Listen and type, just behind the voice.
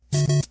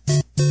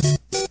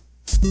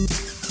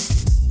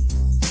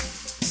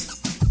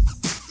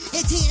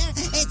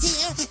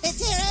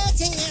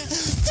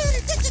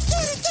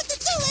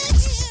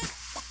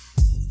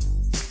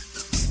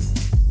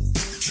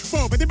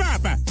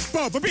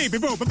baby,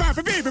 baby,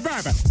 baby, baby. What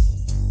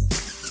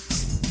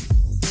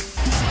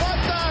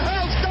the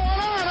hell's going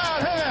on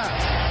out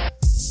here?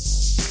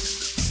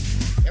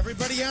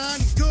 Everybody on?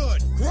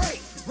 Good, great,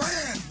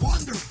 grand,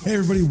 wonderful. Hey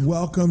everybody,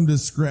 welcome to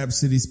Scrap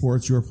City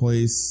Sports, your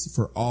place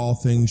for all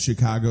things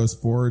Chicago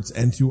sports,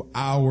 and to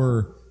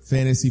our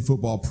fantasy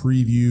football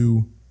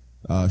preview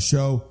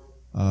show.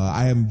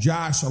 I am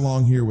Josh,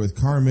 along here with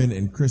Carmen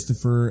and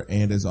Christopher,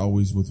 and as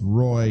always with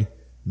Roy,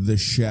 the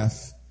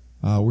chef.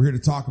 We're here to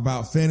talk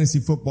about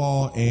fantasy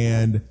football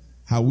and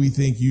how we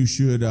think you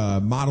should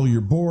model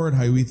your board,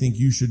 how we think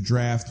you should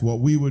draft,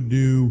 what we would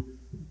do.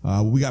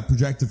 We got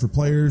projected for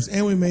players,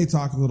 and we may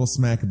talk a little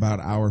smack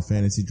about our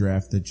fantasy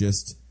draft that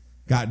just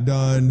got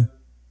done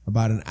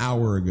about an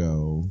hour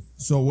ago.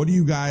 So what do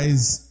you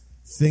guys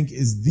think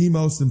is the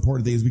most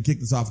important thing as we kick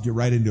this off and get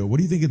right into it? What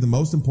do you think is the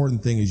most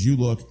important thing as you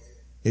look,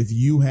 if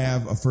you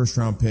have a first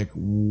round pick,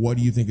 what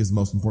do you think is the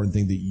most important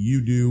thing that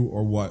you do,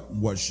 or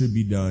what should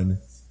be done?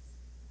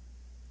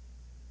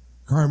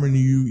 Carmen,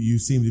 you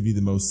seem to be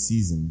the most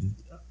seasoned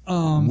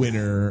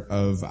winner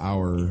of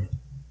our...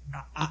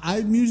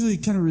 I'm usually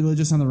kind of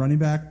religious on the running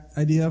back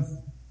idea,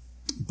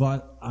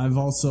 but I've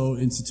also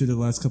instituted the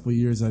last couple of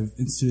years, I've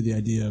instituted the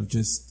idea of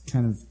just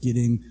kind of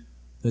getting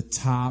the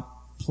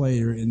top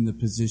player in the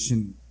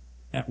position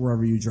at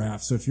wherever you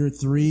draft. So if you're at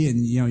 3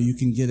 and you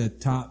can get a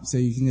top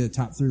 3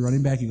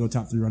 running back, you go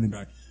top 3 running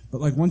back. But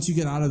like once you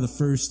get out of the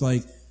first,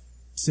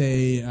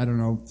 say, I don't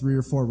know, 3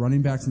 or 4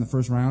 running backs in the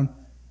first round,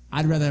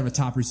 I'd rather have a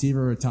top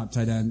receiver or a top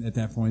tight end at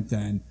that point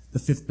than the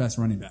 5th best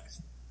running back.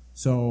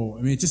 So,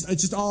 I mean, it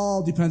just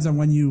all depends on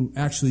when you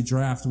actually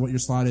draft what your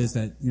slot is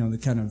that, you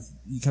kind of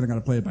got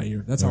to play it by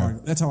ear. That's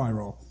how I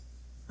roll.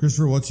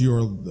 Christopher, what's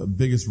your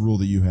biggest rule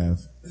that you have?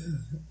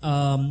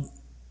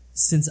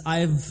 Since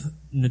I've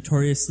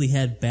notoriously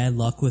had bad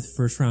luck with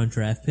first round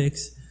draft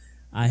picks,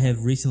 I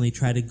have recently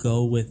tried to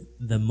go with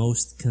the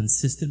most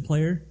consistent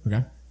player.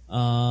 Okay.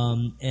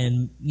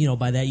 And,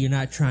 by that, you're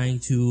not trying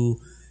to,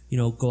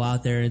 go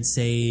out there and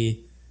say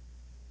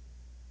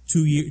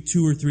 2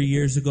 or 3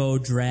 years ago,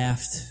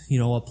 draft,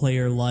 a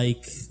player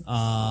like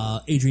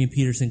Adrian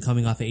Peterson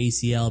coming off of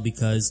ACL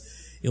because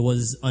it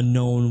was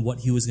unknown what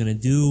he was going to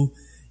do.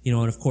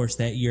 And of course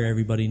that year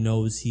everybody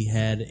knows he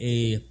had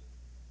a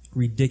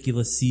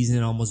ridiculous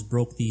season, almost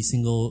broke the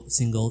single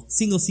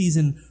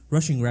season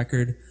rushing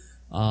record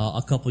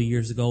a couple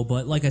years ago.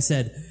 But like I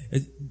said,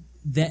 at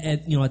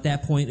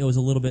that point it was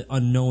a little bit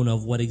unknown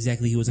of what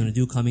exactly he was going to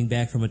do coming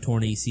back from a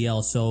torn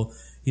ACL. So,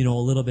 a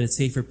little bit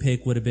safer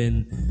pick would have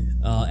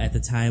been, at the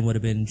time, would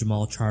have been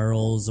Jamal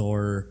Charles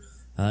or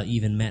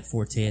even Matt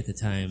Forte at the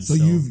time. So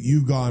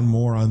you've gone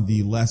more on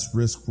the less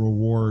risk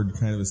reward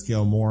kind of a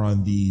scale, more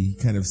on the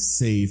kind of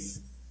safe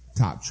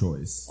top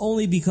choice.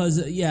 Only because,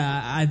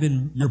 I've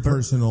been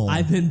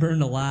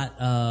burned a lot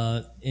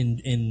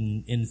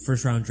in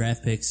first round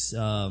draft picks.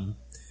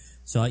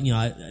 So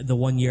the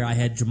one year I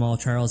had Jamal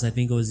Charles, I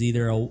think it was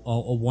either a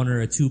 1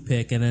 or a 2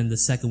 pick, and then the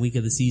second week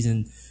of the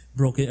season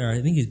broke it, or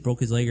I think he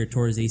broke his leg or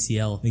tore his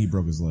ACL. I think he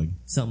broke his leg.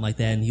 Something like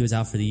that, and he was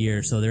out for the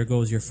year. So there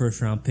goes your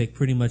first round pick.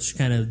 Pretty much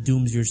kind of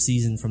dooms your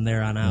season from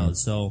there on out.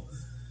 So,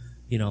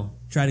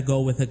 try to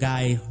go with a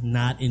guy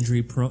not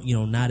injury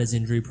prone, not as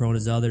injury prone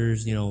as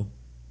others,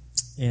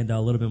 and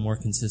a little bit more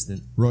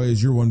consistent. Roy,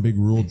 is your one big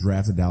rule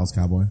draft a Dallas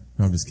Cowboy?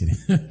 No, I'm just kidding.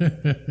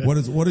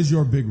 What is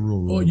your big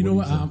rule? Well, you know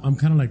what? I'm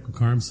kind of like what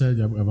Carm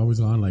said. I've always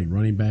gone like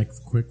running back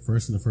quick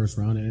first in the first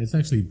round, and it's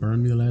actually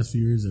burned me the last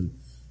few years. And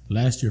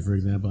last year, for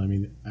example,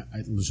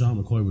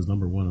 LaShawn McCoy was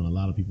number 1 on a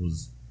lot of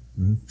people's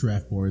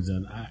draft boards,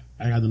 and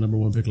I got the number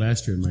 1 pick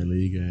last year in my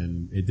league,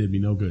 and it did me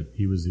no good.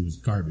 He was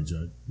garbage,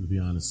 to be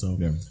honest. So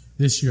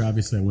this year,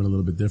 obviously, I went a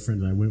little bit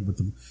different,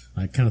 and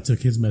I kind of took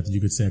his method,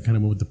 you could say. I kind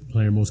of went with the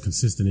player most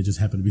consistent. It just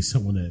happened to be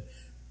someone that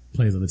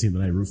plays on the team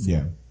that I root for.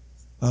 Yeah.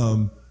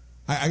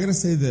 I got to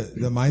say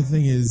that my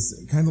thing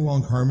is kind of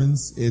along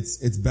Carmen's.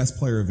 It's best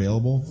player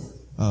available.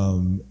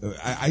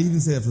 I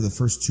even say that for the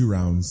first 2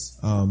 rounds,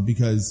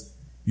 because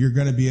you're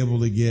going to be able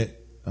to get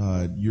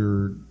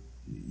your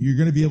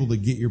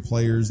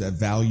players at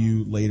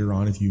value later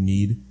on if you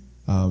need.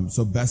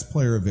 So best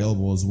player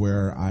available is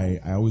where I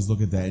always look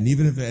at that. And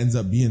even if it ends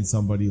up being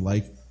somebody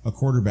like a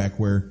quarterback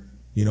where,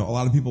 a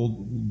lot of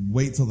people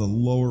wait till the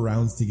lower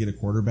rounds to get a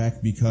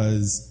quarterback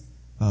because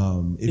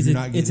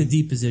it's a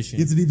deep position.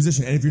 It's a deep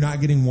position. And if you're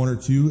not getting 1 or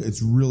 2,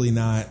 it's really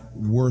not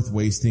worth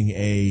wasting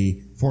a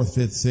 4th,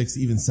 5th, 6th,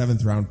 even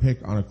 7th round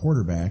pick on a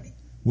quarterback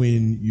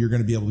when you're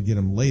going to be able to get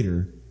them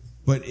later.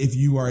 But if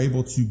you are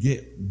able to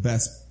get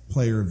best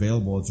player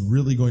available, it's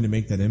really going to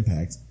make that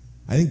impact.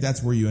 I think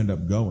that's where you end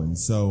up going.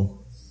 So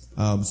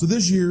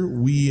this year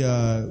we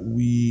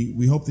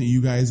hope that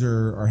you guys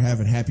are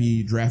having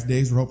happy draft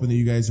days. We're hoping that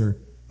you guys are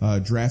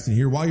drafting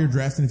here. While you're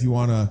drafting, if you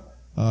want to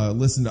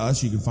listen to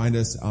us, you can find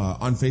us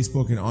on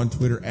Facebook and on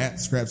Twitter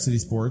at Scrap City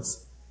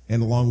Sports.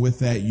 And along with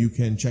that, you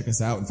can check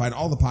us out and find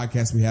all the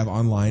podcasts we have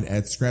online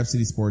at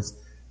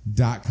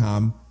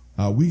scrapcitysports.com.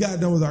 We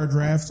got done with our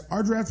draft.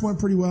 Our draft went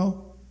pretty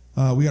well.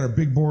 We got our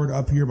big board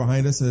up here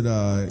behind us at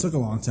took a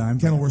long time.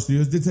 Kenilworth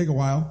Studios. Did take a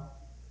while.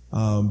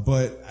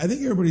 But I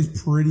think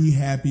everybody's pretty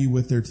happy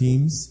with their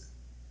teams.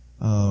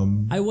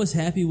 I was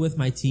happy with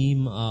my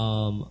team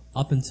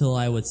up until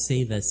I would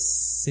say the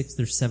 6th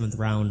or 7th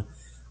round.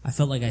 I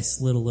felt like I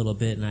slid a little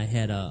bit, and I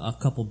had a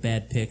couple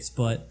bad picks,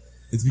 but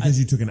It's because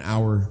you took an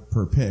hour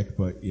per pick,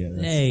 but yeah.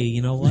 hey,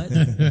 you know what?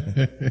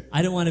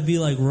 I don't want to be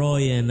like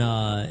Roy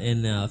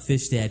and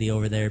Fish Daddy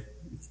over there,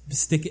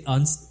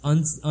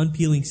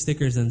 unpeeling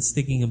stickers and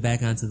sticking them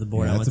back onto the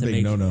board. Yeah, that's a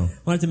big no-no. I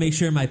wanted to make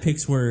sure my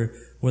picks were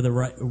the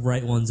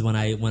right ones when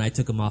I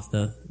took them off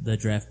the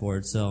draft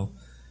board. So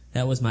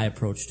that was my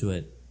approach to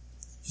it.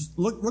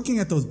 Looking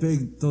at those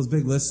big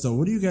lists, though,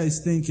 what do you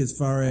guys think as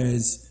far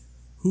as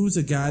who's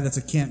a guy that's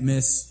a can't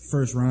miss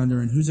first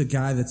rounder, and who's a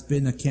guy that's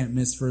been a can't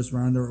miss first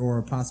rounder or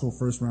a possible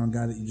first round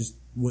guy that you just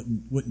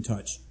wouldn't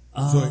touch?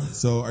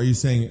 So are you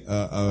saying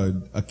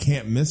a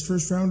can't miss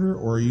first rounder,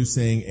 or are you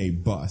saying a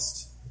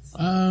bust?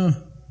 If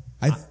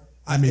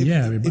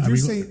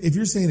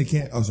you're saying a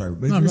can't, oh sorry,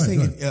 but if you're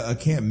saying a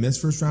can't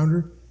miss first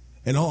rounder,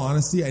 in all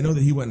honesty, I know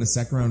that he went in the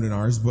second round in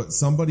ours, but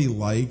somebody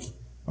like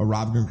a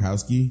Rob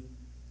Gronkowski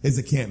is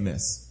a can't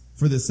miss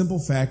for the simple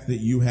fact that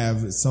you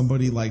have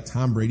somebody like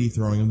Tom Brady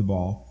throwing him the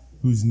ball,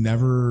 who's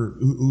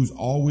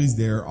always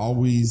there,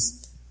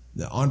 always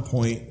on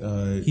point.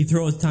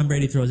 Tom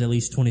Brady throws at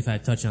least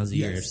 25 touchdowns a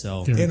year.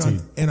 So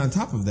and on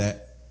top of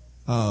that,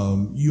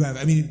 you have,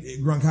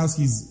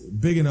 Gronkowski's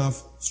big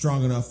enough,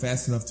 strong enough,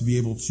 fast enough to be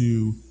able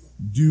to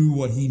do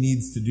what he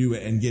needs to do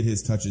and get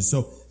his touches.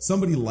 So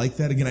somebody like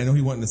that, again, I know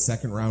he went in the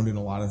second round in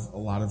a lot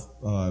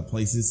of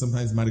places.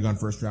 Sometimes he might have gone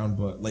first round,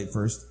 but late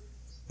first.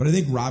 But I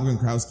think Rob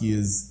Gronkowski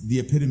is the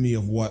epitome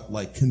of what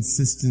like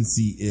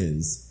consistency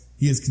is.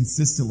 He is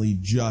consistently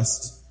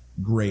just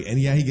great. And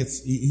yeah, I think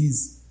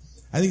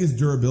his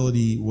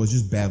durability was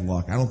just bad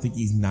luck. I don't think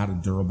he's not a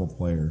durable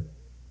player.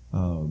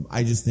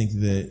 I just think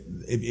that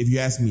if you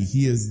ask me,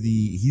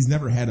 he's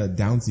never had a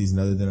down season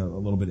other than a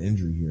little bit of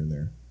injury here and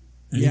there.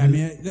 Yeah,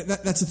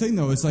 that's the thing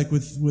though. It's like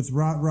with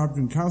Rob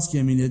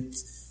Gronkowski.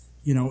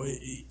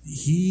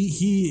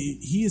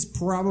 He is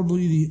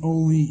probably the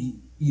only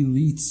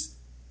elite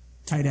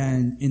tight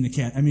end in the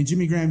cat.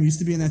 Jimmy Graham used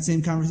to be in that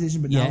same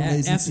conversation, but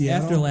nowadays in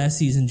Seattle. After last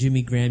season,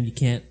 Jimmy Graham, you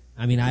can't.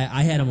 I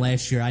had him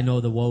last year. I know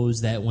the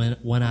woes that went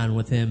on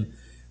with him,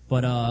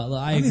 but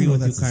I agree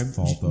with you, Carm.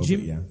 Fault though,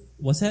 yeah.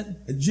 What's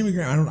that? Jimmy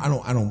Graham. I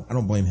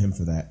don't blame him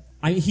for that.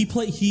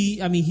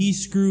 He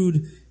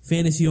screwed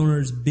fantasy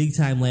owners big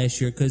time last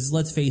year because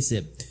let's face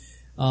it,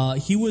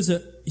 he was a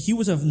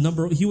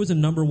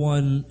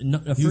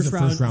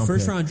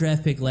first round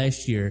draft pick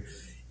last year.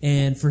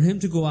 And for him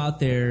to go out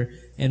there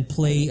and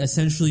play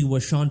essentially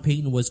what Sean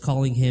Payton was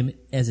calling him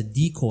as a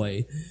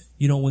decoy,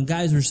 when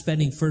guys were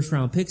spending first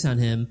round picks on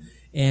him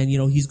and,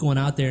 he's going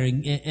out there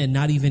and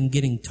not even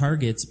getting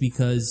targets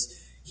because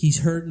he's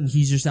hurt and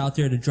he's just out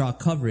there to draw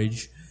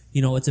coverage,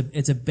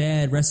 it's a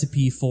bad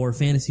recipe for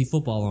fantasy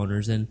football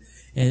owners. And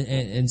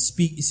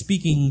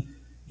speaking,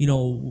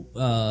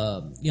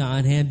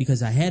 on hand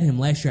because I had him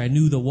last year, I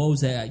knew the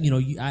woes that,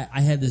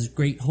 I had this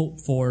great hope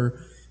for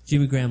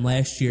Jimmy Graham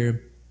last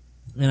year.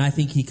 And I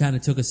think he kind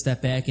of took a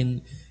step back,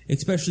 and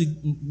especially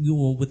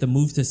with the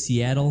move to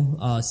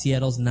Seattle,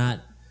 Seattle's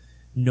not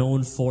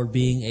known for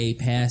being a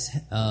pass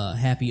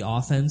happy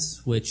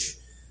offense, which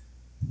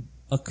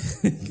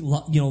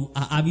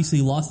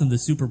obviously lost them the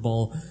Super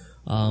Bowl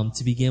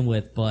to begin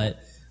with. But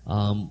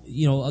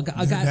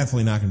they're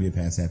definitely not going to be a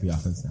pass happy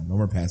offense now. No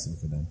more passing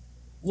for them.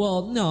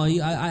 Well, no,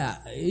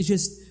 it's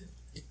just.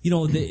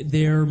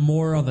 They're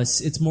more of a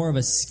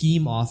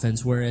scheme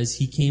offense, whereas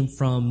he came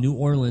from New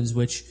Orleans,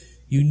 which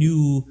you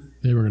knew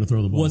they were going to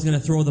throw the ball. Was going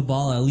to throw the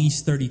ball at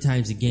least 30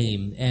 times a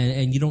game,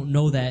 and you don't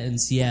know that in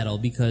Seattle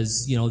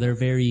because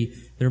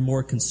they're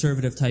more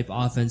conservative type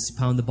offense,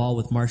 pound the ball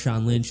with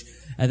Marshawn Lynch,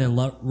 and then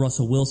let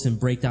Russell Wilson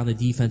break down the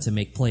defense and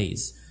make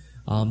plays.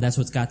 That's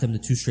what's got them to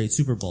 2 straight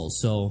Super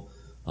Bowls. So,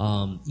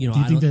 do you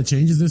think that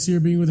changes this year,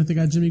 being with that they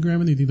got Jimmy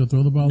Graham? And do you think they'll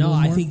throw the ball? No,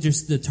 I think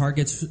just the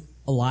targets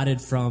allotted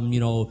from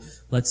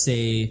let's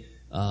say.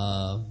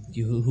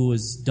 Who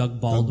was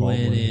Doug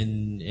Baldwin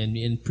and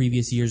in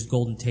previous years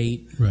Golden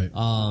Tate, right.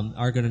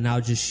 Are going to now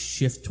just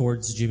shift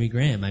towards Jimmy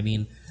Graham.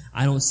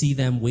 I don't see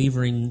them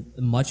wavering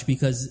much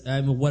because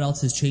what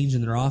else has changed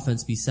in their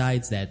offense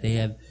besides that?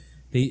 I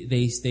believe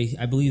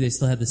they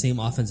still have the same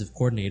offensive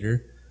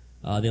coordinator.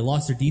 They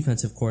lost their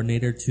defensive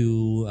coordinator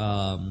to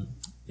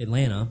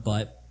Atlanta,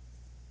 but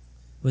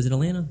was it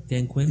Atlanta?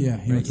 Dan Quinn? Yeah,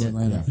 he went to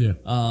Atlanta. Yeah.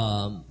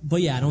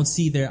 But yeah, I don't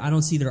see their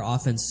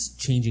offense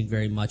changing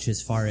very much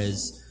as far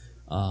as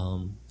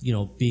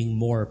being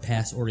more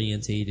pass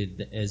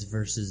orientated as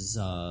versus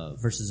a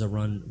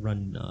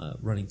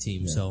running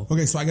team. Yeah. So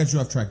okay, so I got you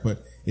off track,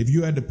 but if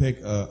you had to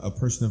pick a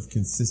person of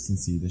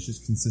consistency that's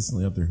just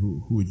consistently up there,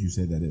 who would you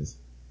say that is?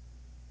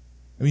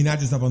 Not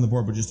just up on the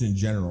board, but just in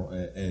general.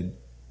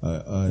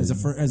 As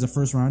a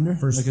first rounder,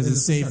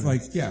 safe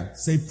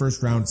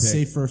first round pick.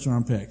 Safe first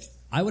round pick.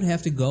 I would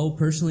have to go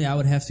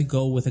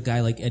with a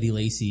guy like Eddie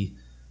Lacy.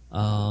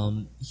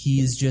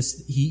 He's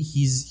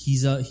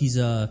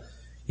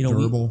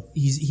durable.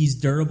 He's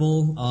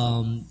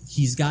durable.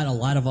 He's got a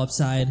lot of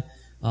upside.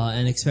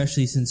 and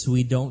especially since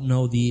we don't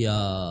know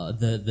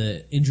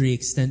the injury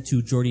extent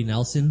to Jordy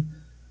Nelson.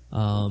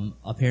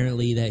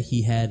 Apparently that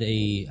he had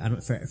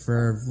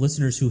for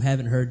listeners who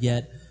haven't heard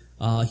yet,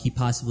 he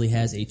possibly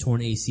has a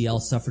torn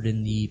ACL suffered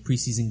in the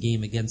preseason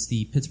game against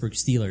the Pittsburgh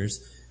Steelers.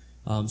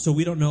 So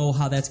we don't know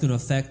how that's going to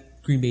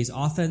affect Green Bay's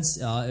offense,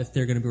 if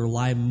they're going to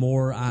rely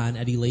more on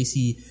Eddie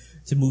Lacy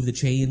to move the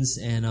chains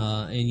and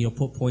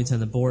put points on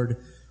the board.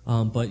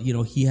 But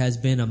he has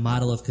been a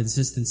model of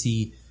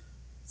consistency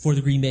for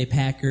the Green Bay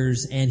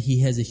Packers, and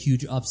he has a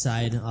huge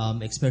upside,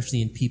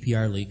 especially in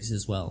PPR leagues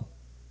as well.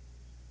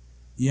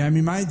 Yeah, I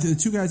mean, the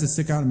two guys that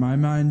stick out in my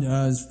mind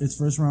as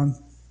first round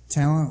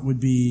talent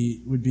would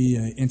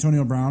be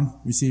Antonio Brown,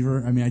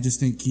 receiver. I mean, I just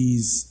think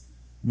he's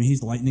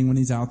lightning when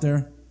he's out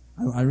there.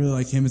 I really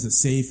like him as a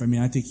safe. I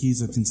mean, I think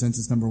he's a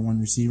consensus number one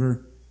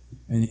receiver,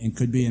 and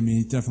could be. I mean,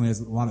 he definitely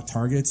has a lot of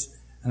targets.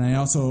 And I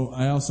also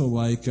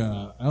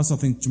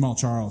think Jamal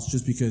Charles,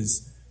 just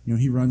because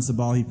he runs the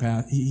ball,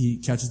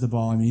 he catches the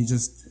ball. I mean, he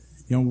just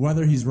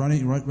whether he's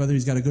running, whether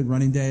he's got a good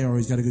running day or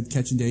he's got a good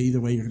catching day, either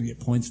way, you're going to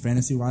get points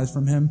fantasy wise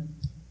from him.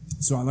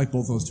 So I like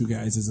both those two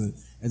guys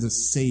as a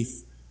safe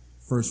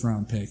first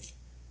round pick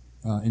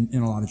in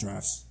a lot of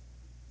drafts.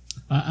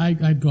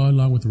 I'd go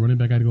along with the running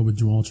back. I'd go with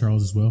Jamal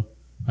Charles as well.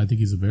 I think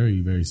he's a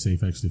very, very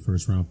safe, actually,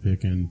 first round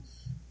pick. And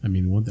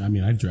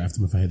I'd draft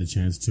him if I had the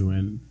chance to.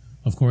 And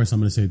of course, I'm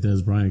going to say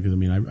Dez Bryant because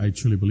I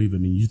truly believe.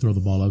 You throw the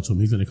ball out to him,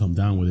 he's going to come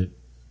down with it.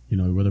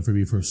 Whether it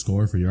be for a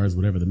score, for yards,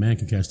 whatever. The man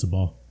can catch the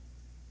ball.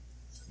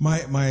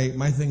 My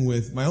only thing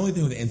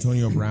with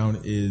Antonio Brown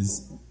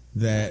is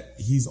that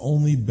he's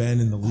only been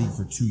in the league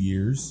for 2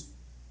 years,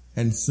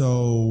 and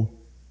so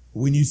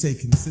when you say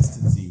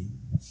consistency,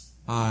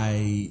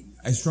 I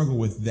struggle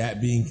with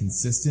that being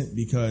consistent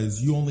because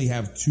you only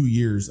have 2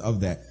 years of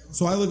that.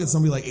 So I look at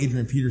somebody like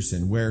Adrian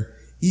Peterson, where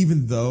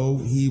even though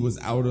he was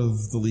out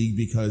of the league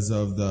because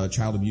of the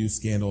child abuse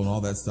scandal and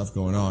all that stuff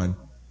going on,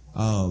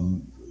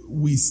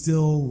 he's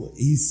still.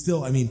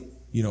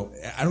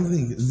 I don't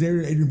think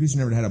Adrian Peterson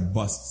never had a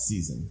bust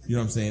season. You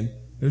know what I'm saying?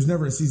 There's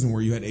never a season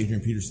where you had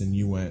Adrian Peterson and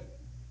you went,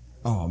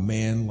 oh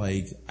man,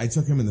 I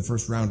took him in the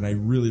first round and I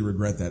really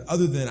regret that.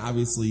 Other than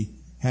obviously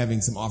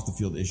having some off the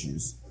field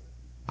issues.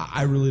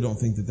 I really don't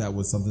think that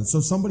was something. So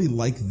somebody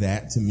like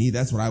that, to me,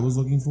 that's what I was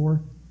looking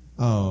for.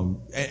 And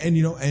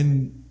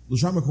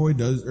LaShawn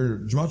McCoy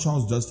or Jamal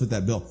Charles does fit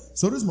that bill.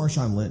 So does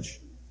Marshawn Lynch.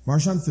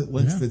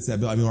 Lynch fits that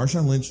bill.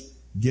 Marshawn Lynch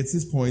gets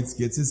his points,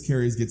 gets his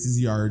carries, gets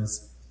his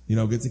yards,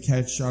 gets a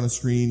catch on a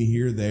screen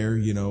here or there,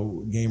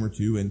 game or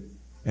two,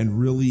 and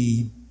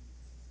really,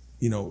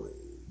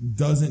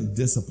 doesn't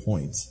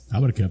disappoint. I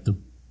would have kept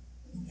him.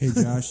 Hey,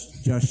 Josh,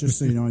 just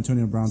so you know,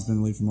 Antonio Brown's been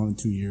in the league for more than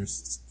 2 years.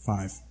 It's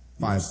 5.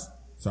 5.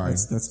 Sorry.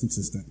 That's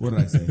consistent. What did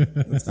I say?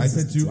 I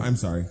said 2. I'm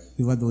sorry.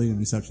 He led the league in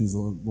receptions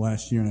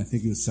last year, and I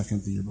think he was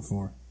second the year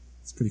before.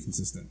 It's pretty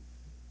consistent,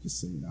 just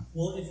so you know.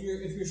 Well, if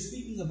you're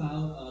speaking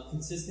about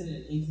consistent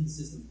and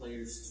inconsistent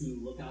players to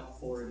look out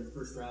for in the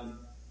first round,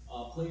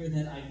 a player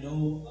that I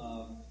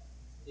know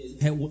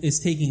is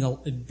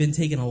been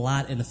taken a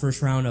lot in the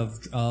first round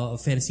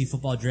of fantasy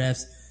football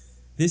drafts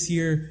this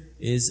year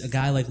is a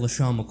guy like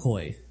LaShawn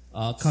McCoy,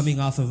 coming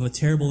off of a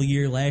terrible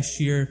year last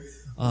year,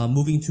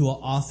 moving to an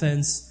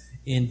offense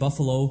in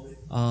Buffalo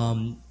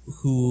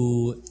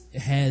who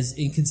has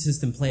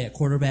inconsistent play at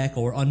quarterback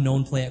or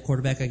unknown play at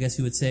quarterback, I guess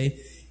you would say,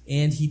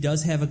 and he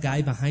does have a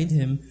guy behind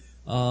him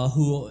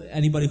who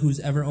anybody who's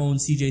ever owned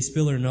CJ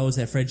Spiller knows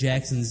that Fred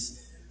Jackson's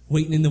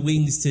waiting in the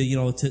wings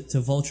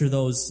to vulture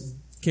those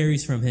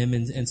carries from him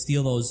and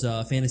steal those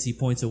fantasy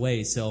points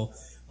away. So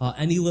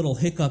any little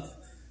hiccup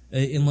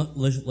in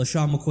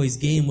LaShawn McCoy's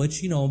game,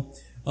 which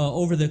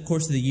over the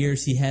course of the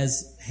years he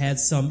has had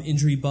some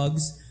injury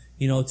bugs,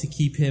 to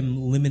keep him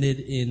limited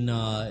in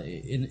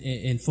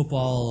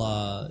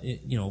football,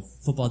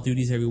 football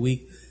duties every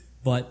week.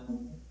 But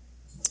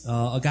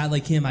a guy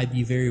like him, I'd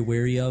be very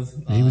wary of.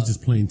 He was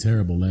just playing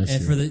terrible last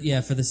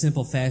year. For the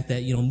simple fact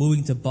that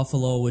moving to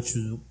Buffalo, which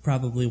was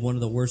probably one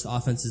of the worst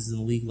offenses in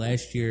the league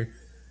last year,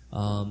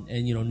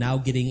 and now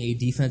getting a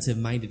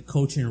defensive-minded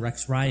coach in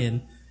Rex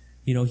Ryan,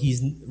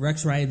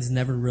 Rex Ryan's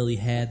never really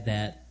had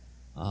that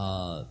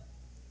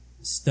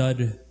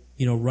stud,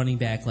 running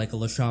back like a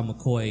LaShawn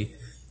McCoy.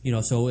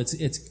 So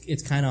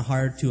it's kind of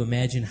hard to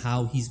imagine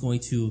how he's going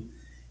to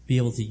be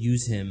able to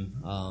use him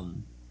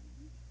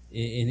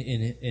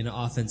in an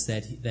offense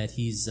that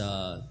he's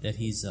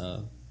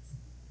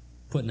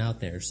putting out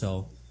there.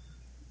 So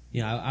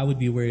I would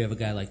be wary of a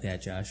guy like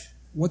that, Josh.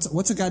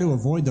 What's a guy to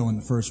avoid though in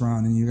the first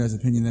round in your guys'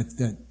 opinion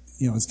that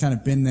has kind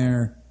of been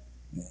there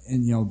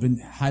and been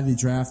highly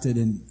drafted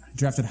and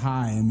drafted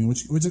high? I mean,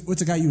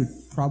 what's a guy you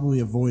would probably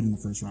avoid in the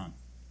first round?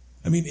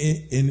 I mean,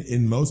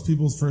 in most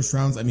people's first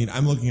rounds,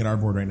 I'm looking at our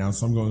board right now,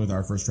 so I'm going with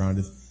our first round.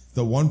 If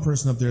the one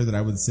person up there that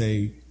I would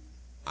say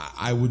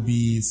I would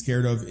be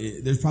scared of,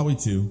 there's probably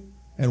 2.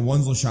 And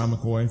one's LaShawn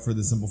McCoy for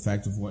the simple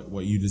fact of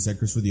what you just said,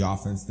 Chris, for the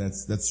offense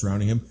that's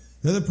surrounding him.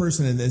 The other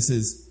person, and this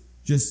is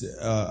just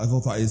a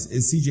little thought,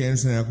 is C.J.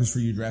 Anderson. I know, Chris, for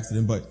you drafted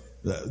him, but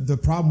the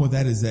problem with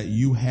that is that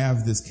you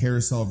have this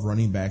carousel of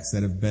running backs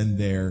that have been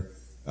there,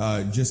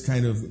 just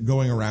kind of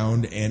going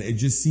around, and it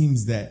just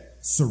seems that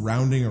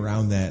surrounding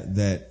around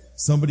that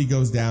somebody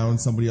goes down,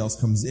 somebody else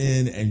comes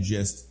in, and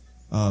just,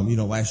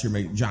 last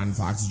year John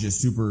Fox is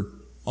just super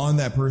on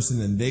that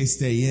person, and they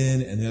stay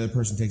in, and the other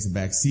person takes a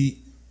back seat.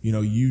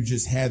 You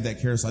just had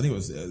that carousel. I think it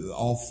was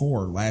all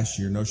four last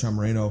year: Noshawn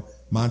Moreno,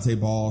 Monte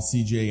Ball,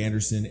 C.J.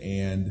 Anderson,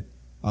 and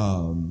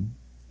who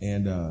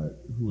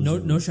was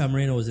Noshawn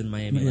Moreno was in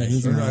Miami last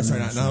year. Not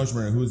Noshawn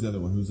Moreno. Who was the other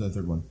one? Who's the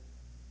third one?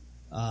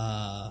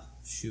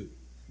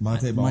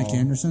 Monte Ball. Mike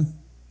Anderson?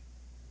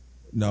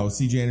 No,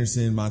 C.J.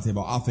 Anderson, Monte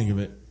Ball. I'll think of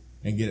it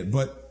and get it.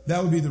 But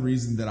that would be the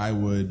reason that I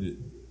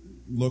would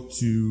look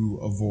to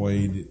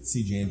avoid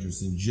C.J.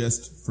 Anderson,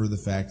 just for the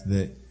fact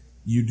that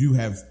you do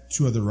have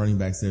two other running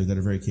backs there that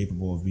are very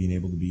capable of being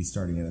able to be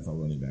starting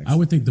NFL running backs. I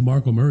would think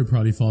DeMarco Murray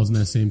probably falls in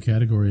that same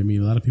category. I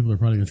mean, a lot of people are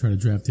probably going to try to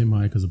draft him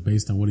high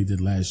based on what he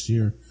did last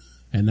year.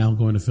 And now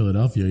going to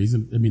Philadelphia,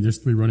 there's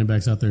three running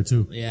backs out there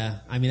too. Yeah,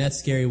 I mean that's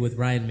scary with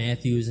Ryan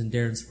Matthews and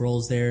Darren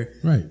Sproles there.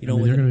 Right, they're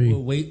going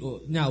to be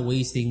not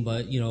wasting,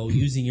 but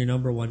using your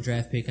number one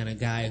draft pick on a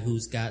guy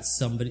who's got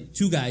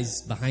two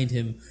guys behind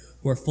him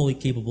who are fully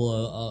capable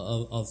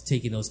of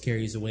taking those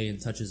carries away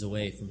and touches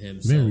away from him.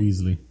 Very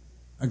easily.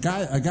 A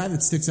guy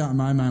that sticks out in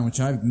my mind, which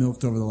I've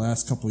milked over the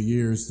last couple of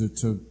years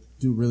to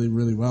do really,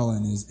 really well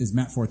in, is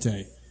Matt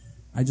Forte.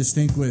 I just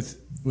think with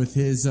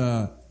his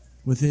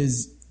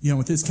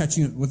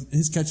catching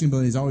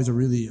ability, he's always a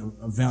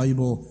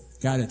valuable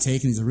guy to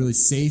take, and he's a really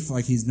safe.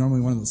 Like, he's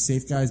normally one of those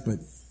safe guys, but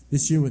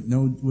this year with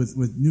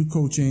new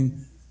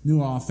coaching,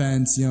 new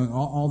offense,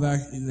 all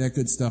that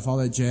good stuff, all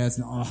that jazz,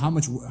 and how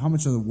much of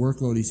the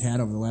workload he's had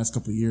over the last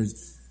couple of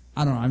years,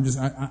 I don't know.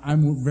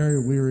 I'm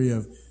very weary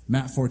of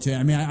Matt Forte.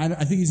 I mean, I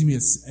think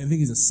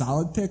he's a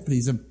solid pick, but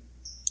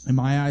in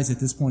my eyes at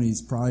this point,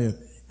 he's probably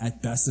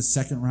at best a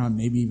second round,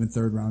 maybe even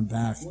third round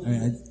back.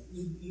 Well,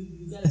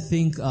 you got to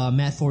think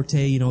Matt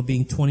Forte,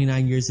 being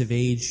 29 years of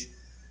age,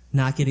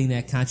 not getting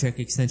that contract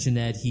extension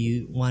that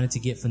he wanted to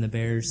get from the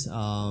Bears,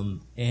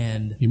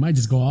 and he might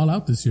just go all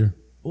out this year.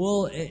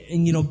 Well,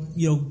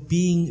 and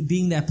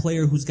being that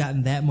player who's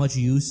gotten that much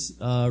use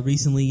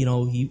recently, he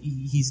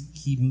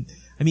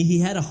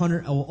had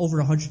over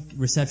 100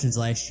 receptions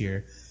last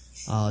year.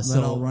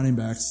 So running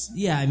backs.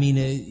 Yeah, I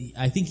mean,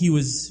 I think he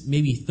was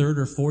maybe third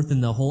or fourth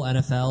in the whole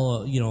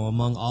NFL,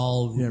 among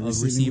all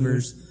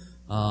receivers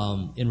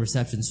in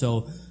reception.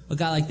 So a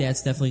guy like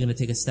that's definitely going to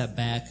take a step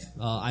back.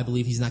 I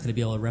believe he's not going to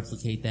be able to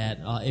replicate that.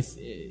 If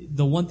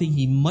the one thing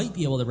he might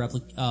be able to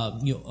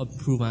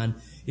improve on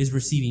is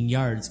receiving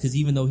yards, because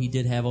even though he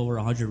did have over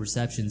 100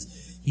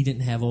 receptions, he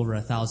didn't have over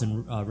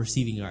 1,000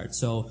 receiving yards.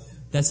 So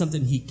that's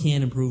something he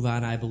can improve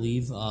on, I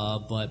believe.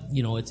 But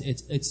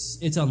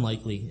it's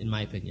unlikely, in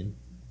my opinion.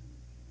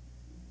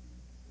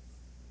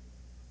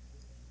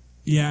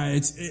 Yeah,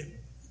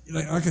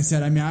 like I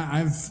said. I mean,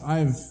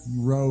 I've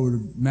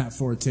rode Matt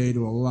Forte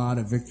to a lot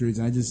of victories.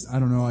 I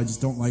don't know. I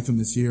just don't like him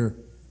this year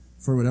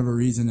for whatever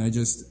reason. I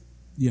just,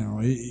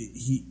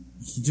 he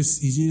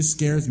just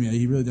scares me.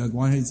 He really does.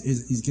 One,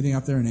 he's getting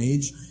up there in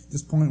age at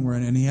this point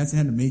and he hasn't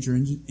had a major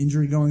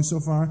injury going so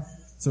far.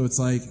 So it's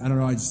like, I don't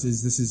know. Is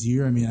this his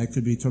year? I mean, I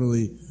could be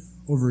totally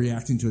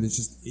overreacting to it. It's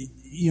just,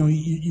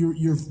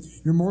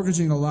 you're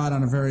mortgaging a lot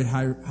on a very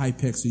high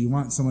pick. So you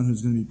want someone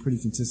who's going to be pretty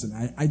consistent.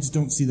 I just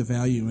don't see the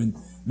value in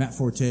Matt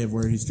Forte of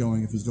where he's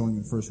going, if he's going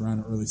in the first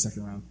round or early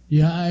second round.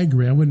 Yeah, I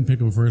agree. I wouldn't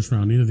pick him first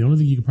round either. The only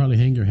thing you could probably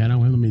hang your hat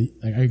on him, I mean,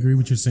 I agree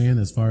with what you're saying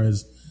as far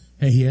as,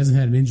 hey, he hasn't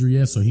had an injury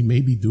yet, so he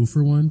may be due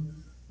for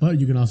one. But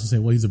you can also say,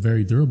 well, he's a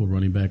very durable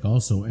running back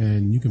also,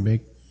 and you can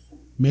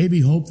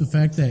maybe hope the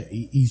fact that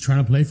he's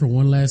trying to play for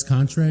one last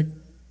contract,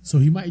 so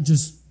he might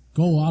just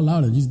go all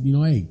out and just,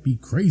 be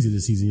crazy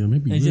this season.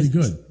 Maybe really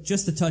good.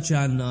 Just to touch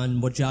on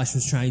what Josh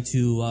was trying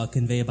to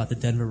convey about the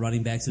Denver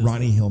running backs.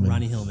 Ronnie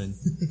Hillman.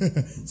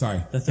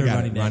 Sorry. The third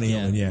running back.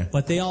 Hillman, yeah.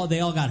 But they all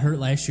got hurt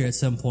last year at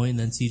some point, and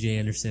then C.J.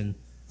 Anderson,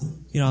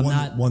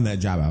 won that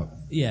job out.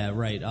 Yeah,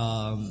 right.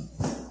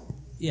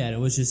 It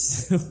was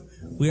just,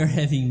 we are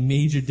having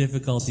major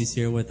difficulties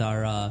here with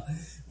our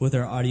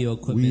audio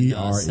equipment. We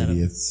are setup.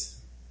 Idiots.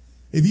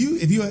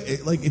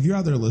 If you're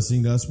out there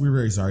listening to us, we're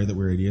very sorry that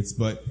we're idiots,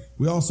 but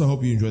we also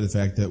hope you enjoy the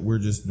fact that we're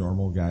just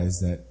normal guys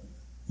that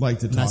like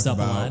to talk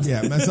about,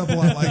 mess up a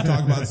lot, like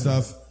talk about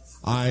stuff.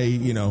 I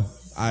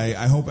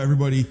hope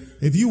everybody,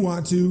 if you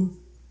want to,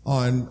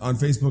 on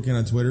Facebook and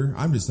on Twitter,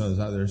 I'm just throwing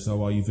this out there, so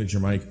while you fix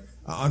your mic,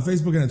 on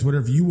Facebook and on Twitter,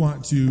 if you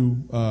want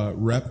to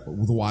rep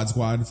the WAD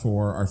Squad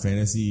for our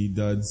Fantasy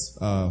Duds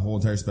whole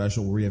entire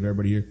special where we have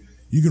everybody here,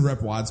 you can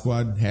rep WAD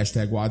Squad,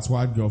 hashtag WAD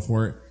Squad, go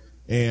for it.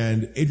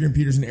 And Adrian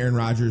Peterson and Aaron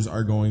Rodgers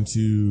are going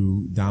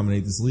to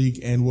dominate this league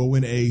and will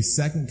win a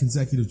second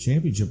consecutive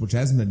championship, which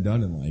hasn't been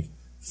done in like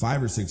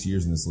 5 or 6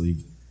 years in this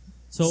league.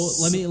 So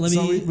let me.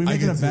 So we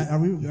making a bet? Are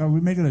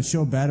we making a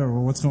show bet, or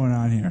what's going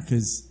on here?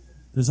 Because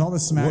there's all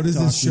this smack. What is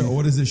this show?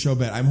 What is this show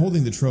bet? I'm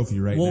holding the trophy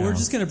right now. Well, we're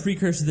just going to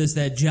precursor this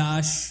that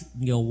Josh,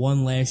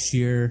 won last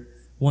year,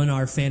 won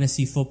our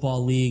fantasy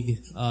football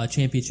league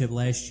championship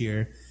last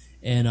year.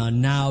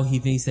 And now he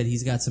thinks that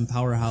he's got some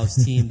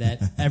powerhouse team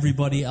that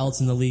everybody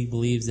else in the league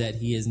believes that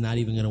he is not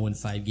even going to win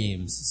 5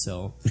 games.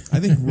 So I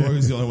think Roy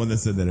was the only one that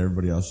said that.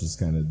 Everybody else just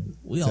kind of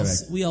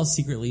we all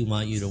secretly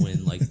want you to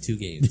win like 2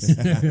 games,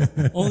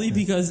 only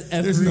because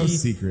there's no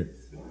secret.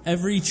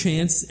 Every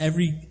chance,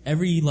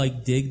 every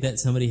like dig that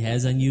somebody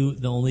has on you,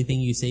 the only thing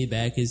you say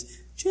back is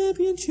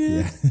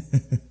championship. Yeah.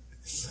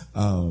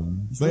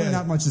 There's really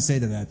not much to say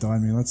to that, though. I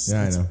mean,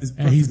 I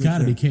know. He's got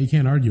to be. You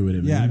can't argue with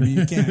him. Yeah, man. I mean,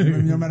 you can't.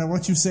 No matter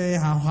what you say,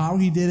 how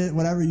he did it,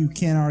 whatever, you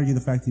can't argue the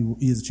fact that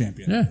he is a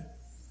champion. Yeah.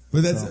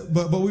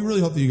 But but we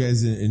really hope that you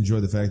guys enjoy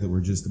the fact that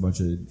we're just a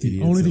bunch of idiots.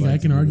 The only thing I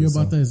can argue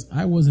about that is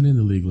I wasn't in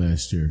the league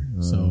last year,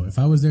 so if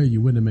I was there,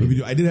 you wouldn't have made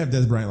it. I did have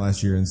Des Bryant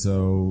last year, and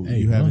so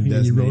you haven't.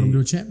 You rode him to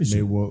a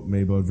championship.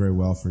 May bode very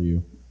well for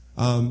you.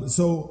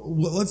 So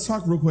let's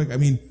talk real quick. I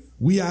mean,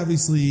 we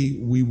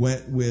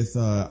went with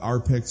our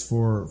picks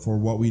for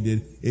what we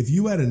did. If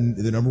you had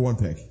the number 1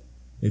 pick,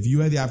 if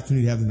you had the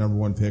opportunity to have the number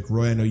 1 pick,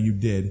 Roy, I know you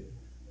did.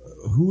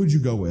 Who would you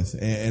go with,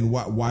 and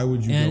why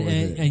would you go with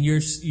it? And you're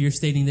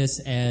stating this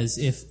as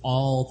if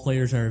all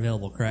players are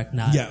available, correct?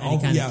 Not any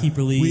kind of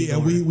keeper league.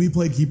 We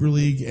played keeper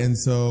league, and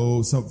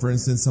so for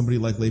instance, somebody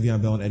like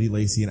Le'Veon Bell and Eddie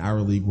Lacy in our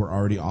league were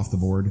already off the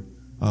board.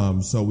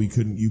 So you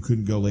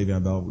couldn't go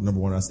Le'Veon Bell number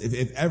 1 us.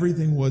 If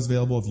everything was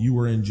available, if you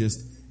were in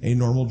just a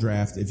normal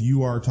draft, if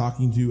you are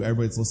talking to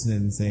everybody that's listening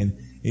and saying,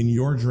 in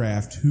your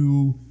draft,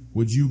 who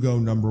would you go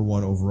number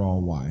 1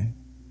 overall? Why?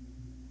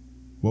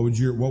 What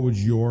would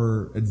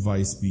your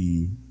advice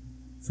be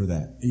for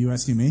that? Are you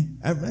asking me?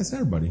 That's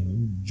everybody.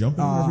 Jump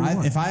in wherever you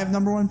want. If I have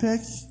number 1 pick,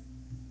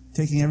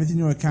 taking everything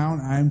into account,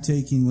 I'm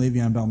taking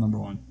Le'Veon Bell number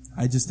 1.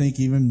 I just think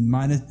even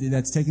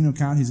that's taking into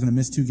account, he's going to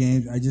miss 2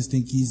 games. I just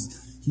think he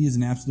is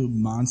an absolute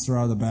monster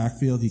out of the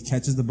backfield. He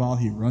catches the ball.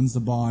 He runs the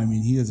ball. I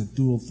mean, he is a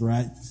dual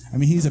threat. I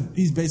mean,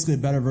 he's basically a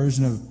better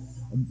version of,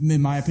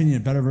 in my opinion,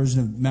 a better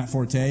version of Matt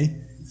Forte,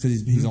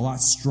 because he's a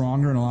lot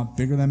stronger and a lot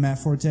bigger than Matt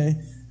Forte.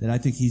 That I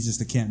think he's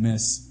just a can't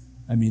miss.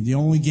 I mean, the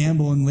only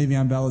gamble in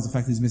Le'Veon Bell is the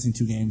fact that he's missing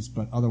 2 games,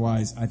 but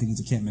otherwise, I think he's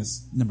a can't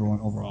miss number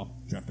 1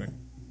 overall draft pick.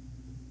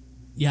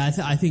 Yeah,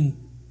 I think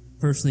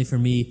personally for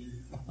me,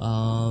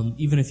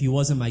 even if he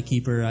wasn't my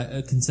keeper,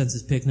 a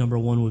consensus pick number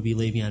 1 would be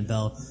Le'Veon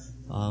Bell.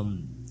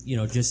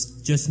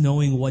 Just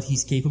knowing what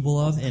he's capable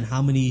of and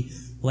how many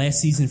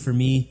last season for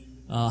me,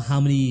 how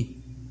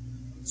many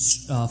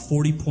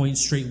 40-point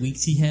straight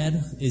weeks he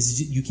had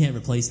you can't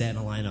replace that in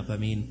a lineup. I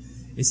mean,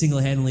 it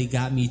single-handedly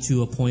got me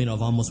to a point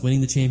of almost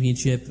winning the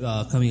championship,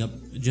 coming up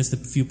just a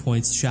few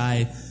points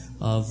shy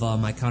of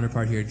my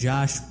counterpart here,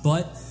 Josh.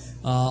 But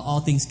all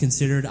things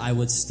considered, I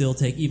would still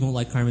take, even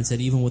like Carmen said,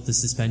 even with the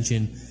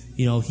suspension,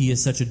 he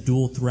is such a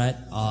dual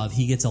threat.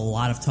 He gets a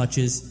lot of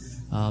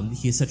touches.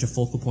 He is such a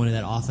focal point of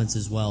that offense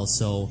as well.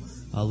 So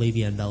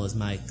Le'Veon Bell is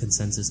my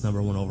consensus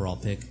number 1 overall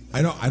pick.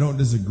 I don't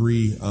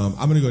disagree. I'm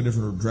going to go a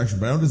different direction,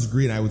 but I don't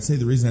disagree. And I would say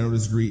the reason I don't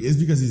disagree is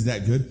because he's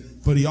that good.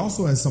 But he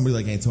also has somebody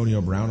like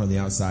Antonio Brown on the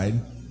outside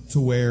to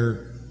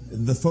where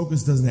the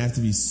focus doesn't have to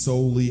be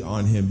solely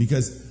on him.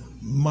 Because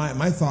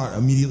my thought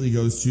immediately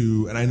goes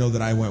to, and I know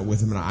that I went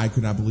with him, and I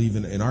could not believe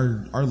in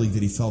our league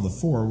that he fell to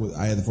 4.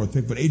 I had the 4th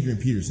pick, but Adrian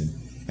Peterson.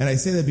 And I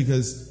say that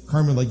because,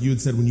 Carmen, like you had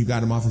said, when you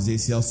got him off his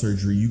ACL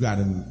surgery, you got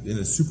him in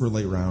a super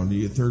late round,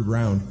 3rd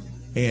round,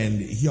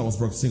 and he almost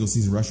broke the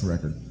single-season rushing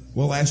record.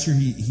 Well, last year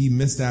he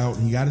missed out.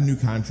 He got a new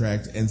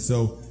contract, and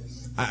so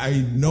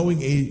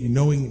knowing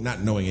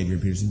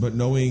Adrian Peterson, but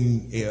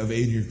knowing of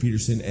Adrian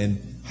Peterson and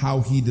how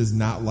he does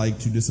not like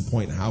to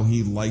disappoint, how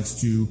he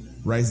likes to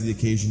rise to the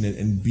occasion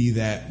and be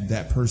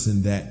that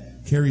person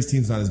that carries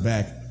teams on his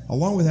back,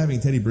 along with having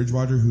Teddy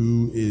Bridgewater,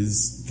 who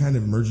is kind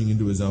of merging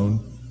into his own,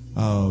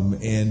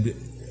 and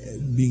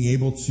being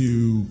able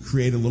to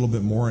create a little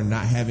bit more and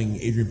not having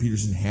Adrian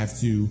Peterson have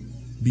to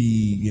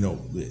be,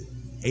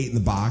 8 in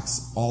the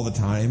box all the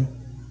time.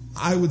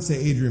 I would say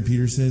Adrian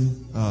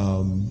Peterson,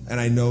 and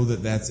I know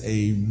that that's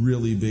a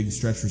really big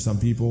stretch for some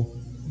people,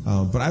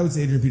 but I would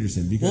say Adrian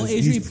Peterson because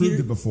he's proved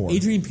it before.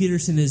 Adrian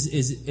Peterson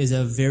is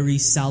a very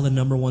solid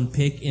number 1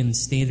 pick in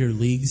standard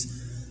leagues.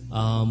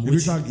 If you're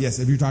talking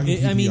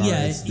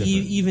PPR, it's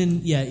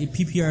different.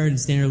 PPR and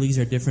standard leagues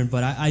are different,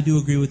 but I do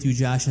agree with you,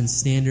 Josh, in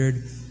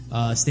standard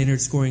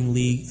scoring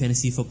league,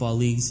 fantasy football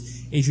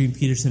leagues. Adrian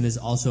Peterson is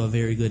also a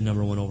very good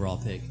number 1 overall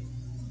pick.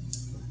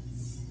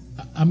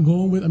 I'm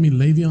going with,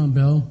 Le'Veon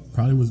Bell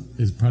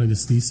is probably the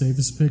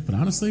safest pick, but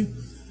honestly,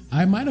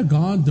 I might have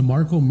gone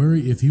DeMarco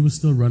Murray if he was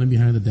still running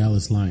behind the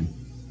Dallas line.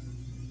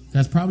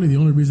 That's probably the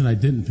only reason I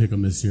didn't pick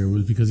him this year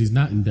was because he's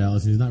not in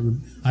Dallas. He's not.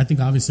 I think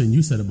obviously, and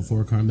you said it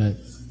before, Carm, that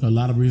a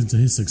lot of reasons to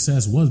his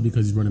success was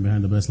because he's running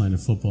behind the best line in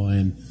football.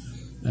 And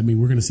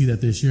we're going to see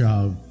that this year.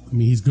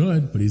 He's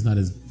good, but he's not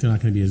going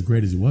to be as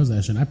great as he was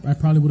last year. And I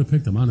probably would have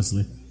picked him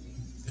honestly,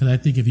 because I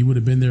think if he would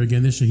have been there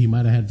again this year, he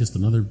might have had just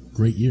another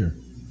great year.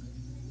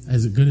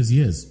 As good as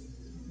he is,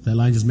 that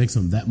line just makes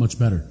him that much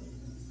better.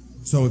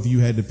 So if you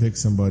had to pick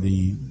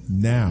somebody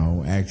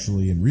now,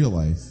 actually in real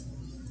life,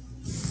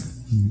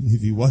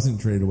 if he wasn't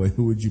traded away,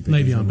 who would you pick?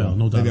 Le'Veon Bell,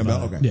 no doubt Le'Veon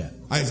about Bell. it. Okay.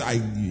 Yeah.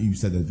 You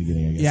said that at the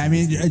beginning. I guess. Yeah, I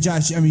mean,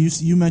 Josh. I mean,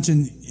 you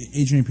mentioned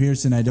Adrian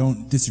Peterson. I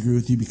don't disagree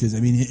with you because I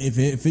mean,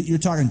 if you're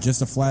talking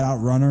just a flat out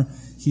runner,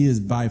 he is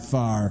by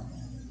far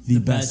the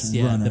best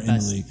runner in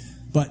the league.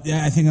 But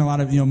yeah, I think a lot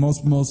of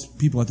most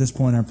people at this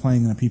point are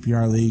playing in a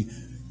PPR league.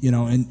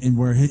 And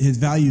where his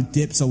value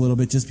dips a little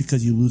bit just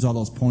because you lose all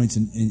those points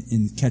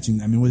in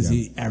catching. I mean, what does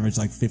he average,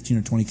 like 15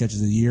 or 20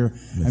 catches a year?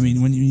 I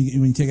mean, when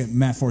you take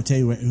Matt Forte,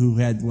 who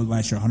had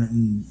last year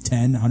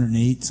 110,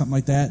 108, something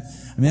like that.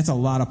 I mean, that's a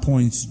lot of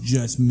points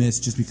just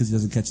missed just because he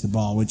doesn't catch the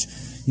ball. Which,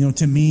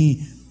 to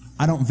me,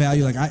 I don't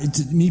value.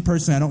 Me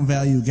personally, I don't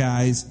value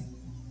guys.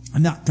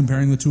 I'm not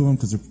comparing the two of them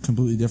because they're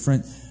completely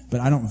different. But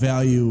I don't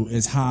value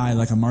as high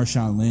like a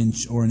Marshawn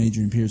Lynch or an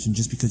Adrian Peterson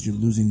just because you're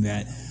losing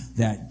that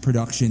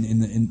production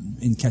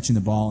in catching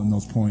the ball and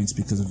those points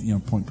because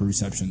of point per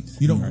reception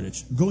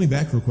yardage. Going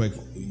back real quick,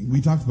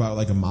 we talked about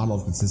like a model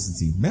of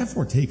consistency. Matt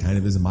Forte kind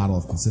of is a model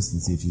of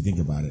consistency if you think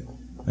about it.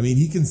 I mean,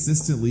 he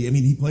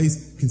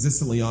plays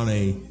consistently on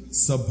a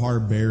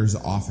subpar Bears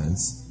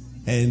offense,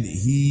 and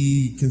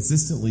he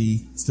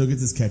consistently still gets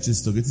his catches,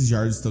 still gets his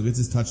yards, still gets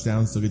his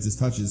touchdowns, still gets his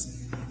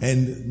touches.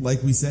 And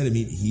like we said, I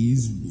mean, you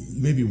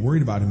may be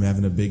worried about him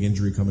having a big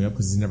injury coming up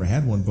because he's never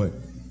had one, but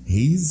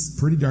he's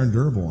pretty darn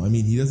durable. I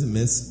mean, he doesn't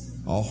miss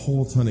a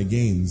whole ton of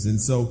games. And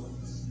so,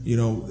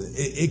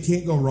 it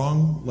can't go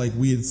wrong like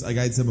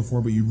I had said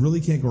before, but you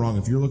really can't go wrong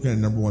if you're looking at a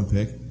number one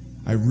pick.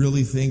 I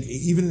really think,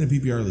 even in a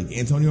PPR league,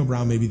 Antonio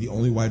Brown may be the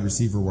only wide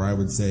receiver where I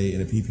would say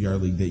in a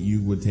PPR league that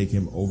you would take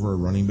him over a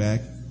running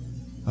back.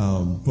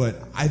 But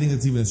I think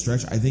that's even a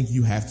stretch. I think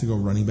you have to go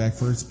running back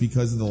first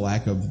because of the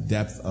lack of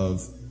depth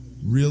of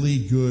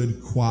really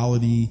good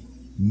quality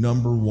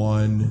number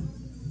one,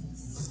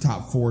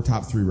 top 4,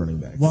 top 3 running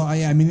backs. Well,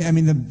 yeah, I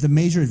mean, the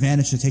major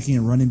advantage to taking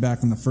a running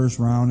back in the first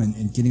round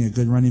and getting a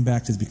good running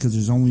back is because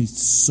there's only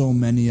so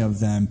many of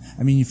them.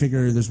 I mean, you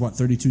figure there's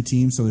 32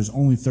 teams, so there's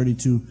only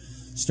 32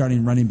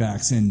 starting running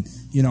backs, and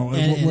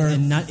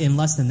and not in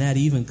less than that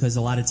even because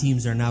a lot of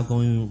teams are now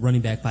going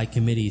running back by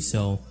committee.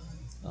 So,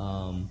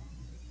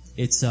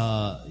 it's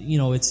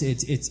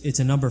it's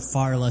a number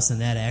far less than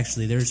that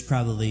actually. There's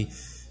probably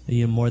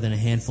more than a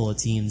handful of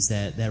teams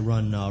that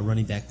run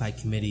running back by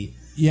committee.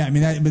 Yeah, I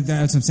mean, but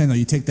that's what I'm saying though.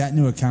 You take that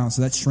into account,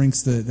 so that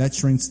shrinks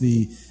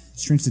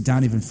it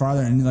down even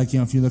farther. And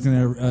if you're looking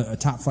at a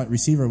top flight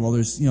receiver, well,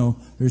 there's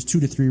 2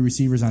 to 3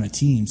 receivers on a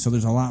team, so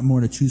there's a lot more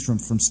to choose from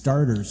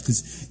starters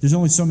because there's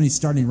only so many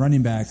starting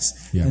running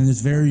backs, and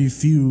there's very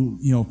few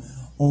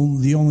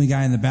the only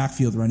guy in the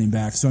backfield running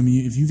back. So, I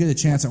mean, if you get a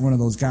chance at one of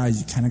those guys,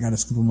 you kind of got to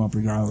scoop them up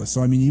regardless.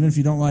 So, I mean, even if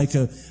you don't like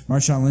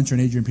Marshawn Lynch or an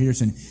Adrian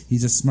Peterson,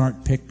 he's a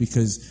smart pick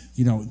because,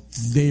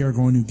 they are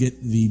going to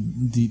get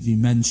the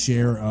men's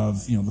share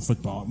of, the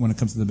football when it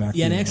comes to the backfield.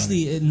 Yeah, and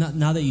actually,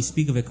 now that you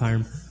speak of it,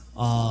 Carm,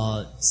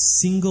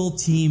 single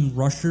team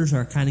rushers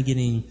are kind of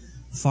getting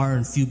far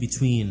and few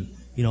between.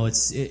 A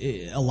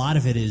lot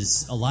of it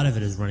is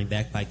running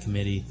back by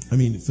committee. I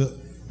mean,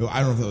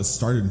 I don't know if it was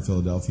started in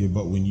Philadelphia,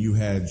 but when you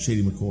had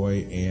Shady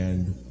McCoy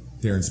and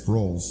Darren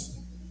Sproles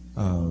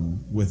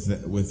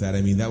with that,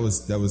 I mean that was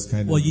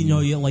kind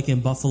of like in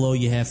Buffalo,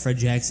 you have Fred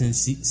Jackson,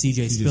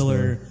 C.J.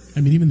 Spiller.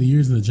 I mean, even the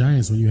years in the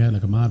Giants when you had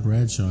like Ahmad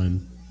Bradshaw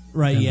and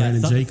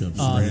Brandon Jacobs,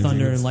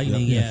 Thunder and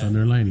Lightning, Thunder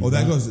and Lightning. Oh,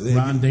 that goes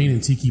Ron Dane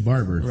and Tiki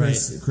Barber,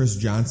 Chris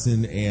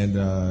Johnson, and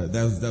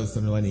that was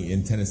Thunder and Lightning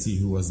in Tennessee.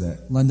 Who was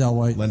that? Lendell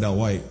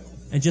White.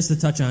 And just to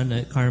touch on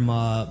it,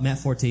 Karma, Matt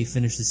Forte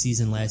finished the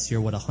season last year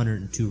with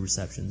 102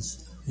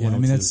 receptions. Yeah, I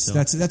mean that's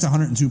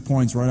 102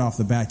 points right off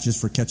the bat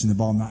just for catching the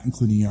ball, not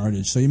including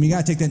yardage. So you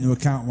got to take that into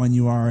account when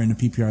you are in a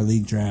PPR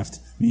league draft.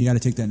 I mean, you got to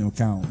take that into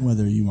account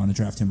whether you want to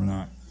draft him or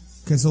not.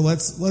 Okay, so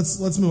let's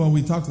move on.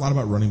 We talked a lot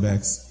about running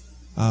backs.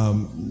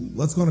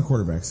 Let's go on to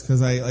quarterbacks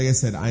because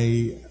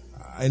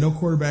I know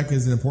quarterback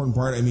is an important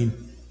part. I mean,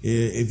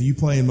 if you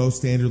play in most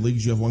standard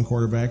leagues, you have one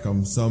quarterback.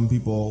 Some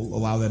people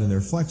allow that in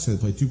their flex, so they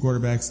play 2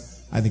 quarterbacks.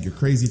 I think you're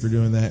crazy for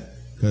doing that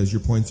because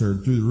your points are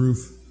through the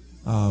roof.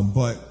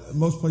 But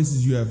most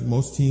places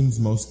most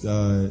teams, most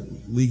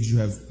leagues, you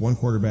have one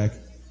quarterback.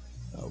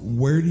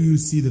 Where do you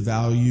see the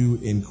value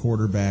in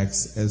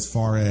quarterbacks as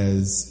far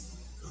as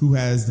who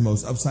has the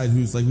most upside?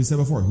 Who's, like we said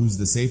before, who's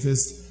the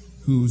safest?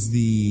 Who's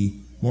the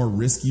more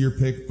riskier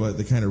pick, but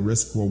the kind of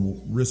risk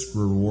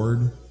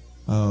reward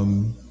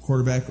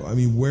quarterback? I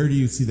mean, where do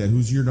you see that?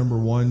 Who's your number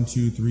 1,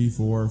 2, 3,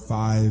 4,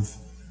 5?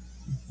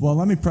 Well,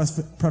 let me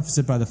preface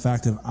it by the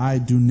fact that I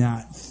do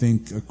not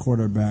think a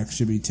quarterback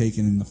should be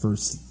taken in the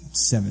first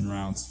 7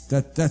 rounds.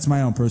 That's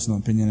my own personal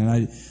opinion, and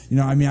I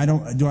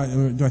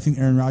think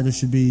Aaron Rodgers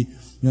should be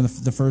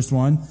the first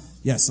one.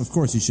 Yes, of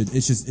course he should.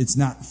 It's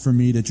not for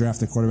me to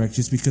draft a quarterback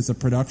just because the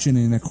production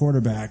in a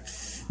quarterback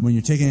when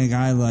you're taking a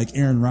guy like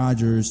Aaron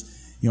Rodgers.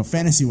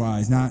 Fantasy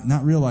wise,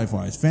 not real life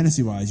wise.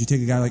 Fantasy wise, you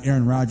take a guy like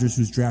Aaron Rodgers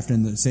who's drafted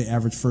in the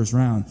average first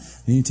round.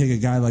 Then you take a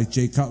guy like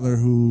Jay Cutler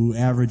who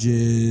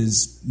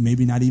averages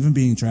maybe not even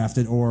being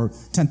drafted or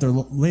 10th or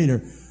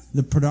later.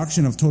 the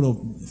production of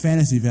total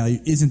fantasy value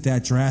isn't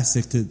that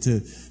drastic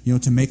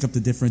to make up the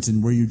difference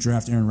in where you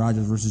draft Aaron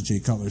Rodgers versus Jay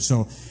Cutler.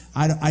 So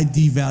I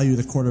devalue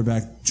the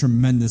quarterback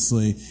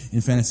tremendously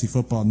in fantasy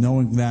football,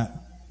 knowing that.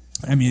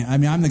 I mean,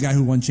 I'm the guy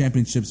who won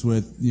championships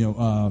with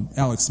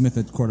Alex Smith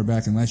at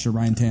quarterback, and last year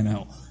Ryan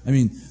Tannehill. I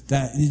mean,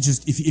 that it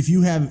just if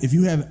you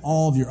have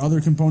all of your other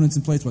components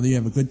in place, whether you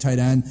have a good tight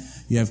end,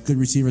 you have good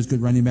receivers,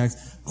 good running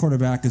backs,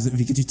 quarterback is if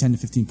he gets you 10 to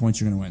 15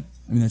 points, you're going to win.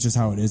 I mean, that's just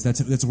how it is.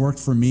 That's worked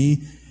for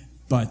me.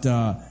 But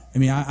I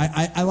mean,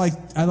 I like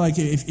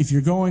if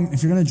you're going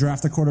to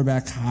draft a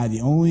quarterback high,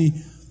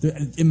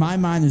 in my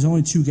mind, there's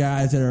only two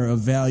guys that are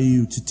of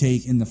value to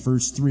take in the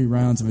first 3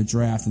 rounds of a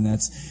draft, and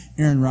that's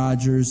Aaron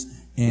Rodgers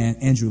and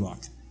Andrew Luck.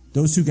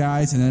 Those two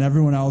guys, and then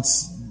everyone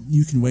else,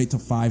 you can wait till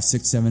 5,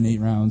 6, 7, 8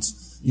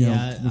 rounds,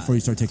 before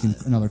you start taking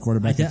another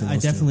quarterback. I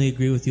definitely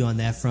agree with you on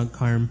that front,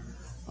 Carm.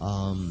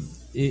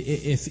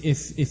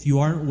 If you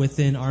aren't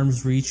within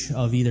arm's reach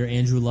of either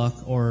Andrew Luck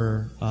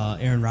or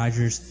Aaron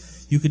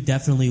Rodgers, you could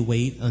definitely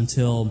wait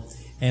until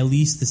at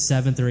least the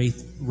 7th or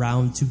 8th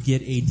round to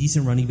get a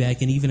decent running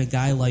back, and even a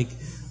guy like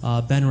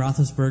Ben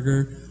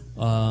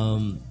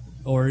Roethlisberger,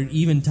 or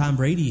even Tom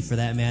Brady, for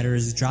that matter,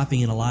 is dropping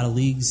in a lot of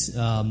leagues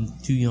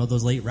to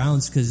those late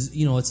rounds because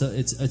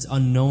it's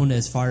unknown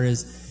as far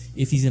as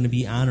if he's going to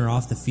be on or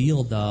off the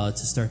field to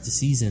start the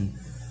season.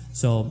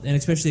 So, and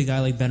especially a guy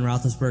like Ben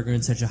Roethlisberger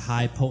in such a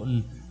high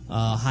potent,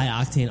 high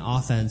octane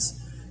offense,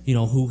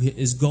 who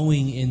is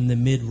going in the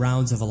mid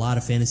rounds of a lot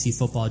of fantasy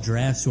football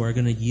drafts, who are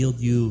going to yield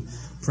you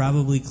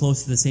probably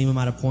close to the same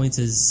amount of points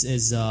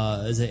as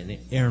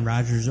Aaron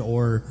Rodgers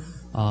or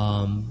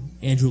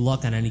Andrew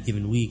Luck on any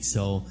given week.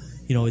 So.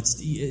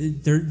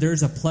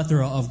 There's a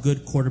plethora of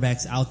good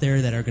quarterbacks out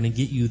there that are going to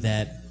get you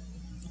that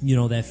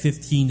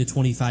 15 to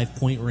 25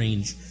 point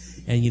range,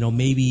 and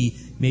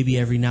maybe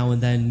every now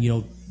and then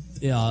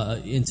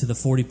into the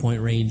 40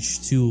 point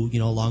range too,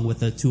 along with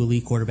the 2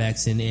 elite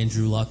quarterbacks in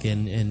Andrew Luck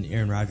and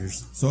Aaron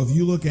Rodgers. So if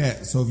you look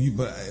at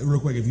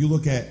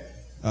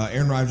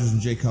Aaron Rodgers and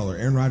Jay Cutler,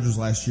 Aaron Rodgers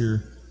last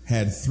year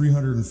had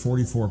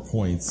 344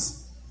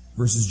 points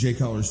versus Jay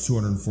Cutler's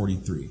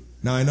 243.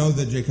 Now I know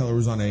that Jay Cutler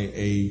was on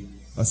a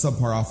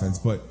subpar offense,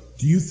 but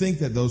do you think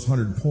that those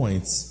 100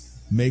 points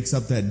makes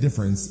up that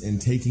difference in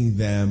taking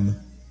them,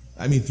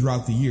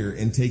 throughout the year,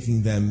 and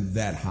taking them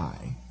that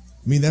high?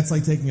 I mean, that's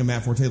like taking a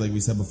Matt Forte, like we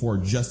said before,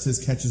 just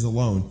his catches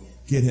alone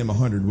get him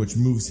 100, which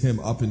moves him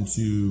up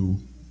into,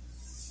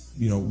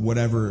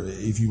 whatever,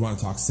 if you want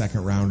to talk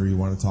second round or you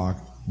want to talk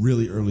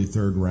really early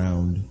third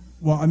round.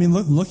 Well, I mean,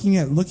 looking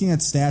at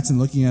stats and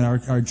looking at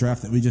our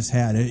draft that we just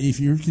had, if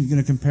you're going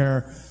to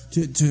compare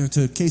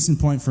to case in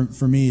point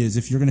for me is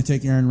if you're going to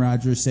take Aaron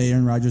Rodgers, say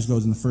Aaron Rodgers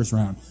goes in the first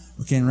round.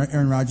 Okay, and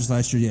Aaron Rodgers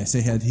last year, yes,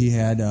 he had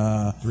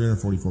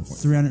 344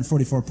 points.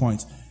 344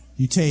 points.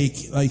 You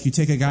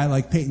take a guy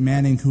like Peyton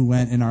Manning who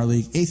went in our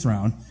league 8th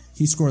round.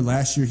 He scored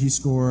last year. He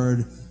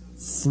scored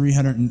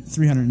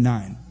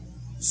 309.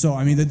 So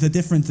I mean the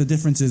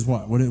difference is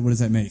what does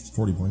that make?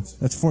 40 points.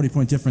 That's a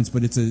 40-point difference,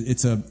 but it's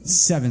a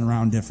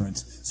 7-round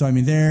difference. So I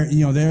mean there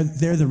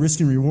the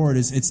risk and reward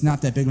is it's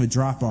not that big of a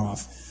drop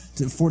off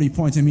to 40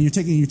 points. I mean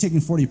you're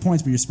taking 40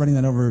 points, but you're spreading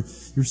that over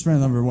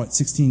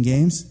 16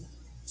 games.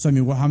 So I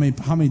mean how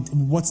many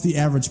what's the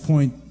average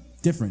point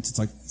difference? It's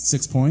like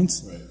 6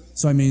 points. Right.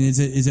 So I mean is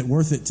it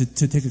worth it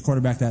to take a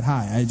quarterback that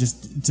high?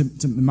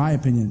 In my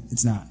opinion,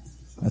 it's not.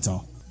 That's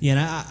all. Yeah,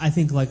 and I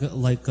think like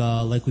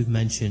we've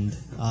mentioned,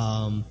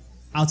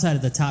 outside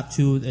of the top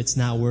 2, it's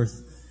not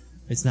worth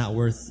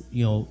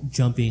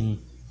jumping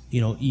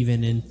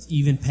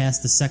even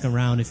past the second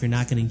round if you're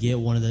not going to get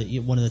one of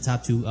the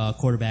top 2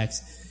 quarterbacks.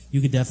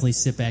 You could definitely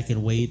sit back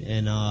and wait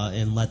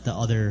and let the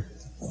other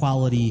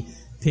quality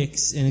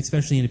picks, and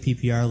especially in a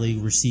PPR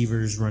league,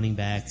 receivers, running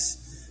backs,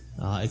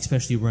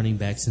 especially running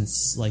backs,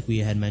 since like we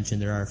had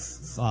mentioned there are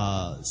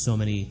so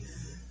many.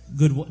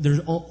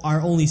 There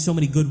are only so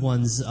many good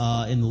ones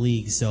in the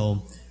league,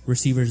 so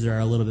receivers there are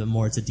a little bit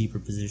more. It's a deeper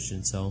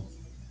position. So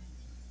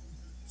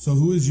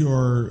who is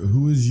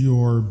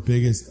your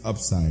biggest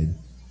upside?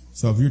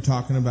 So if you're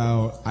talking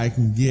about I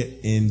can get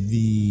in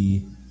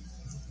the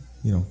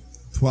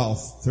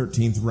 12th,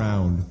 13th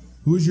round,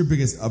 who is your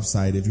biggest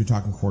upside if you're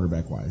talking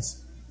quarterback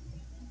wise?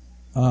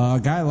 A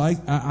guy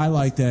I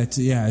like that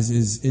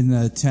is in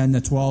the 10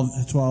 to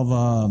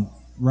 12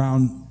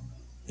 round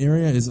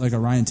area is like a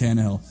Ryan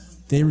Tannehill.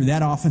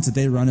 That offense that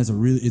they run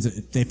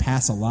they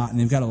pass a lot, and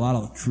they've got a lot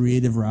of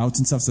creative routes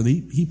and stuff. So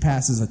he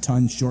passes a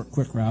ton short,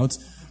 quick routes,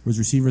 whereas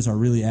receivers are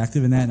really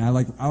active in that. And I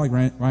like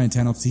Ryan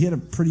Tannehill because he had a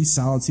pretty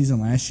solid season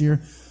last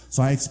year.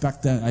 So I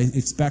expect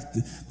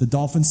the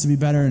Dolphins to be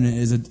better, and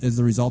as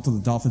a result of the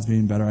Dolphins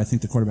being better, I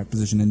think the quarterback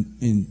position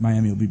in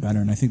Miami will be better.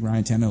 And I think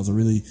Ryan Tannehill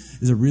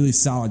is a really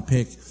solid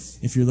pick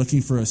if you're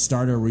looking for a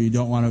starter where you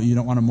don't want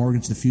to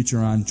mortgage the future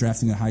on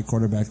drafting a high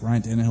quarterback.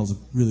 Ryan Tannehill is a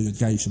really good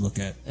guy you should look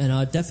at. And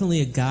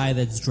definitely a guy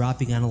that's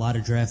dropping on a lot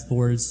of draft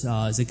boards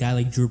is a guy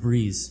like Drew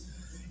Brees,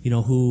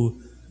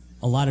 who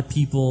a lot of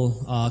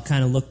people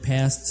kind of look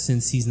past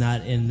since he's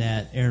not in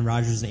that Aaron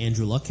Rodgers and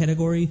Andrew Luck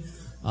category.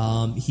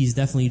 He's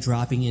definitely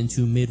dropping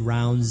into mid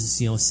rounds,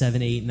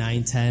 7, 8,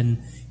 9,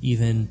 10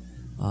 even.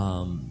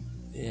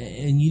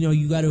 And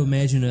you got to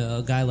imagine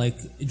a guy like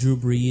Drew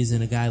Brees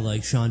and a guy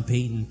like Sean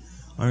Payton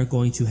aren't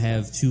going to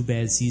have 2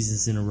 bad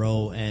seasons in a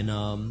row. And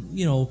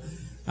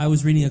I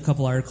was reading a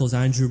couple articles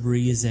on Drew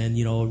Brees, and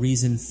a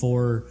reason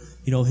for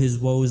his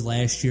woes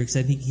last year, because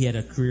I think he had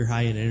a career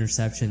high in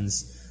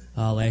interceptions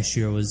last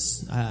year.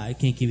 Was I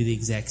can't give you the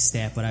exact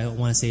stat, but I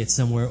want to say it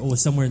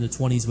was somewhere in the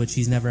 20s, which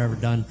he's never ever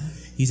done.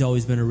 He's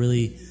always been a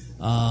really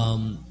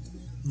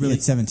He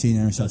had 17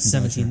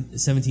 interceptions.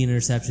 17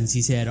 interceptions.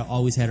 He's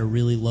always had a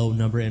really low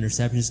number of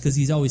interceptions because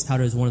he's always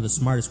touted as one of the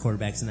smartest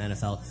quarterbacks in the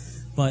NFL.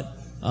 But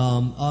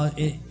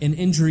an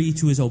injury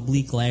to his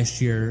oblique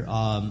last year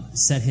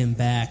set him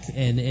back,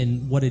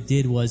 and what it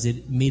did was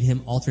it made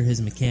him alter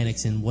his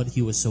mechanics and what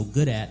he was so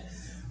good at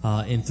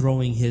in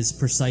throwing his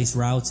precise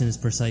routes and his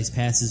precise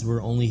passes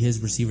where only his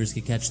receivers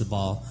could catch the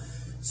ball.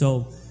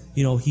 So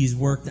he's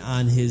worked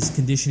on his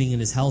conditioning and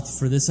his health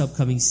for this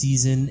upcoming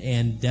season,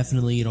 and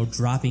definitely,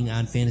 dropping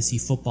on fantasy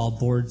football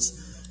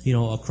boards,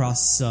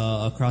 across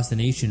the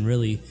nation,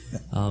 really,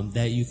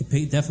 that you could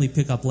definitely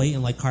pick up late.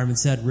 And like Carmen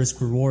said,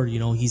 risk reward.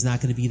 He's not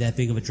going to be that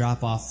big of a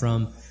drop off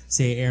from,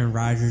 say, Aaron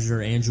Rodgers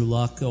or Andrew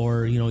Luck,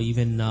 or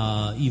even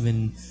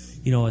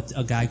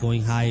a guy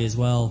going high as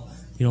well.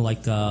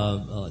 Like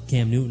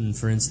Cam Newton,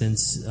 for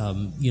instance.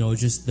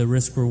 Just the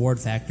risk reward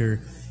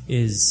factor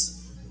is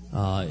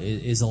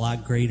a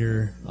lot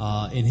greater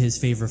in his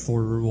favor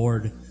for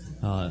reward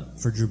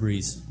for Drew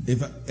Brees.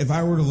 If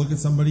I were to look at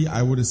somebody,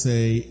 I would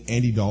say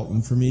Andy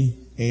Dalton for me.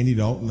 Andy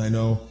Dalton, I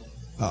know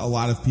a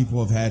lot of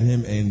people have had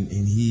him, and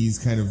he's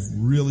kind of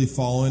really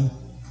fallen.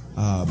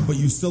 But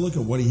you still look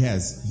at what he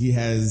has. He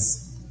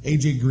has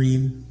A.J.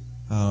 Green.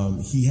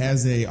 He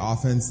has a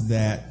offense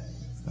that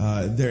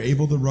they're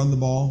able to run the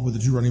ball with the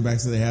 2 running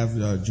backs that they have,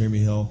 Jeremy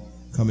Hill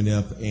coming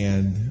up,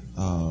 and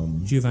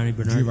Giovanni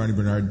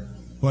Bernard.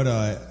 But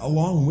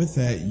along with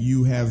that,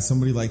 you have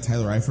somebody like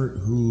Tyler Eifert,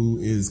 who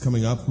is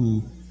coming up,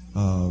 who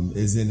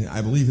is in,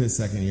 I believe, his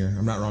second year.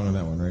 I'm not wrong on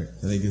that one, right?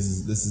 I think this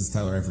is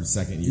Tyler Eifert's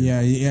second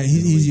year. Yeah,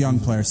 he's a young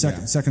player,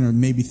 second or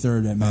maybe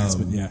third at max,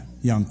 but yeah,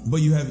 young.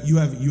 But you have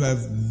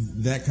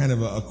that kind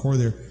of a core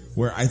there,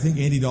 where I think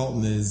Andy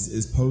Dalton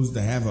is posed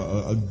to have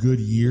a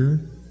good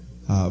year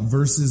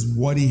versus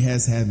what he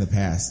has had in the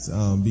past,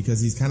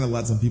 because he's kind of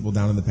let some people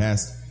down in the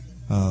past.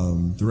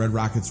 The Red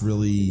Rockets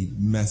really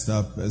messed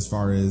up as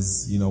far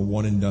as,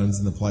 one and dones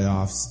in the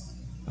playoffs.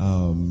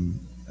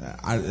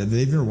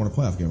 They've never won a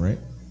playoff game, right?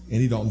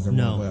 Andy Dalton's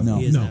never won a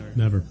playoff game. No,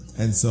 never.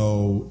 And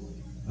so,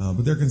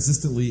 but they're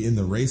consistently in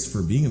the race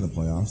for being in the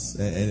playoffs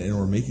and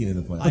or making it in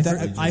the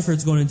playoffs.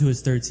 Eifert's going into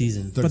his third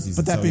season.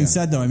 But that being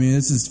said, though, I mean,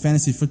 this is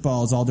fantasy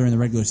football is all during the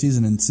regular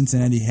season, and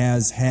Cincinnati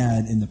has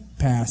had in the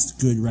past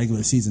good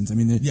regular seasons. I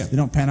mean, they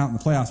don't pan out in the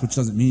playoffs, which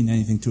doesn't mean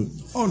anything to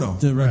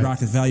the Red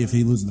Rockets' value if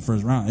he loses in the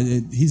first round.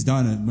 He's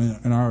done it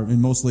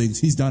in most leagues.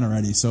 He's done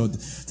already, so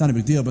it's not a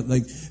big deal. But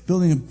like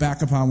building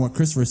back upon what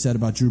Christopher said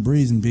about Drew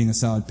Brees and being a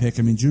solid pick.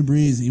 I mean, Drew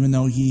Brees, even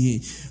though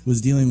he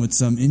was dealing with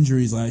some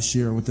injuries last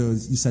year with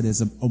those, you said his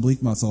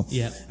oblique muscle.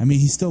 Yeah. I mean,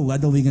 he still led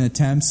the league in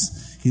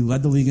attempts. He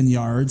led the league in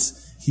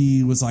yards.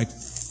 He was like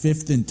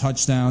 5th in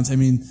touchdowns. I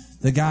mean,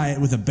 the guy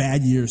with a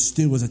bad year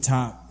still was a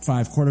top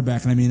 5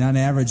 quarterback. And I mean, on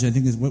average, I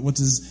think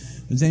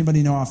does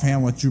anybody know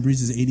offhand what Drew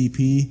Brees'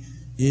 ADP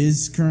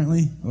is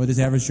currently? What his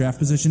average draft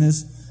position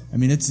is? I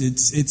mean, it's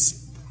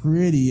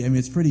pretty. I mean,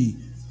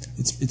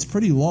 it's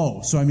pretty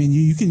low. So I mean,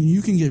 you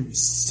can get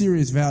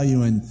serious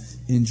value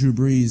in Drew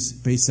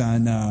Brees based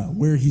on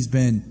where he's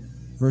been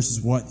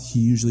versus what he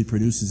usually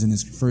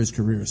produces for his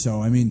career.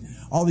 So I mean,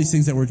 all these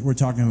things that we're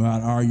talking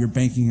about you're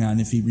banking on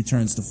if he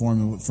returns to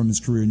form from his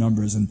career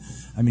numbers. And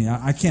I mean,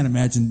 I can't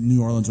imagine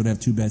New Orleans would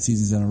have 2 bad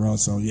seasons in a row.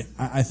 So yeah,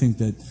 I think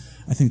that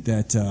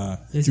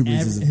Drew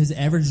Brees his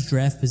average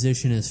draft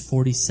position is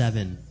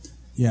 47.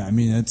 Yeah, I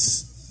mean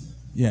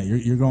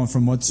you're going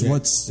from what's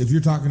if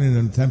you're talking in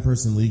a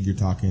 10-person league, you're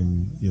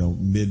talking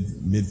mid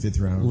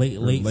 5th round, late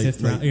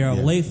 5th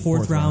round, late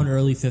 4th round,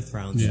 early 5th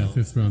round. Yeah,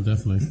 5th round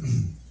definitely.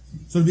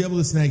 So to be able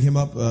to snag him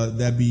up,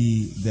 that'd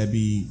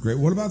be great.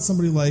 What about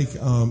somebody like,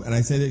 and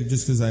I say that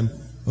just because I'm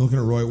looking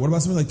at Roy. What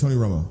about somebody like Tony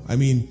Romo? I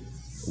mean,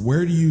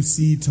 where do you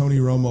see Tony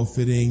Romo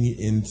fitting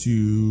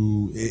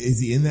into? Is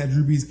he in that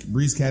Drew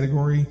Brees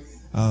category?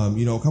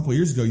 A couple of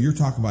years ago, you're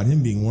talking about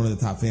him being one of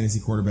the top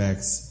fantasy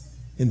quarterbacks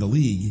in the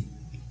league,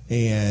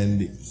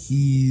 and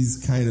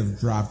he's kind of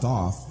dropped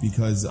off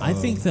because I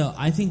think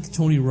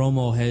Tony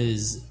Romo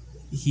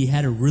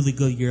had a really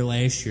good year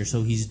last year,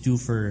 so he's due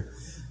for.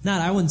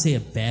 I wouldn't say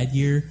a bad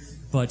year,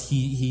 but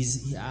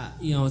he's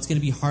it's going to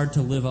be hard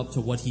to live up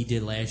to what he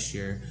did last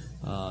year.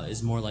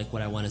 Is more like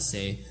what I want to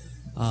say.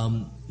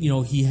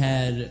 He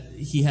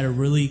had a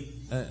really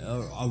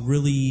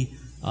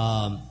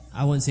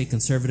I wouldn't say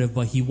conservative,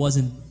 but he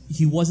wasn't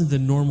the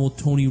normal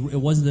Tony.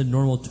 It wasn't the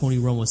normal Tony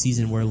Romo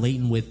season where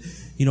Leighton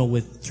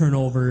with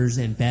turnovers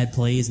and bad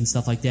plays and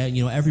stuff like that.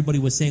 Everybody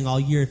was saying all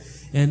year,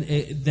 and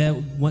that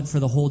went for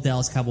the whole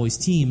Dallas Cowboys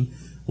team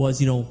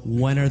was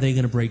when are they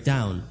going to break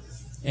down?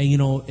 And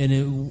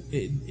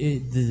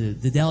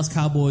the Dallas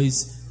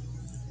Cowboys,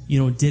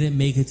 didn't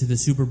make it to the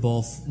Super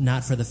Bowl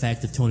not for the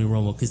fact of Tony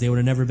Romo, because they would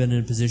have never been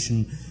in a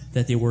position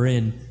that they were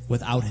in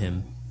without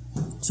him.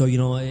 So,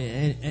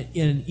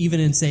 and even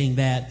in saying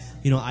that,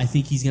 I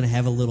think he's going to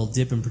have a little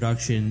dip in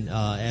production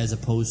as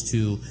opposed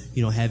to,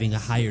 having a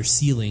higher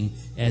ceiling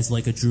as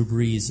like a Drew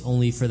Brees,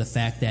 only for the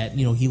fact that,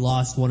 he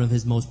lost one of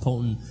his most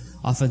potent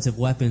offensive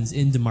weapons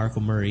in DeMarco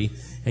Murray.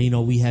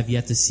 And, we have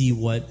yet to see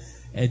what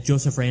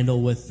Joseph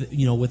Randle with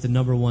the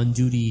number one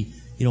duty,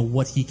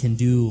 what he can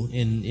do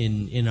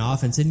in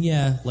offense. And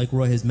yeah, like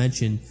Roy has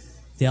mentioned,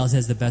 Dallas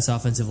has the best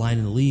offensive line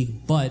in the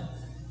league, but,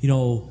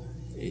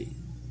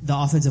 the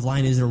offensive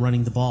line isn't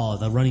running the ball.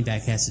 The running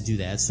back has to do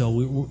that.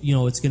 So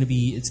it's going to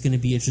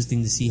be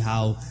interesting to see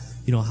how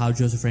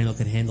Joseph Randle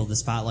can handle the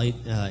spotlight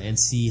and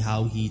see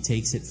how he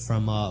takes it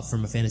from a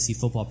fantasy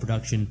football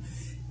production,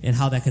 and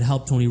how that could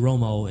help Tony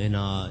Romo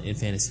in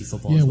fantasy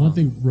football. Yeah, as well.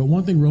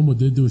 one thing Romo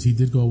did do is he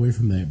did go away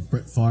from that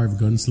Brett Favre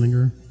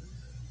gunslinger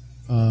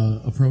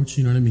approach.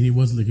 You know what I mean? He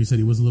wasn't, like you said,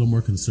 he was a little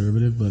more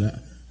conservative. But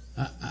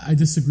I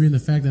disagree in the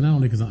fact that not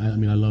only because I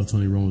love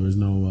Tony Romo. There's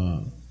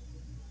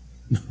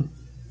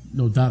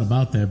no doubt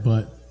about that,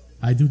 but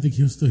I do think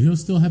he'll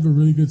still have a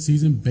really good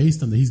season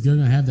based on that. He's going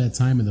to have that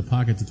time in the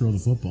pocket to throw the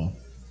football.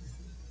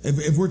 I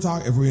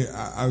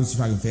was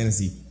talking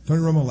fantasy. Tony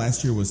Romo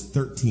last year was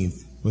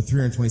 13th with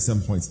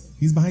 327 points.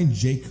 He's behind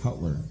Jay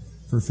Cutler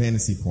for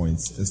fantasy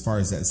points as far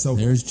as that. So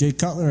there's Jay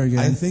Cutler again.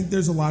 I think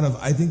there's a lot of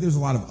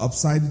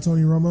upside to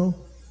Tony Romo,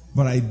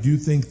 but I do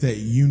think that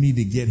you need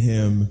to get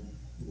him.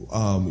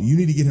 You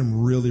need to get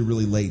him really,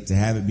 really late to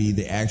have it be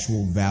the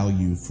actual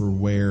value for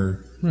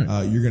where.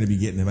 Right. You're going to be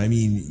getting him. I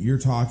mean, you're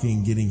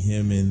talking getting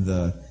him in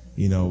the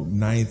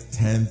 9th,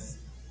 10th,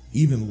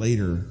 even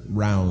later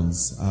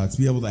rounds to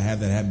be able to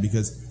have that happen.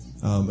 Because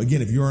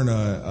again, if you're in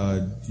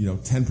a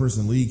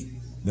 10-person league,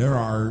 there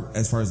are,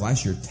 as far as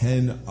last year,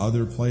 10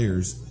 other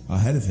players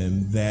ahead of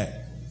him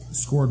that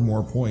scored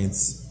more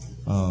points.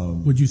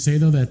 Would you say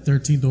though that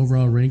 13th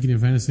overall ranking in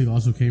fantasy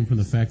also came from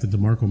the fact that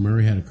DeMarco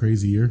Murray had a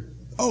crazy year?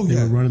 Oh, they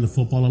yeah, were running the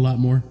football a lot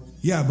more.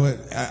 Yeah,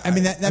 but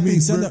that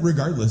being said,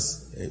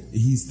 regardless,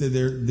 he's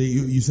there.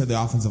 You said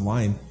the offensive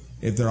line.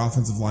 If their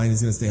offensive line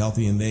is going to stay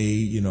healthy, and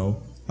they,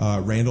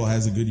 Randall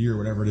has a good year,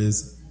 whatever it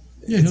is,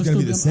 it's going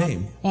to be the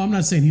same. I'm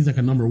not saying he's like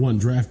a number one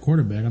draft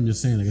quarterback. I'm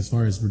just saying, like, as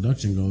far as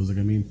production goes,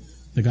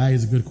 the guy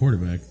is a good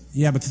quarterback.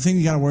 Yeah, but the thing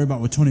you got to worry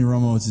about with Tony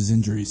Romo is his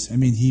injuries.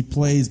 He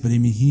plays, but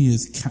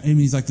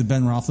he's like the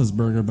Ben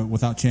Roethlisberger, but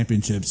without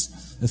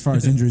championships. As far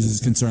as injuries is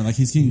concerned, like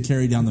he's getting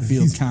carried down the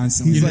field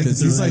constantly.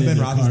 He's like Ben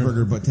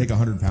Roethlisberger, but take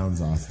 100 pounds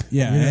off.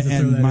 Yeah,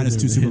 and minus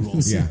 2 Super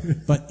Bowls. Yeah,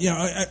 but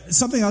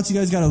something else you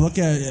guys got to look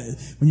at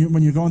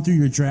when you're going through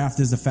your draft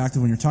is the fact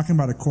that when you're talking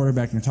about a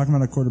quarterback, and you're talking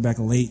about a quarterback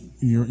late,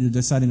 you're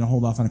deciding to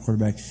hold off on a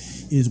quarterback,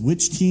 is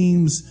which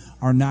teams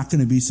are not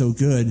going to be so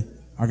good.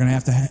 Are going to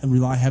have to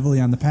rely heavily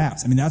on the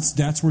pass.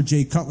 That's where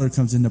Jay Cutler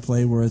comes into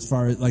play. Where as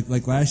far as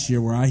like last year,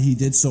 where he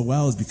did so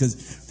well is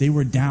because they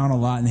were down a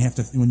lot, and they have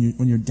to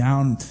when you're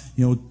down,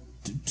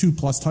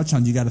 2+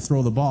 touchdowns, you got to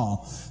throw the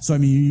ball. So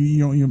he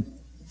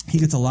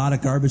gets a lot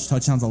of garbage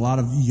touchdowns, a lot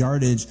of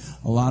yardage,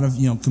 a lot of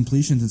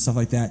completions and stuff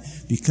like that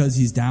because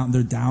he's down.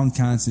 They're down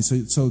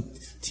constantly. So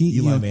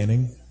Eli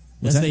Manning.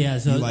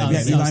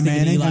 Eli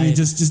Manning.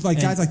 Just like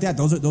guys like that.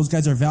 Those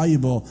guys are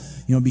valuable,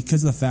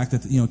 because of the fact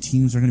that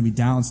teams are going to be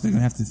down, so they're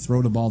going to have to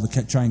throw the ball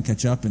to try and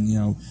catch up. And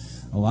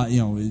a lot.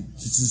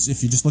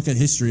 If you just look at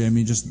history,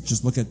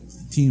 just look at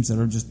teams that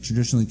are just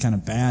traditionally kind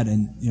of bad,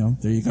 and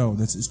there you go.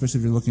 That's especially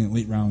if you're looking at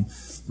late round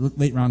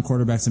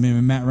quarterbacks.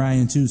 Matt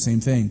Ryan too,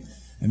 same thing.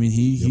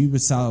 He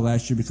was solid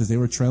last year because they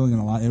were trailing in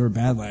a lot. They were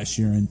bad last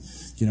year, and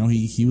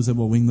he was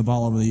able to wing the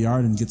ball over the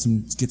yard and get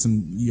some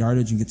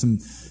yardage and get some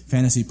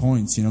fantasy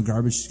points.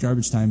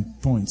 Garbage time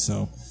points.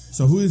 So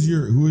who is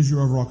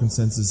your overall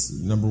consensus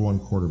number one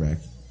quarterback?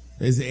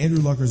 Is it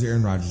Andrew Luck or is it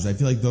Aaron Rodgers? I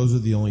feel like those are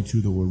the only two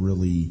that we're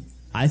really.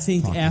 I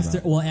think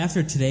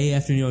after today,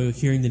 after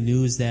hearing the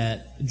news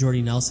that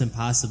Jordy Nelson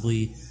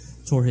possibly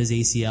tore his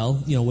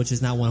ACL, which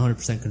is not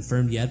 100%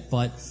 confirmed yet,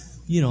 but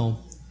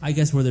I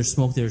guess where there's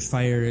smoke, there's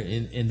fire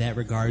in that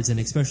regards, and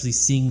especially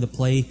seeing the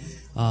play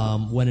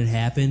when it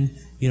happened,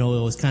 it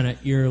was kind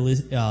of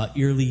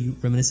eerily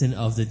reminiscent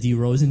of the D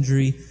Rose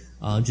injury.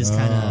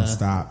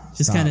 Stop.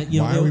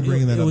 Why are we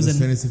bringing that up? This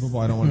fantasy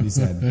football, I don't want to be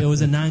said. It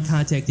was a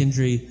non-contact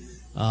injury,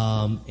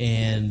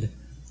 and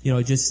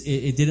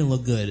it didn't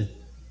look good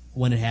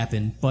when it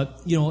happened.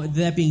 But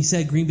that being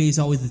said, Green Bay is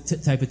always the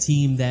type of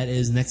team that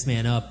is next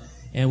man up,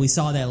 and we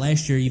saw that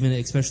last year, even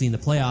especially in the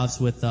playoffs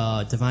with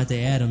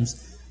Devontae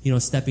Adams.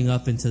 Stepping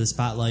up into the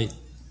spotlight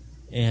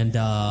and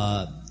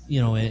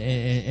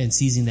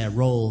seizing that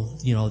role,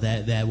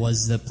 that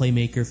was the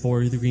playmaker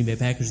for the Green Bay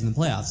Packers in the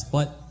playoffs.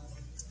 But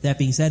that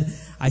being said,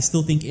 I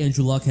still think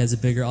Andrew Luck has a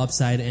bigger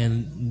upside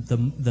and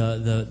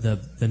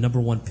the number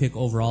one pick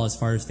overall as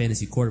far as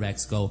fantasy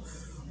quarterbacks go,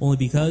 only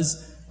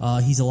because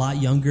he's a lot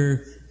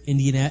younger.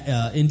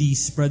 Indy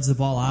spreads the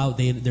ball out.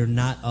 They're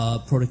not a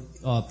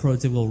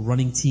prototypical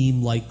running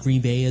team like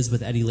Green Bay is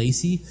with Eddie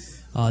Lacy.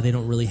 They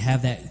don't really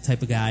have that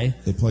type of guy.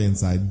 They play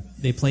inside.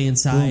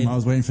 Boom, I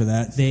was waiting for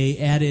that. They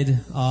added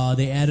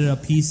a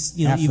piece.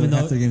 You know,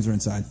 Half their games are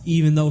inside.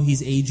 Even though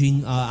he's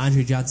aging,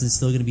 Andre Johnson is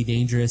still going to be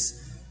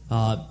dangerous.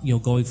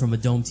 Going from a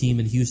dome team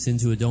in Houston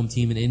to a dome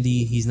team in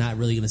Indy, he's not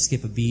really going to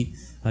skip a beat.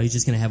 He's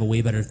just going to have a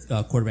way better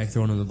quarterback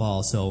throwing him the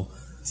ball. So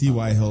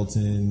T.Y.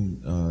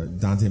 Hilton,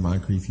 Dante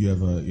Moncrief, you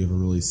have a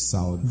really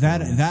solid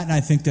that, and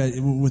I think that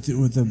with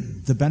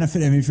the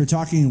benefit. I mean, if you're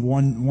talking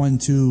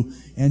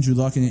 1-2, Andrew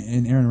Luck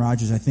and Aaron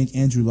Rodgers, I think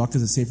Andrew Luck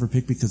is a safer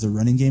pick because the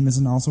running game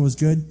isn't also as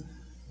good.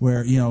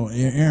 Where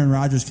Aaron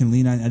Rodgers can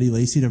lean on Eddie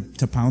Lacy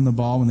to pound the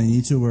ball when they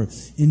need to. Where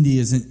Indy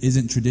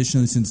isn't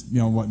traditionally, since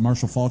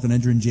Marshall Faulk and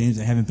Edgerrin James,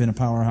 they haven't been a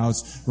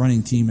powerhouse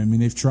running team. I mean,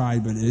 they've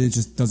tried, but it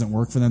just doesn't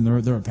work for them.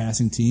 They're a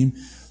passing team.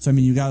 So I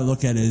mean, you got to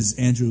look at it as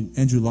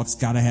Andrew Luck's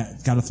got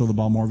to throw the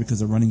ball more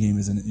because the running game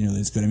isn't nearly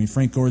as good. I mean,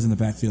 Frank Gore's in the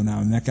backfield now,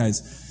 and that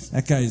guy's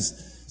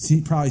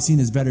probably seen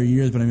his better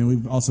years. But I mean,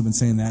 we've also been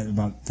saying that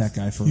about that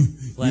guy for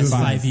last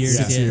 5 years.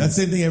 Yeah. That's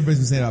the same thing everybody's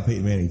been saying about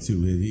Peyton Manning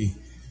too.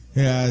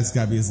 It's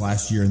got to be his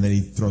last year, and then he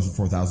throws for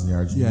 4,000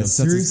 yards. Yeah,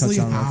 seriously,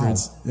 how?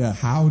 Yeah.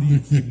 How do you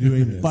keep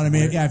doing this? But I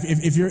mean, yeah,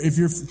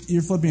 if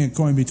you're flipping a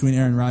coin between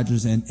Aaron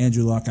Rodgers and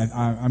Andrew Luck,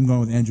 I'm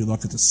going with Andrew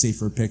Luck. It's a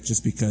safer pick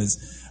just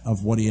because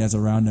of what he has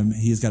around him.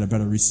 He's probably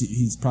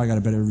got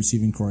a better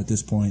receiving core at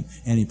this point,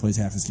 and he plays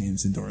half his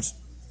games indoors.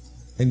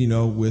 And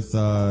with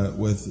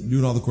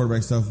doing all the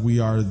quarterback stuff, we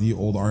are the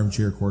old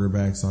armchair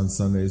quarterbacks on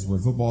Sundays when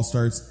football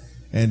starts.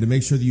 And to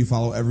make sure that you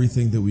follow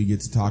everything that we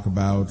get to talk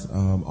about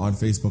on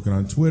Facebook and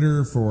on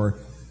Twitter for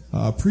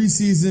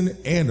preseason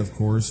and, of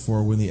course,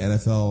 for when the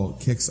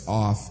NFL kicks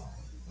off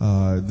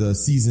the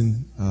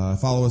season,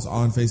 follow us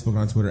on Facebook and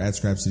on Twitter at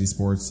Scrap City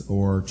Sports,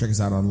 or check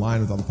us out online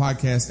with all the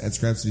podcasts at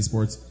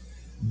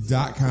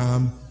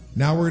ScrapCitySports.com.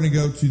 Now we're going to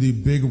go to the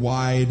big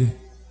wide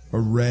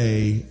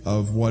array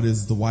of what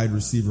is the wide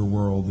receiver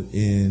world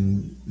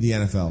in the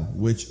NFL,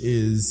 which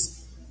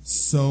is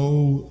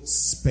so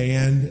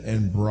spanned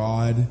and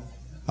broad.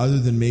 Other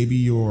than maybe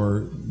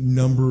your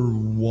number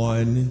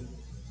one,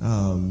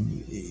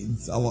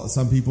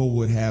 some people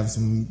would have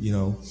some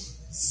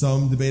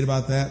debate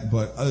about that.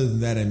 But other than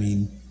that, I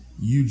mean,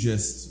 you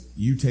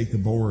take the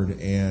board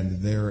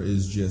and there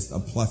is just a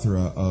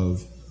plethora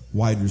of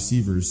wide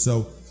receivers.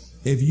 So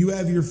if you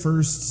have your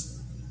first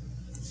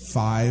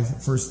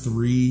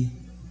three,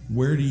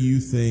 where do you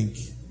think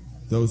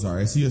those are?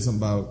 I see you have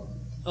something about.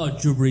 Oh,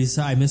 Drew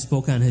Brees. I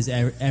misspoke on his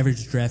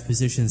average draft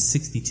position,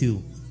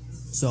 62.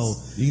 So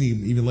you can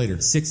even later,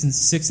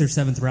 sixth or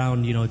seventh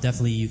round,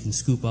 definitely you can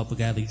scoop up a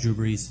guy like Drew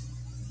Brees.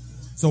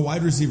 So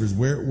wide receivers,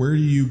 where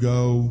do you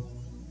go?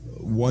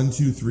 1,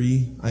 2,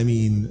 3. I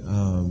mean,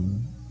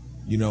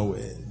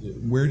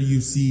 where do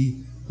you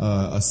see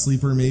a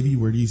sleeper? Maybe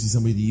where do you see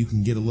somebody that you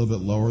can get a little bit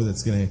lower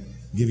that's going to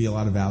give you a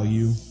lot of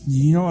value?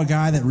 A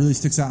guy that really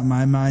sticks out in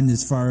my mind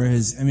as far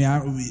as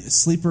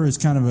sleeper is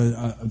kind of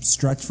a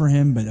stretch for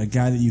him, but a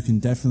guy that you can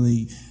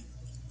definitely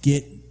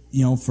get.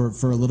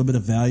 For a little bit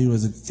of value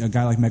as a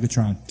guy like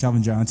Megatron,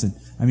 Calvin Johnson.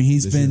 I mean,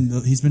 since he's been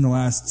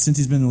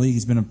in the league,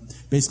 he's been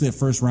basically a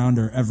first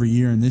rounder every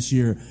year. And this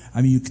year,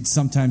 I mean, you could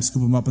sometimes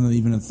scoop him up in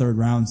even a third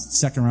round,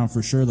 second round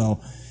for sure, though.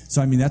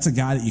 So I mean, that's a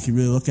guy that you can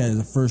really look at as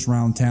a first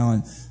round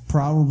talent.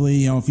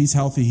 Probably, if he's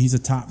healthy, he's a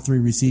top 3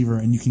 receiver,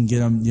 and you can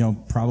get him,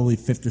 probably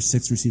 5th or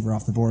 6th receiver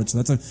off the board.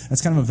 So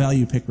that's kind of a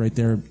value pick right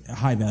there, a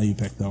high value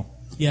pick though.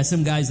 Yeah,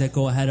 some guys that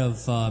go ahead of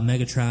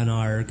Megatron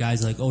are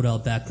guys like Odell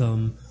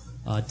Beckham.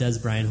 Des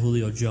Bryant,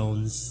 Julio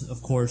Jones,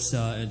 of course,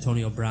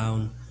 Antonio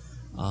Brown.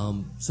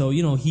 So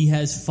he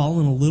has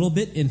fallen a little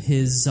bit in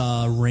his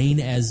reign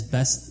as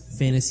best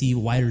fantasy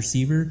wide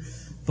receiver,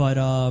 but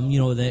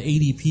the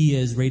ADP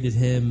has rated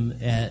him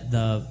at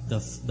the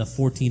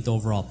 14th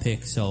overall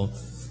pick. So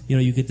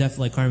you could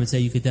definitely, like Carmen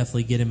said, you could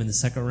definitely get him in the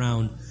second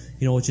round.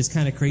 Which is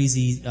kind of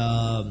crazy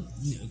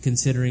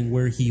considering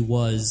where he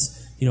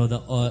was.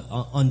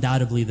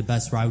 Undoubtedly the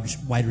best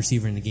wide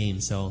receiver in the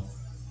game. So.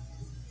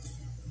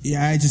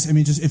 Yeah, just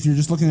if you're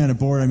just looking at a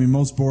board, I mean,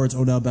 most boards,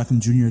 Odell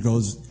Beckham Jr.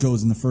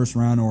 goes in the first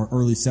round or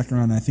early second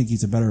round. And I think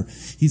he's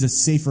a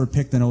safer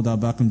pick than Odell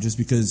Beckham just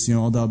because,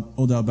 Odell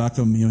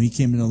Beckham, he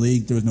came in the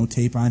league, there was no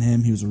tape on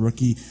him, he was a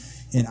rookie,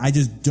 and I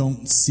just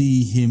don't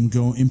see him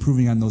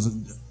improving on those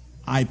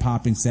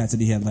eye-popping stats that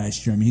he had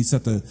last year. I mean, he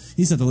set the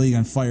league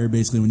on fire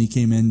basically when he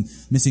came in,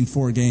 missing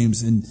 4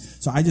 games, and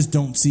so I just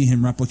don't see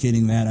him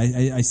replicating that.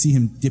 I see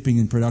him dipping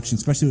in production,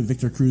 especially with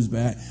Victor Cruz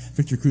back.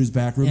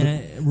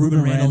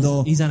 Ruben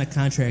Randall. He's on a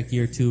contract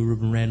year too,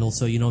 Ruben Randall.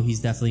 So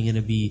he's definitely going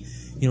to be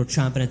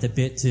chomping at the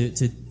bit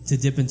to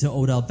dip into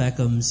Odell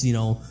Beckham's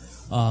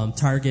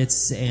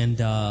targets and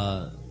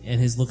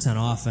his looks on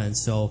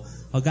offense. So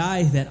a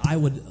guy that I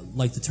would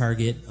like to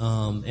target,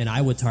 and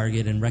I would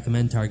target and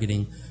recommend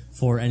targeting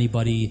for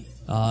anybody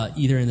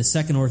either in the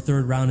second or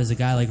third round is a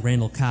guy like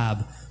Randall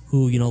Cobb,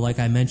 who, like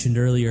I mentioned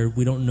earlier,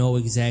 we don't know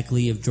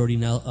exactly if Jordy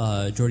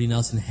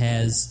Nelson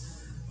has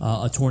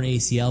a torn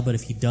ACL, but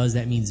if he does,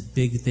 that means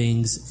big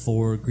things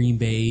for Green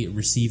Bay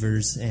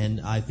receivers,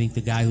 and I think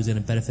the guy who's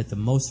going to benefit the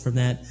most from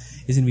that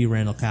is going to be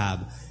Randall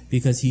Cobb.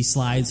 because he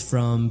slides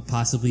from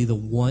possibly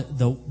not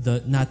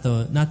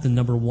the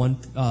number one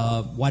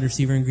wide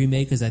receiver in Green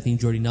Bay, because I think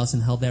Jordy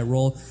Nelson held that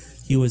role.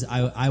 He was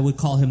I would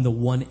call him the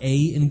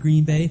 1A in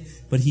Green Bay,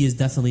 but he is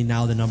definitely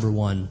now the number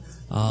one.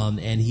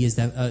 And he's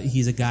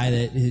a guy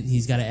that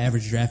he's got an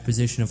average draft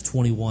position of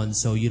 21.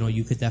 So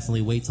you could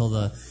definitely wait till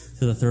the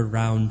third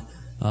round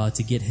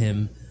to get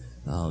him.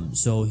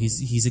 So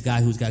he's a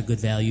guy who's got good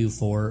value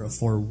for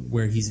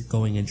where he's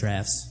going in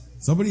drafts.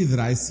 Somebody that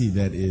I see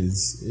that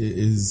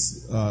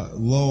is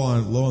low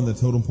on the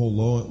totem pole,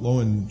 low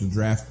in the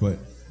draft, but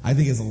I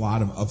think has a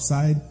lot of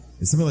upside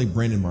is somebody like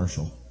Brandon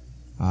Marshall.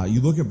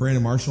 You look at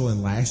Brandon Marshall,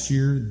 and last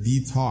year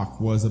the talk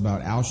was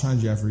about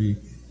Alshon Jeffrey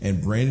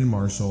and Brandon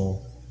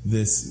Marshall,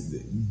 this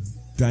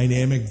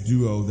dynamic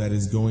duo that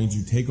is going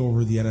to take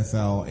over the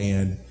NFL.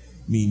 And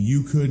I mean,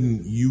 you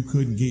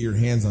couldn't get your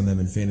hands on them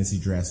in fantasy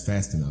drafts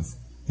fast enough.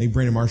 I think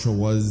Brandon Marshall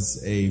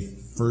was a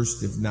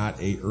first, if not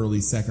a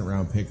early second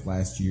round pick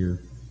last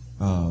year,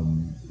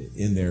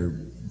 in their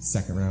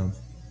second round,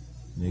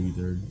 maybe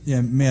third. Yeah,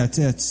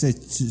 I'd say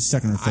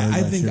second or third.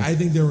 I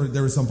think there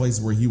were some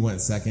places where he went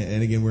second,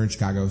 and again, we're in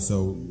Chicago,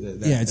 so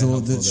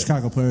the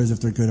Chicago players, if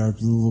they're good, are a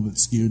little bit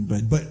skewed.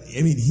 But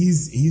I mean,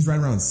 he's right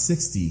around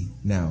 60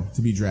 now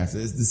to be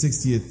drafted. It's the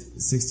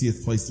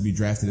 60th place to be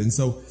drafted, and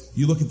so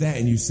you look at that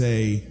and you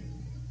say,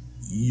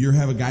 you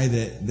have a guy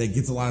that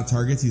gets a lot of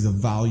targets. He's a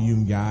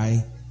volume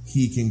guy.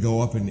 He can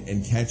go up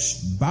and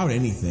catch about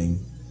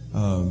anything.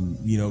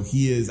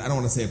 He is, I don't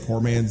want to say a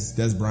poor man's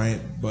Dez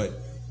Bryant, but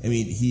I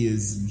mean, he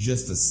is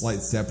just a slight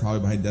step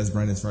probably behind Dez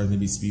Bryant as far as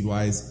maybe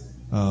speed-wise.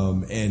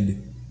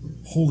 And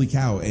holy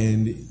cow.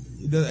 And,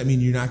 I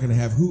mean, you're not going to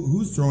have...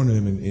 Who's throwing to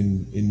him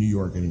in New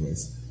York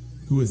anyways?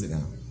 Who is it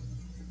now?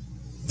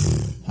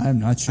 I'm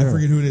not sure. I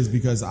forget who it is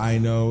because I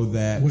know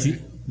that...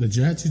 The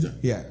Jets?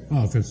 Yeah.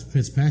 Oh,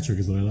 Fitzpatrick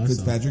is what I last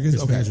Fitzpatrick saw. is?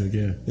 Fitzpatrick, okay.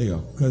 yeah. There you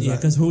go.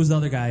 Because who was the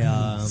other guy?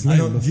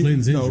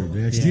 Flynn's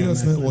injured. Geno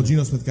Smith. Well,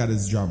 Geno Smith got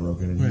his jaw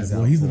broken, and he's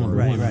the number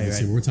one. Right.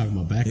 We're talking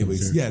about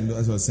backups here. Yeah,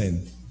 that's what I was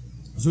saying.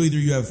 So either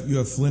you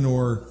have Flynn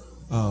or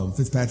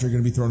Fitzpatrick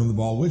going to be throwing him the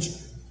ball, which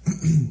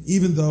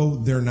even though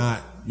they're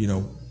not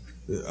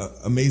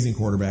amazing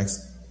quarterbacks,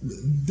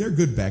 they're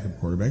good backup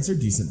quarterbacks. They're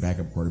decent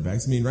backup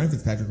quarterbacks. I mean, Ryan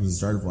Fitzpatrick was a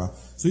starter for a while,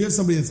 so you have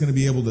somebody that's going to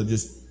be able to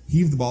just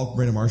heave the ball to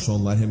Brandon Marshall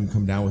and let him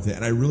come down with it.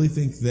 And I really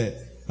think that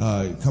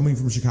coming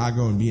from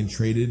Chicago and being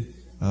traded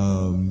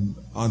on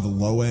the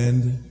low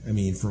end, I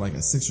mean, for like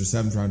a 6th or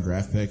 7th round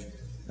draft pick,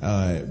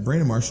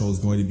 Brandon Marshall is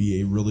going to be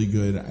a really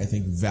good, I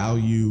think,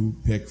 value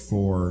pick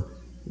for,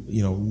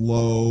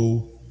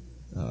 low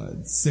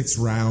 6th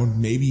round,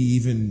 maybe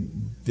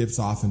even dips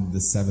off into the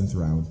 7th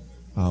round.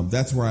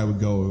 That's where I would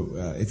go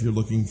if you're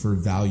looking for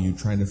value,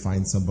 trying to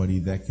find somebody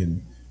that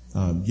can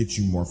get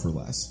you more for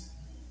less.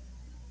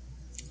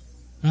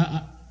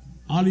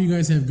 All of you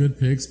guys have good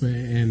picks,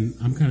 and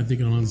I'm kind of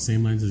thinking along the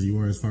same lines as you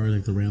are as far as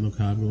like the Randall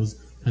Cobb goes.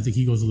 I think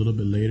he goes a little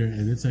bit later,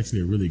 and it's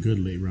actually a really good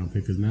late round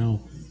pick because now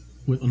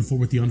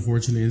with the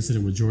unfortunate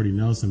incident with Jordy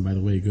Nelson, by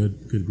the way,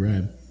 good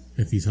grab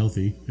if he's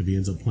healthy, if he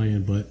ends up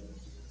playing, but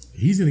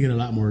he's going to get a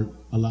lot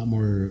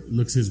more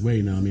looks his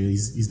way now. I mean,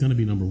 he's going to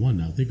be number one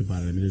now. Think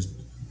about it.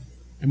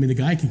 I mean, the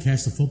guy can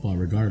catch the football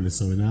regardless.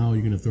 So now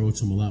you're going to throw it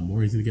to him a lot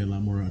more. He's going to get a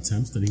lot more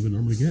attempts than he would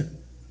normally get.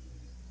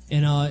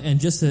 And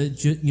just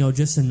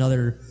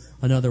another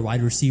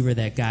wide receiver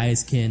that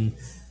guys can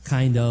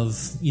kind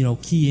of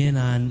key in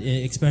on,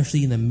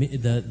 especially in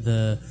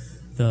the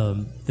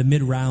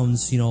mid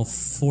rounds,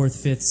 4th,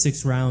 5th,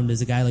 6th round,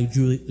 is a guy like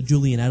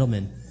Julian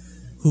Edelman,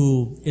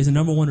 who is a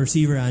number one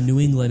receiver on New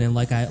England. And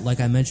like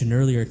I mentioned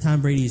earlier,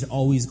 Tom Brady is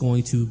always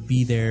going to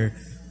be there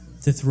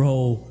to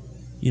throw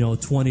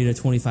 20 to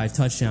 25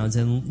 touchdowns.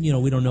 And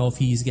we don't know if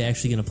he's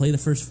actually going to play the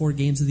first 4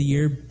 games of the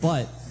year,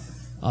 but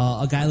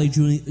a guy like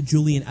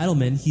Julian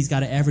Edelman, he's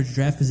got an average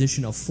draft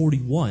position of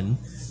 41,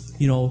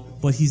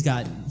 but he's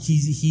got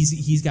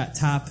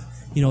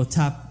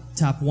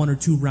top 1 or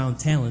 2 round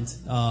talent.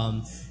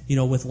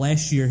 With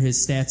last year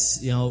his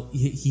stats,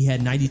 he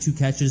had 92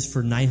 catches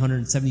for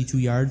 972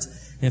 yards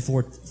and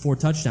 4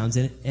 touchdowns.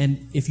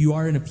 And if you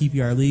are in a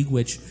PPR league,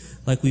 which,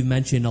 like we've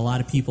mentioned, a lot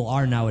of people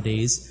are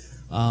nowadays,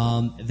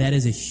 that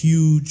is a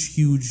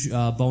huge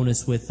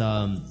bonus with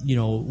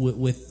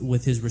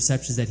with his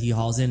receptions that he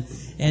hauls in.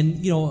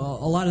 And a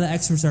lot of the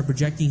experts are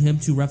projecting him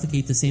to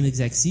replicate the same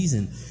exact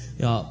season,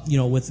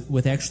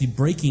 with actually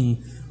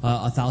breaking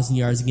 1,000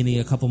 yards and getting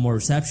a couple more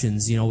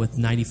receptions, with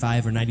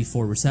 95 or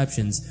 94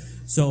 receptions.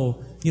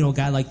 So a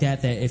guy like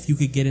that if you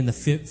could get in the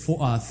 5th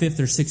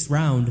or 6th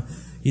round,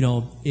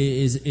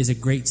 is a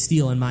great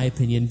steal in my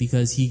opinion,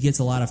 because he gets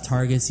a lot of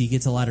targets, he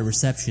gets a lot of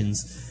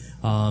receptions.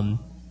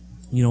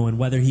 And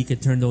whether he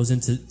could turn those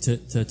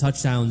into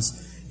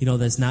touchdowns,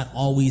 that's not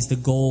always the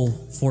goal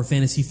for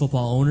fantasy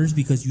football owners,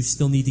 because you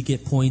still need to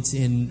get points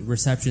in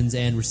receptions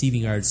and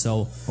receiving yards.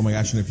 So, oh my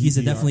gosh, in a PPR, he's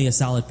definitely a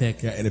solid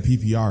pick. Yeah, in a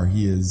PPR,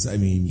 he is. I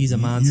mean, he's a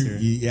monster.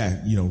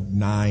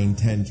 9,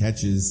 10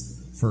 catches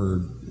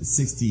for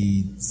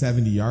 60,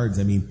 70 yards.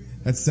 I mean,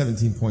 that's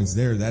 17 points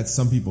there. That's,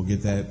 some people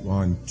get that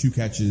on 2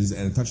 catches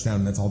and a touchdown,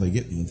 and that's all they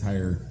get the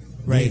entire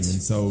Right. game.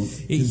 And so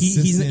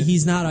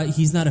he's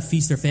not a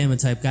feast or famine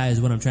type guy,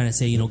 is what I'm trying to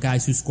say. You know,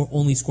 guys who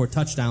only score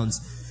touchdowns.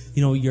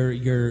 You know,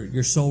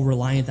 you're so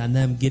reliant on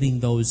them getting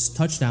those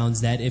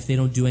touchdowns that if they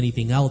don't do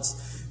anything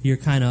else, you're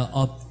kind of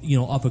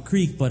up a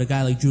creek. But a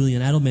guy like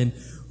Julian Edelman,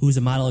 who's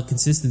a model of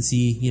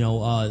consistency, you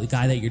know, the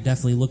guy that you're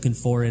definitely looking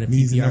for in a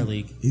PPR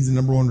league. He's the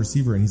number one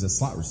receiver, and he's a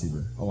slot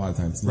receiver a lot of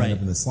times. Line up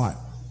in the slot.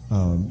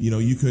 You know,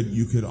 you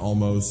could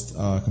almost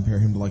compare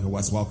him to like a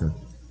Wes Welker.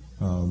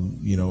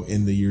 You know,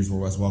 in the years where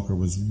Wes Welker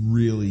was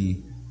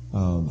really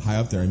high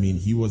up there. I mean,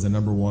 he was a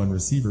number one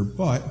receiver,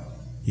 but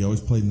he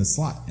always played in the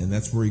slot, and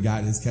that's where he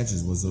got his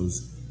catches. Was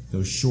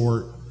those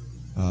short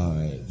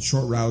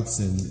routes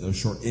and those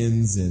short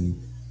ends, and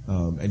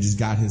just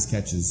got his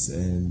catches,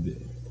 and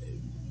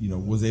you know,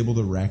 was able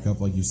to rack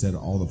up, like you said,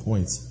 all the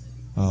points.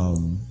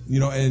 You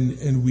know,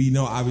 and we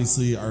know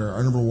obviously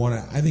our number one.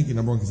 I think the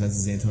number one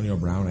consensus is Antonio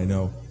Brown. I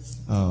know.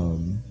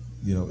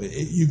 You know,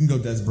 you can go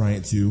Des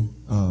Bryant too.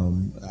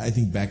 I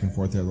think back and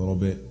forth there a little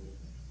bit,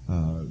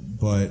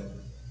 but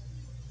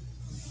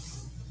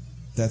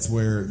that's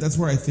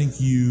where I think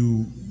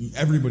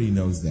everybody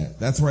knows that.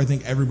 That's where I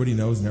think everybody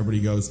knows, and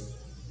everybody goes,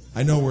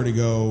 I know where to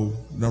go.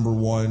 Number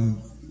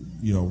one,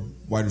 you know,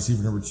 wide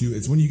receiver. Number two,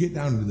 it's when you get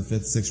down into the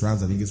 5th, 6th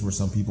rounds. I think it's where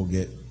some people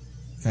get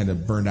kind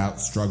of burned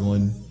out,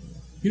 struggling.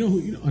 You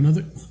know,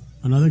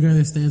 another guy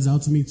that stands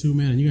out to me too,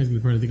 man. And you guys are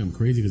probably think I'm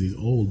crazy because he's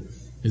old.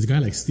 Is a guy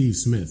like Steve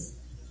Smith.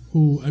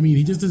 Who, I mean,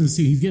 he just doesn't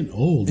see. He's getting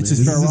old. It's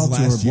his farewell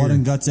tour. Blood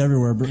and guts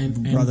everywhere,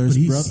 brothers.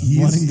 Blood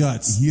and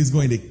guts. He is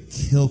going to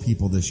kill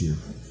people this year.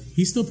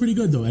 He's still pretty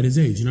good though at his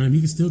age. You know what I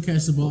mean? He can still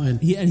catch the ball. And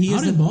he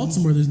is in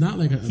Baltimore. There's not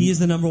like he is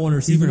the number one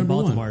receiver in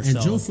Baltimore. And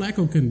Joe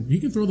Flacco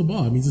can throw the ball.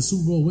 I mean, he's a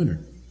Super Bowl winner.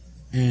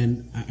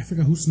 And I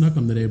forgot who snuck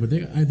him today, but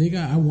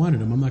I wanted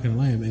him. I'm not going to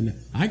lie him. And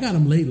I got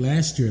him late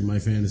last year in my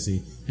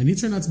fantasy, and he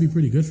turned out to be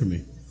pretty good for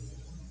me.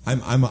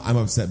 I'm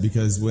upset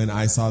because when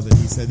I saw that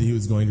he said that he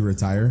was going to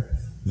retire,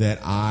 that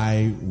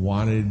I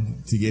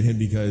wanted to get him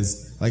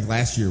because, like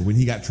last year when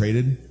he got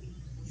traded,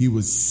 he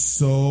was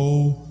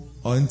so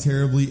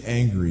unterribly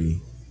angry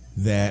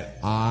that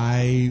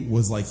I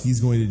was like,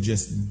 he's going to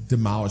just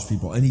demolish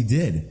people, and he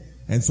did.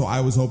 And so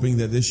I was hoping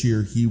that this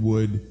year he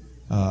would.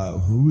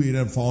 Who ended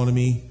up falling to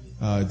me,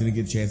 didn't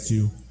get a chance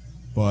to,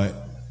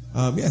 but.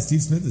 Yeah,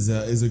 Steve Smith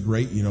is a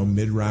great,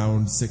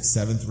 mid-round, 6th,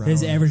 7th round.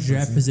 His average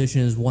draft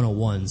position is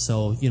 101,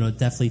 so,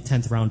 definitely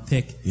 10th round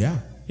pick. Yeah.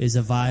 Is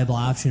a viable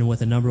option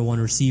with a number one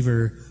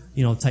receiver,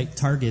 type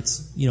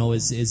targets,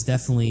 is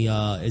definitely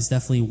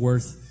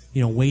worth,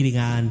 waiting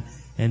on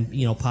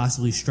and,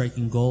 possibly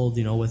striking gold,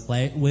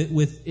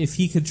 with if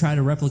he could try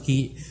to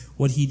replicate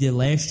what he did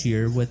last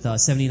year with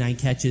 79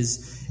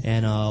 catches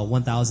and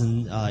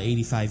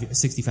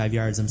 1,065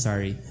 yards, and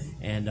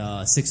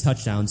 6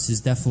 touchdowns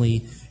is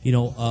definitely,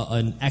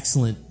 an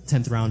excellent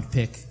 10th round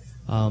pick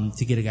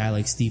to get a guy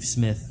like Steve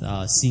Smith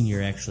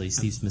Sr. Actually,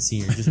 Steve Smith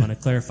Sr. Just want to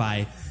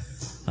clarify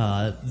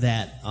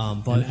that.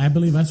 But and I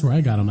believe that's where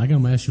I got him. I got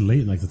him actually late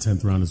in like the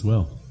 10th round as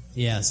well.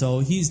 Yeah, so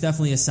he's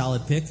definitely a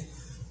solid pick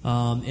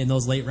in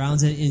those late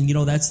rounds, and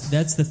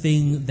that's the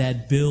thing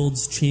that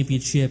builds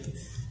championship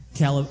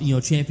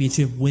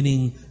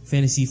winning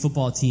fantasy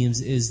football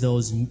teams is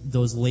those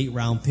late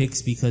round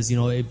picks, because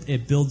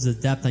it builds the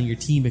depth on your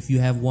team. If you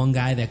have one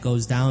guy that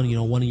goes down,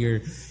 one of your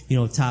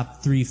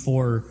top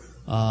 3-4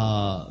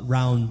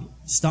 round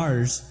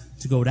stars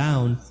to go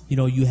down,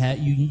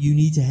 you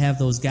need to have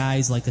those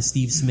guys like a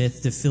Steve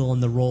Smith to fill in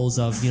the roles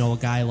of a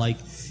guy like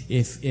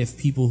if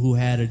people who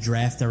had a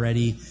draft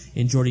already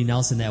in Jordy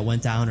Nelson that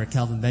went down, or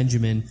Kelvin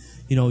Benjamin.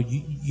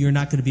 You're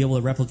not going to be able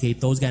to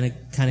replicate those kind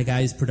of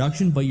guys'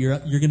 production, but you're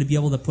going to be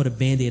able to put a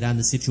Band-Aid on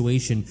the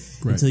situation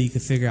until you can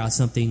figure out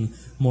something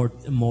more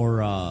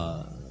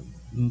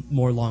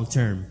long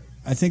term.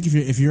 I think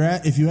if you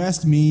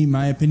ask me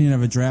my opinion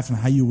of a draft and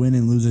how you win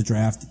and lose a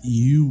draft,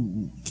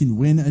 you can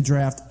win a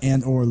draft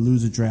and or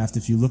lose a draft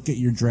if you look at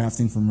your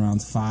drafting from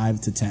rounds 5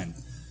 to 10.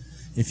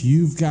 If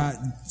you've got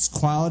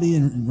quality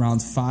in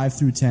rounds 5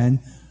 through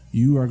 10.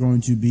 You are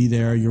going to be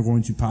there. You're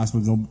going to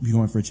possibly be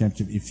going for a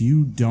championship. If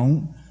you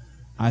don't,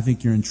 I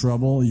think you're in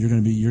trouble. You're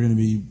going to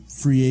be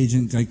free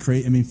agent.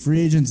 Free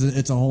agents.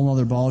 It's a whole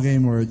other ball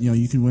game where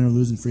you can win or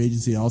lose in free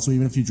agency. Also,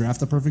 even if you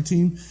draft a perfect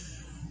team,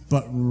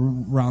 but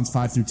rounds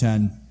 5 through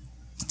 10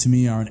 to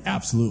me are an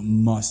absolute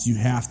must. You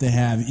have to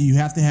have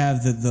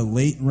the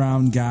late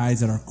round guys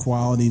that are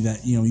quality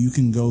that you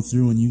can go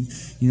through, and you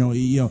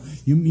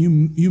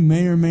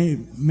may or may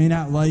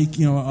not like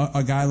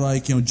a guy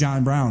like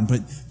John Brown,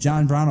 but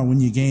John Brown will win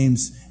you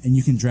games, and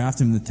you can draft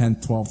him in the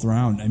 10th, 12th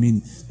round. I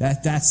mean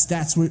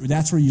that's where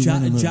you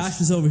win and lose. Josh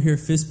is over here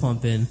fist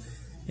pumping,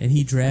 and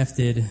he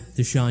drafted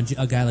a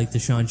guy like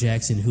Deshaun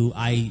Jackson, who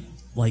I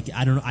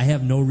don't know. I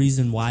have no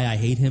reason why I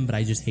hate him, but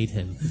I just hate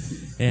him.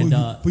 And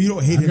but you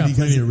don't hate him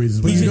because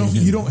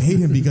you don't hate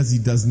him because he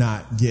does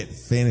not get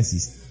fantasy.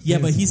 Yeah,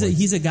 but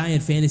he's a guy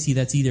in fantasy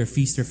that's either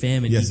feast or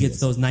famine. Yes, he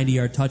gets those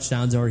 90-yard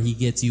touchdowns, or he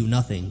gets you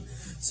nothing.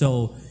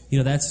 So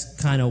that's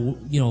kind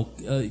of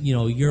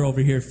you're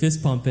over here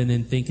fist pumping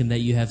and thinking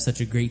that you have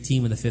such a great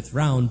team in the 5th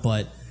round,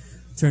 but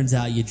turns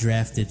out you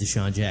drafted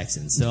Deshaun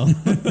Jackson. So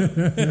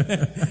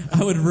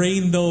I would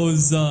rein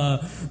those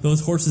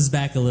horses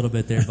back a little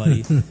bit there,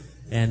 buddy.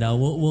 And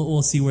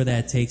we'll see where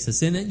that takes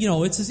us. And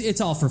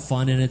it's all for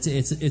fun, and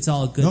it's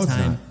all a good No, it's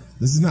time. not.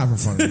 This is not for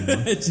fun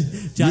anymore.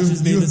 Josh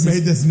You've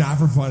made this not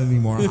for fun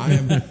anymore.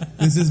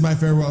 This is my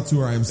farewell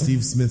tour. I am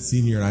Steve Smith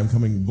Sr., and I'm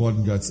coming blood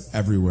and guts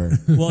everywhere.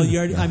 Well,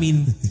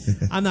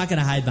 I'm not going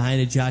to hide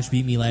behind it. Josh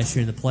beat me last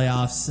year in the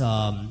playoffs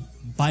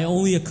by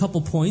only a couple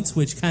points,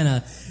 which kind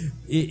of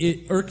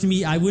it irked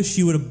me. I wish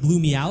you would have blew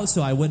me out,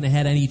 so I wouldn't have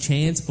had any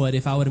chance. But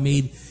if I would have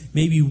made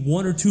maybe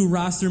one or two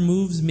roster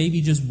moves,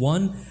 maybe just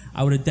one,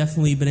 I would have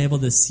definitely been able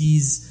to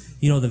seize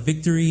the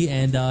victory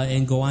and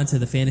go on to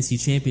the fantasy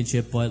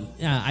championship. But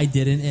I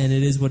didn't, and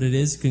it is what it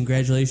is.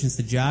 Congratulations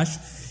to Josh.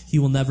 He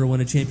will never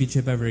win a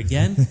championship ever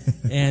again.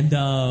 But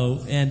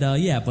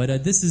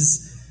this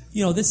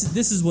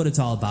is what it's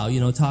all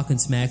about. Talking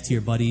smack to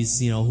your buddies,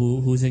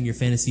 who's in your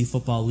fantasy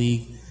football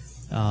league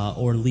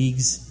or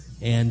leagues,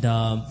 and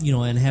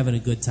and having a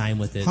good time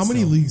with it. How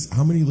many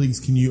leagues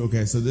can you?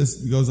 Okay, so this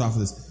goes off of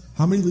this.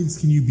 How many leagues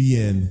can you be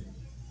in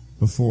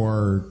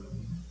before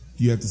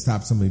you have to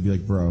stop somebody and be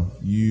like, bro,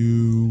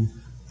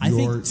 I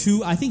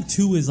think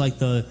two is like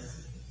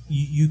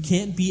you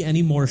can't be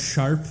any more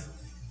sharp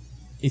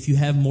if you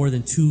have more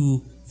than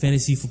two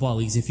fantasy football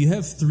leagues. If you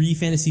have 3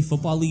 fantasy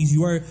football leagues,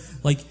 you are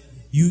like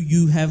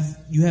you have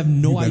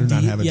no idea.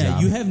 Not have a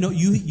job. You have no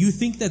you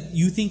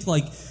think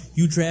like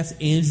you draft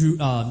Andrew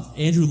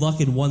Luck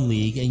in one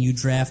league and you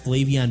draft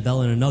Le'Veon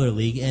Bell in another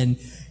league, and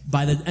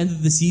by the end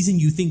of the season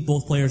you think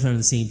both players are on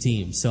the same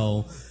team.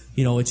 So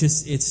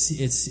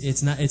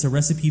it's a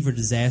recipe for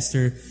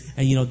disaster,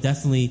 and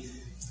definitely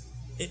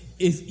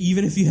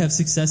even if you have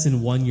success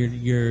in one,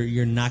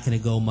 you're not going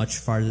to go much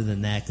farther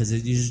than that because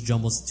it just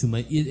jumbles too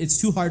much.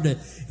 It's too hard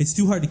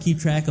to keep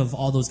track of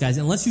all those guys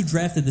unless you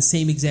drafted the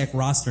same exact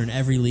roster in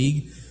every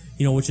league,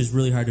 which is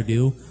really hard to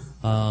do.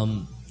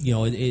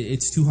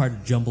 It's too hard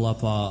to jumble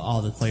up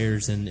all the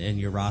players in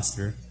your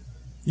roster.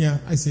 Yeah,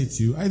 I say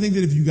 2. I think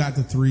that if you got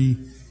to 3,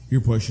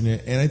 you're pushing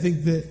it, and I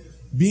think that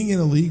being in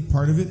a league,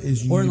 part of it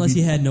is or unless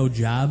you had no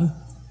job,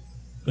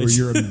 or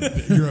you're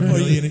a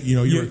million,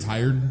 you're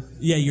retired.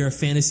 Yeah, you're a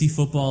fantasy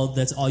football.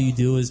 That's all you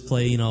do is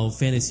play,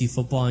 fantasy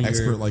football. And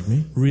expert you're like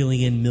me,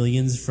 reeling in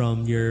millions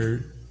from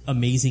your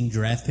amazing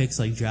draft picks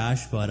like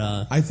Josh. But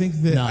I think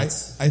that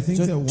nuts. I think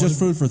that just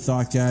food for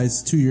thought,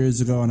 guys. 2 years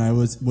ago, and I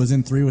was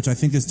in 3, which I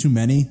think is too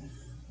many.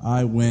 I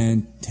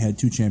had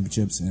 2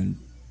 championships and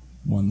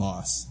 1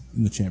 loss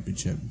in the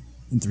championship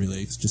in 3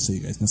 leagues, just so you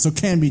guys know. So it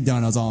can be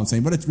done, that's all I'm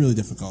saying, but it's really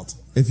difficult.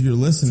 If you're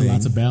listening...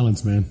 Lots of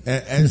balance, man.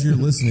 As you're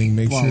listening,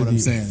 make sure... What I'm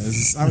saying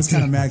is, I was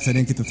kind of mad because I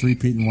didn't get the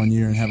 3-peat in 1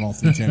 year and have all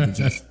 3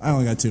 championships. I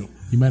only got 2.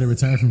 You might have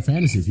retired from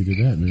fantasy if you did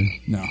that, man.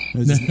 No.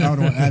 I would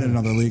have added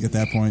another league at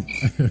that point.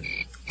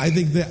 I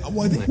think that...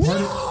 Well,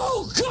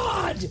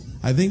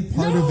 I think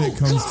part of it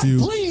comes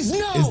to is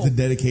the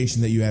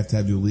dedication that you have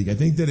to the league. I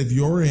think that if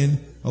you're in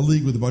a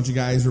league with a bunch of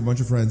guys or a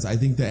bunch of friends, I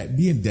think that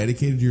being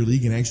dedicated to your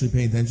league and actually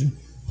paying attention...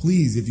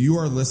 Please, if you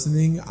are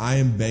listening, I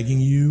am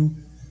begging you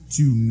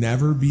to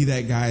never be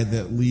that guy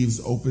that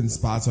leaves open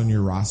spots on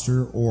your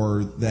roster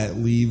or that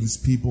leaves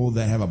people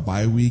that have a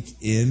bye week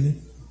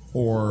in,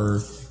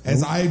 or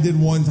as I did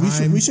one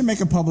time. We should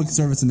make a public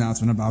service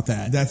announcement about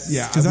that.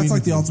 Because that's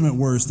like the ultimate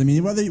worst. I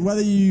mean,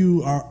 whether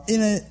you are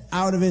in it,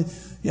 out of it,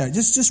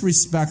 just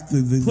respect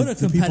the put a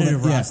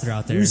competitive roster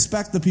out there.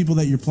 Respect the people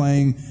that you're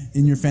playing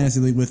in your fantasy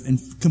league with, and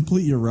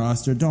complete your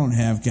roster. Don't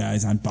have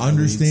guys on bye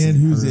understand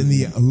who's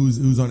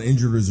who's on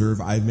injured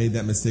reserve. I've made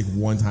that mistake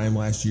one time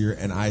last year,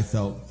 and I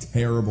felt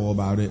terrible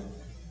about it.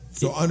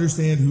 So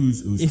understand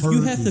who's if hurt. If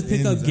you have to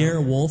pick up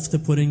Garrett Wolf to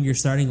put in your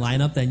starting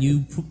lineup, then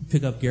you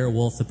pick up Garrett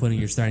Wolf to put in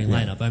your starting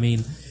lineup. I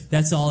mean,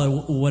 that's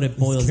all what it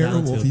boils down to.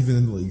 Garrett Wolf even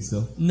in the league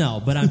still? No,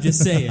 but I'm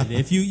just saying,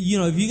 if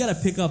you got to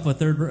pick up a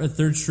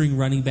third string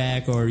running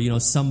back or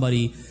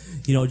somebody,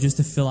 just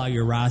to fill out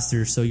your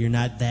roster, so you're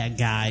not that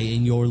guy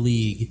in your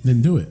league,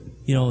 then do it.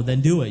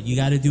 Then do it. You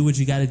got to do what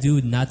you got to do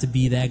not to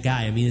be that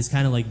guy. I mean, it's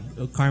kind of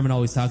like Carmen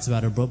always talks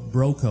about a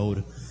bro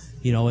code.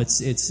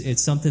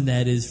 It's something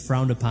that is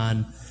frowned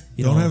upon.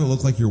 Don't have it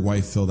look like your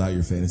wife filled out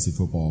your fantasy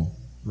football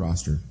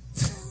roster.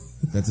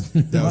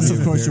 Unless,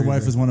 of course, your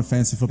wife has won a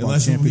fantasy football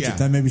championship.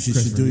 Then maybe she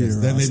should do your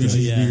roster. Then maybe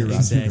she should do your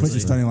roster. Exactly. Put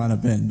your starting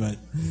lineup in, but...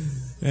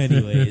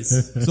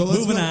 Anyways, so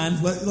moving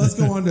on. Let's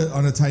go on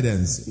to tight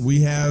ends.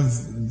 We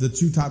have the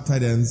 2 top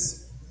tight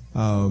ends.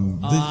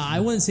 I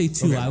wouldn't say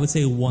 2. Okay. I would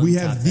say 1. We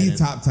have the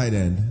top tight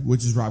end,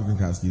 which is Rob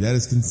Gronkowski. That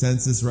is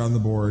consensus around the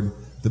board.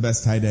 The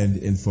best tight end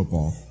in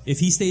football. If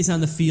he stays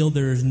on the field,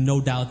 there's no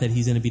doubt that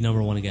he's going to be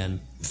number 1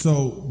 again.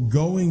 So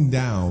going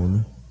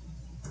down,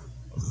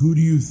 who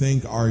do you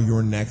think are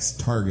your next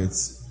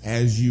targets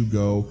as you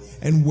go?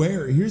 And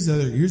where? Here's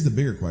the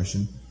bigger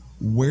question: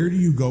 where do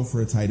you go for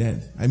a tight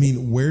end? I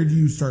mean, where do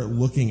you start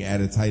looking at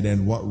a tight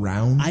end? What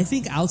round? I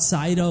think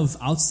outside of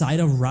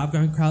Rob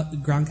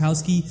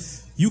Gronkowski,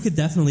 you could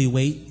definitely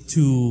wait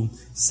to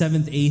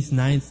 7th, 8th,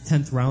 9th,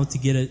 10th round to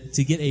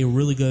get a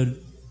really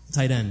good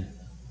tight end.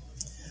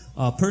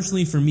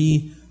 Personally, for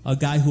me, a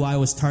guy who I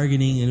was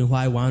targeting and who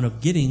I wound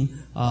up getting,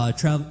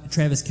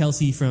 Travis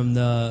Kelce from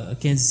the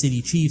Kansas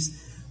City Chiefs,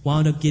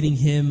 wound up getting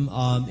him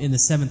in the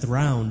 7th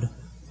round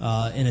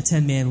in a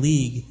 10-man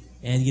league.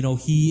 And,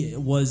 he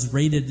was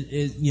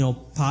rated,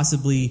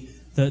 possibly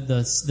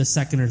the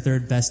second or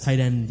third best tight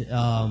end,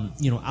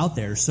 out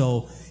there.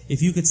 So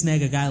if you could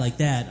snag a guy like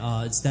that,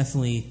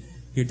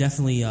 you're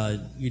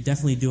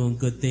definitely doing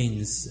good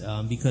things,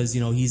 because,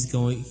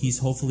 he's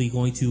hopefully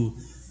going to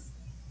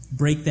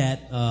break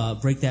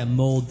that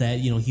mold that,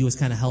 he was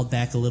kind of held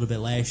back a little bit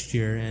last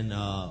year, and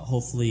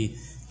hopefully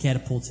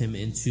catapult him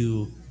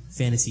into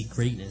fantasy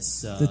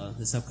greatness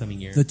this upcoming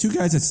year. The two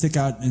guys that stick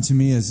out to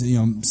me as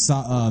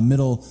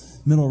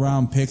middle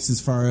round picks, as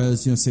far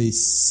as say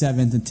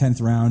 7th and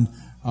 10th round,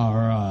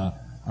 are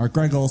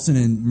Greg Olsen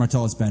and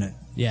Martellus Bennett.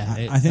 Yeah,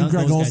 I think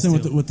Greg Olsen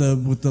with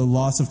the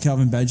loss of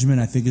Kelvin Benjamin,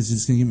 I think is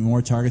just going to give him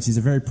more targets. He's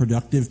a very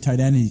productive tight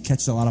end, and he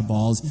catches a lot of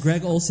balls.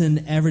 Greg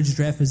Olsen, average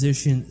draft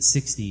position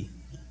 60.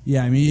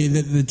 Yeah, I mean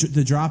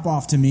the drop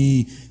off to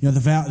me,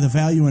 the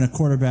value in a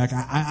quarterback.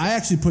 I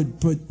actually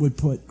would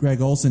put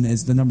Greg Olsen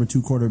as the number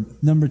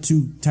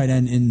 2 tight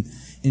end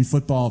in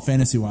football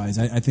fantasy wise.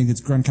 I think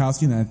it's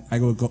Gronkowski, and I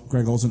go with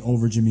Greg Olsen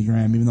over Jimmy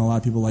Graham. Even though a lot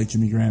of people like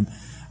Jimmy Graham,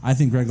 I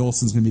think Greg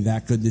Olsen's going to be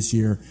that good this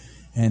year,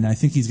 and I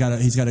think he's got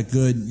a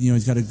good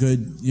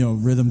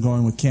rhythm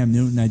going with Cam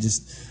Newton.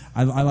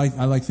 I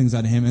like things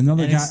out of him.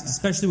 Another guy,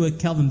 especially with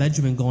Kelvin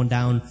Benjamin going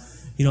down,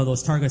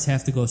 those targets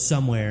have to go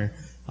somewhere.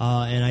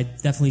 And I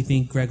definitely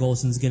think Greg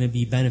Olsen's going to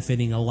be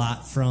benefiting a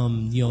lot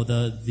from the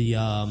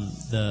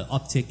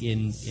uptick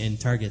in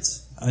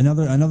targets.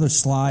 Another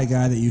sly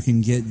guy that you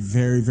can get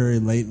very, very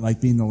late,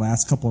 like being the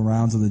last couple of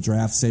rounds of the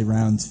draft, say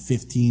rounds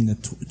 15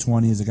 to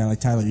 20, is a guy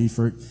like Tyler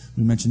Eifert.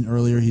 We mentioned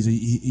earlier, he's a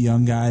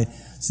young guy,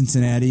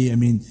 Cincinnati. I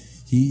mean,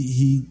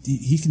 he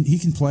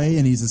can play,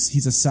 and he's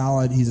a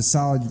solid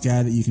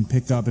guy that you can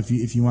pick up if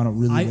you want to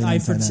really.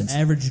 Eifert's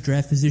average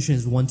draft position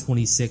is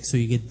 126, so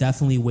you could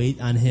definitely wait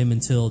on him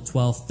until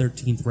 12th,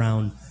 13th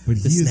round. But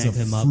he is a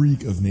him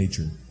freak of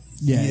nature.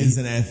 Yeah, he is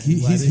an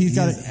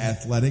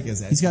athletic.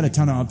 He's got a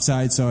ton of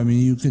upside. So I mean,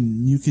 you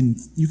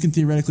can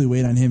theoretically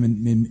wait on him,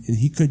 and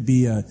he could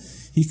be a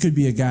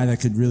guy that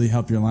could really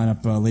help your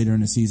lineup later in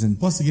the season.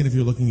 Plus, again, if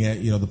you're looking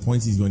at the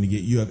points he's going to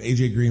get, you have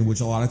AJ Green,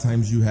 which a lot of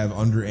times you have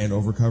under and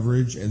over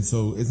coverage, and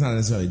so it's not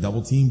necessarily a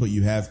double team, but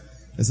you have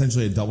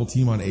essentially a double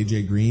team on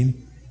AJ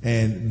Green,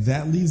 and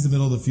that leaves the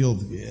middle of the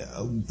field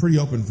pretty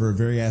open for a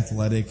very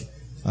athletic,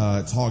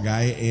 tall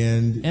guy.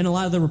 And a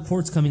lot of the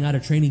reports coming out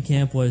of training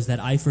camp was that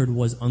Eifert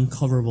was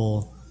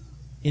uncoverable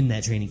in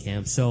that training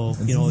camp. So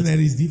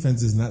Cincinnati's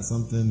defense is not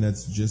something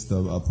that's just a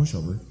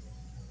pushover.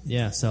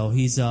 Yeah, so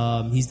he's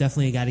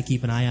definitely a guy to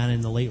keep an eye on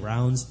in the late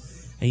rounds,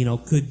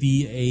 and could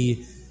be a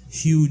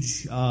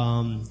huge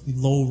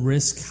low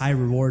risk, high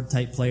reward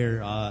type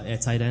player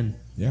at tight end.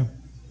 Yeah,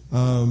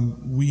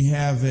 we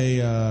have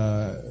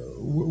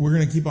we're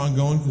going to keep on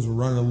going because we're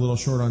running a little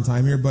short on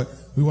time here, but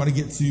we want to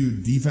get to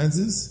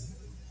defenses,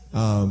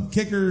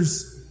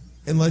 kickers.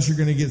 Unless you're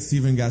going to get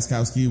Steven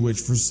Gostkowski, which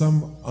for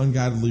some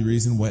ungodly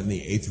reason went in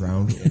the 8th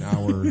round in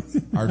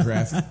our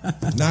draft.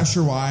 Not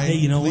sure why.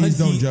 Hey, Please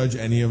don't judge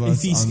any of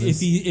us on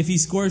this. If he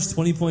scores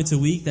 20 points a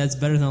week, that's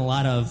better than a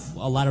lot of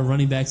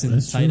running backs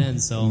and tight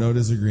ends. So no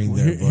disagreeing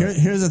there.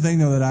 Here's the thing,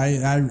 though, that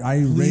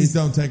I please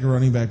don't take a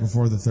running back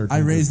before the 13th.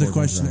 I raised the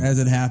question as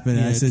it happened.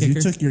 And I said you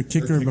took your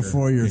kicker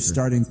before your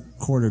starting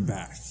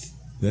quarterback.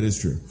 That is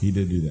true. He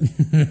did do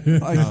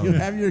that. You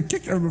have your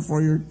kicker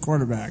before your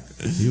quarterback.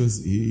 He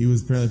was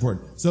apparently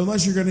important. So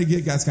unless you're going to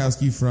get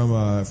Gostkowski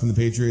from the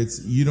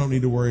Patriots, you don't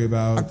need to worry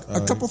about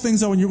a couple things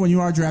though. When you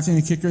are drafting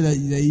a kicker that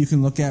you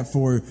can look at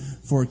for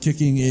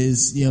kicking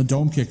is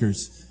dome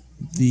kickers.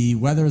 The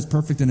weather is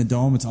perfect in a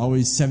dome. It's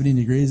always 70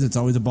 degrees. It's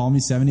always a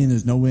balmy 70, and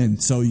there's no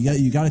wind. So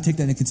you got to take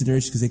that into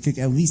consideration because they kick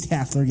at least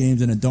half their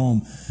games in a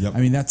dome. Yep. I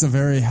mean, that's a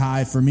very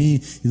high for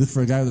me. You look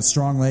for a guy with a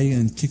strong leg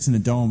and kicks in a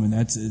dome, and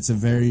it's a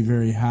very,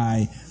 very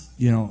high.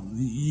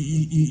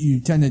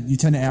 You tend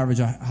to average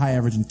a high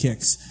average in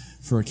kicks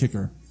for a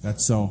kicker.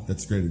 That's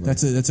great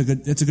That's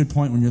advice. a good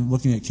point when you're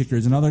looking at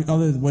kickers. Another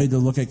way to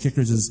look at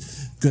kickers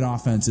is good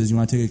offenses. You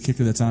want to take a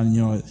kicker that's on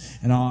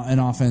an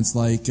offense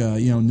like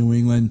New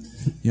England.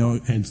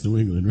 Hence New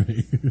England,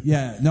 right?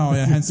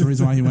 Hence the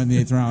reason why he went in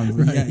the 8th round.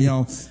 Right.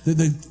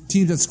 The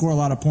teams that score a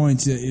lot of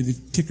points, the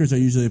kickers are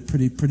usually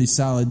pretty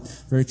solid,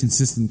 very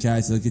consistent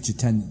guys that'll get you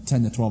 10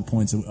 to 12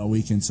 points a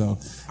weekend. So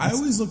I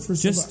always look for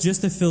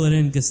just to fill it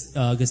in.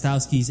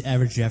 Gostkowski's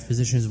average draft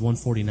position is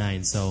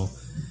 149. So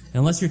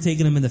unless you're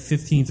taking him in the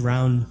 15th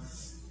round,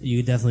 you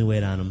could definitely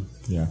wait on him.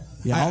 Yeah.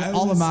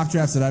 All the mock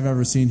drafts that I've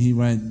ever seen,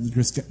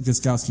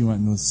 Gostkowski went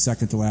in the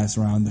 2nd to last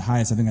round. The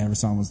highest I think I ever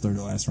saw him was 3rd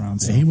to last round.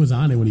 So. Yeah, he was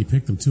on it when he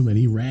picked him too, man.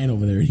 He ran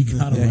over there. He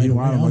got him. He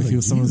wanted him like he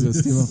was someone was going to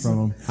steal him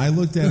from him. I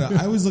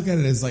always look at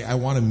it as like I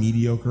want a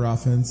mediocre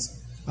offense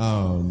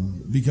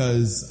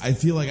because I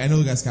feel like I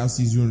know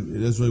Gostkowski's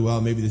does really well.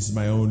 Maybe this is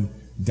my own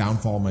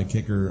downfall, my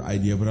kicker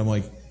idea, but I'm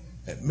like,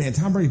 man,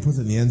 Tom Brady puts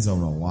it in the end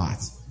zone a lot.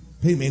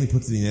 Peyton Manning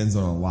puts it in the end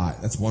zone a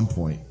lot. That's 1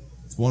 point.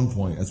 That's 1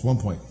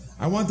 point.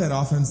 I want that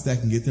offense that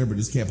can get there but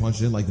just can't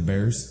punch it in like the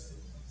Bears.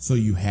 So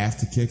you have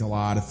to kick a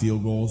lot of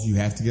field goals. You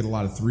have to get a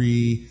lot of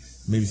 3,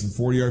 maybe some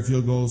 40-yard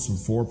field goals, some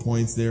 4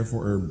 points there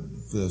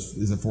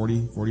is it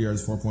 40? 40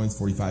 yards, 4 points,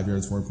 45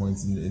 yards, 4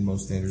 points in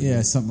most standards.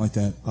 Yeah, something like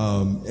that.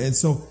 And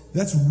so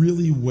that's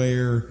really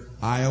where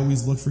I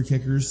always look for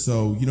kickers.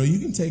 So, you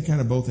can take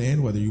kind of both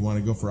and, whether you want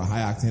to go for a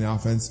high-octane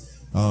offense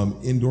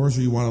indoors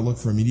or you want to look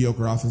for a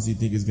mediocre offense you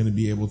think is going to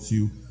be able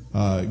to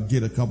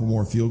get a couple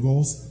more field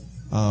goals.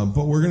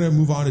 But we're going to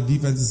move on to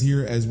defenses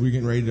here as we're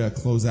getting ready to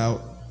close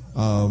out.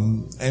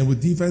 And with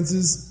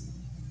defenses,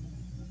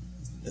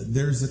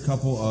 there's a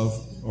couple of...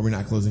 Are we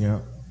not closing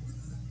out?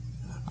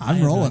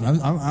 I'm rolling.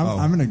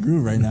 I'm in a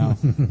groove right now.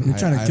 You're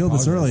trying to kill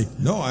this early.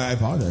 No, I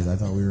apologize. I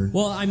thought we were...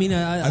 Well, I mean...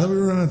 I thought we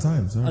were running out of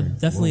time. Sorry.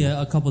 Definitely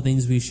a couple of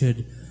things we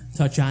should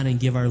touch on and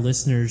give our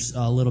listeners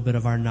a little bit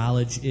of our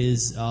knowledge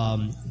is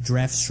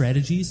draft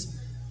strategies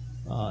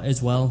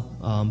as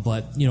well.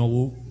 But,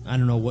 I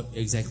don't know what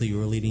exactly you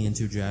were leading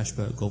into, Josh,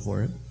 but go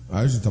for it.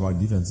 I was just talking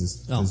about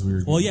defenses.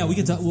 We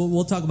can talk.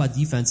 We'll talk about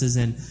defenses,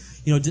 and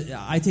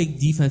I take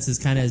defenses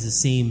kind of as the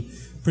same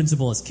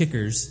principle as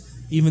kickers.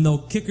 Even though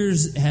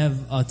kickers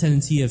have a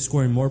tendency of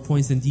scoring more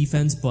points than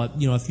defense, but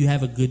if you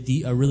have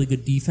a really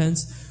good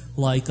defense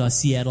like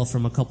Seattle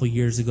from a couple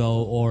years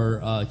ago,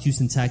 or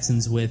Houston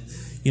Texans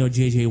with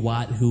J.J.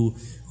 Watt who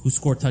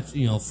scored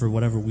for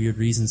whatever weird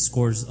reason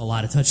scores a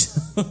lot of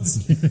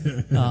touchdowns,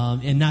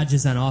 and not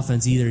just on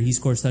offense either. He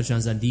scores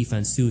touchdowns on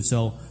defense too.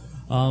 So.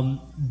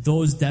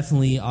 Those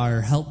definitely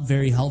are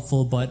very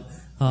helpful, but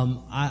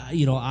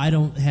I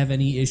don't have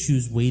any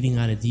issues waiting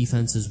on a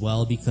defense as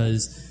well,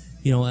 because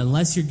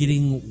unless you're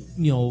getting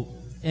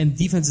and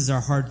defenses are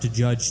hard to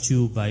judge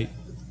too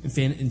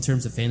in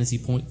terms of fantasy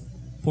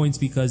points,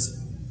 because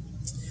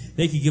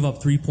they could give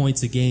up 3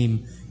 points a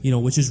game,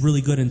 which is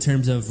really good in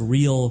terms of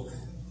real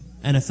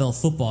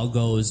NFL football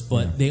goes,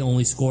 but they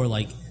only score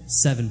like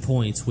 7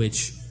 points,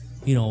 which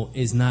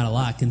is not a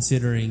lot,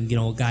 considering,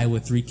 a guy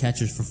with 3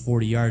 catches for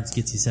 40 yards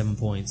gets you 7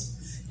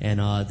 points.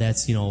 And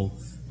that's,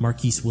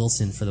 Marquise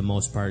Wilson for the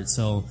most part.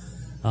 So,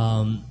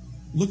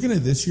 looking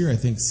at this year, I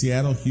think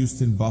Seattle,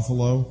 Houston,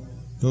 Buffalo,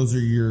 those are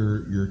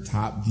your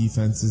top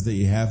defenses that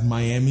you have.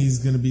 Miami's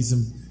going to be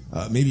some,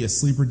 maybe a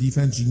sleeper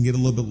defense you can get a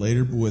little bit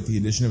later, but with the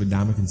addition of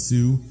Ndamukong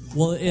Suh.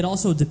 Well, it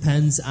also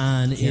depends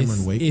on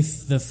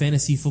if the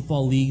fantasy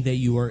football league that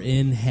you are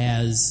in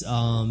has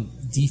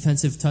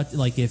defensive touch,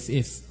 like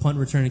if punt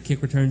return and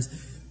kick returns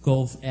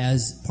go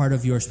as part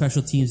of your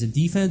special teams and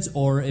defense,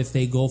 or if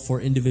they go for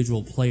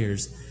individual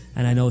players.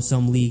 And I know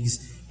some leagues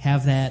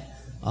have that.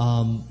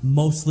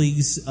 Most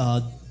leagues,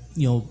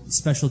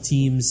 special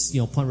teams,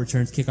 punt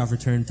returns, kickoff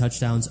return,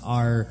 touchdowns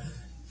are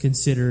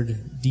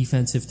considered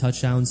defensive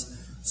touchdowns.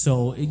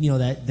 So,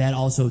 that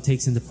also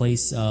takes into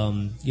place,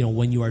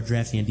 when you are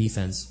drafting a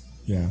defense.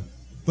 Yeah.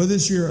 But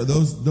this year,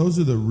 those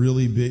are the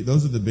really big,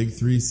 those are the big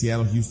 3,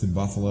 Seattle, Houston,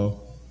 Buffalo.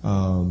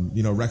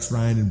 Rex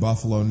Ryan in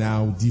Buffalo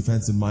now,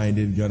 defensive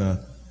minded,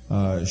 gonna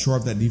shore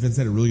up that defense.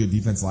 They had a really good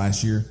defense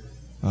last year.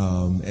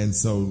 And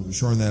so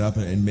shoring that up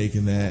and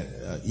making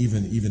that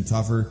even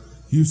tougher.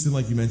 Houston,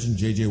 like you mentioned,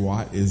 J.J.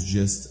 Watt is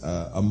just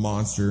a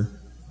monster.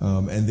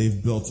 And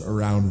they've built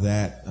around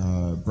that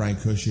Brian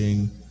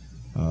Cushing,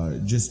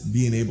 just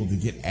being able to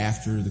get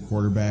after the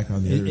quarterback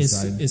on the other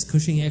side. Is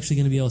Cushing actually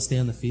going to be able to stay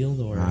on the field?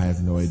 Or I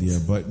have no idea,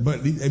 but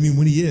I mean,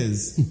 when he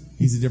is,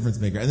 he's a difference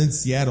maker. And then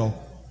Seattle,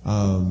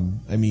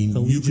 the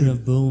Legion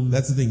of Boom.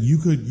 That's the thing.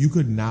 You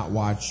could not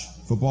watch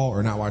football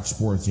or not watch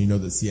sports, and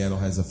that Seattle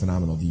has a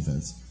phenomenal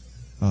defense,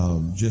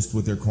 just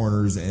with their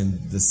corners and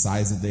the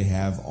size that they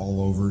have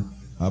all over.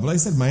 But like I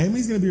said,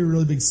 Miami's going to be a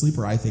really big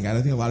sleeper. I think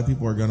a lot of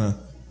people are going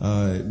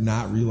to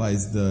not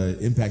realize the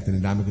impact that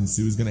Ndamukong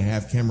Suh is going to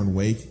have. Cameron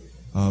Wake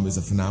is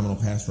a phenomenal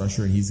pass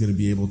rusher, and he's going to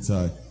be able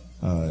to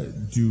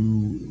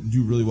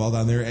do really well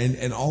down there.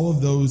 And all of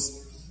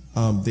those,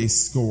 they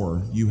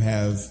score. You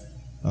have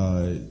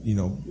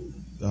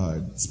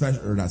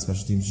special or not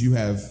special teams. You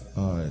have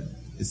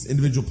it's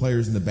individual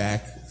players in the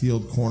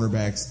backfield,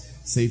 cornerbacks,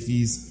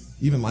 safeties,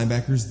 even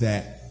linebackers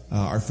that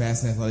are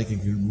fast and athletic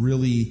and can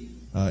really,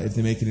 if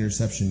they make an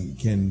interception,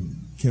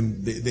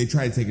 they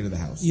try to take it to the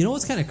house. You know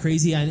what's kind of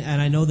crazy,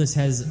 and I know this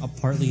has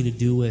partly to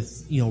do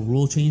with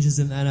rule changes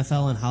in the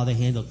NFL and how they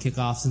handle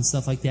kickoffs and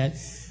stuff like that.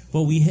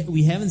 But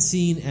we haven't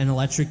seen an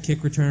electric kick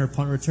returner or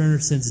punt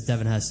returner since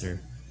Devin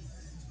Hester.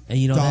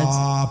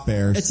 And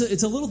Bears.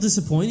 It's a little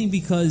disappointing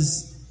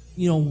because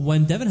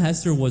when Devin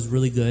Hester was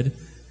really good,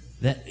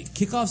 that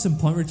kickoffs and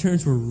punt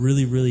returns were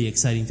really, really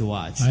exciting to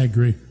watch. I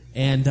agree.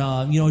 And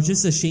it's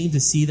just a shame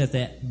to see that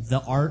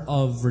the art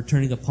of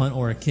returning a punt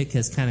or a kick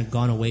has kind of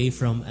gone away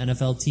from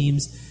NFL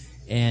teams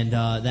and the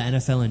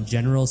NFL in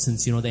general,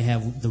 since they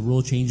have the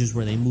rule changes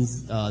where they move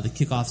the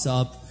kickoffs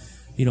up,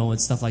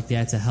 and stuff like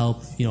that to help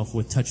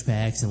with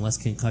touchbacks and less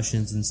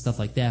concussions and stuff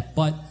like that.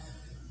 But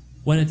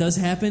when it does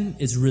happen,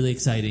 it's really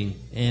exciting,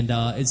 and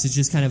it's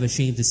just kind of a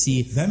shame to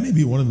see. That may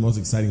be one of the most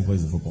exciting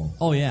plays in football.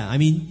 Oh yeah, I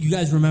mean, you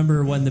guys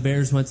remember when the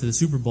Bears went to the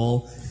Super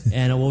Bowl,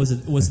 and what was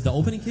it? Was it the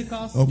opening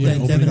kickoff?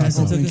 Opening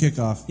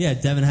kickoff. Yeah,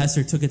 Devin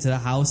Hester took it to the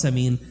house. I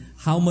mean,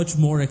 how much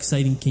more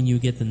exciting can you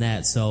get than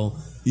that? So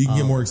You can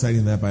get more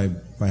exciting than that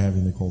by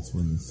having the Colts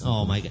win this.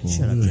 oh my God,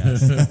 shut up,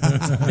 Josh.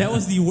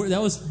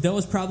 that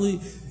was probably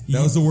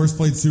That was the worst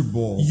played Super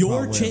Bowl.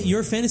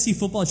 your fantasy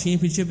football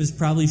championship is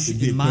probably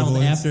The modeled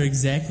equivalent. after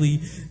exactly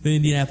the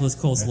Indianapolis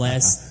Colts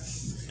last.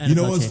 You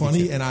know NFL what's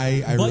funny? championship. And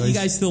I but realized, you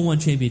guys still won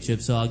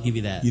championships, so I'll give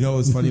you that. you know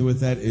what's funny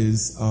with that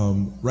is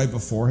right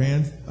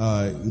beforehand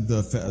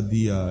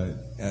the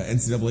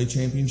NCAA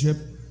championship,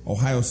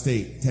 Ohio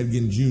State, Ted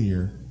Ginn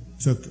Jr.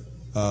 took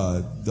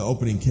the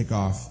opening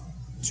kickoff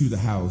to the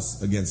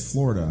house against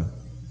Florida.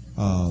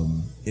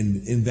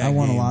 In that I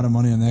won game, a lot of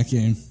money on that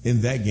game.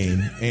 in that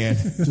game, and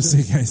Just so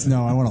you guys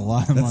know, I won a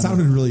lot of that money.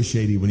 sounded really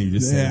shady when you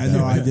just said Yeah, that.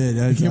 no, I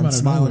did. came I'm out of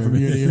smiling nowhere,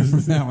 from ear to ear from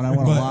that one. I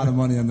won But- a lot of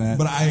money on that.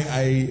 But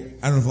I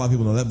don't know if a lot of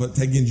people know that, but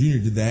Ted Ginn Jr.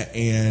 did that,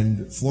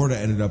 and Florida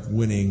ended up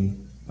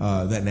winning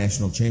that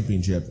national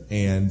championship.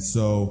 And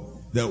so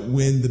that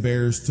when the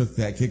Bears took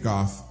that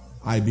kickoff,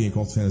 I, being a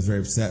Colts fan, was very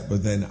upset.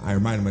 But then I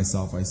reminded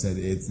myself, I said,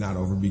 it's not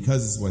over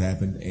because this is what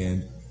happened.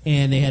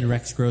 And they had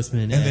Rex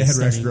Grossman. they had Rex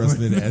starting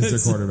Grossman as their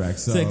quarterback. quarterback.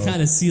 So it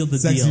kind of sealed the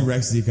Sexy deal.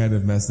 Rexy kind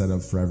of messed that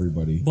up for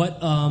everybody. But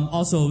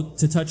also,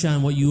 to touch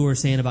on what you were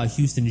saying about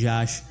Houston,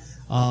 Josh,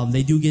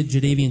 they do get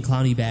Jadeveon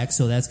Clowney back,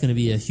 so that's going to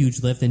be a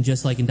huge lift. And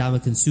just like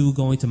Ndamukong Suh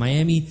going to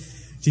Miami,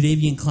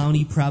 Jadeveon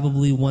Clowney,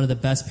 probably one of the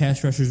best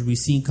pass rushers we've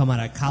seen come out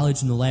of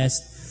college in the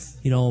last,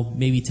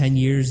 maybe 10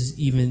 years,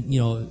 even,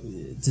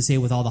 to say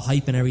with all the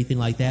hype and everything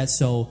like that.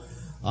 So,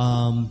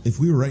 If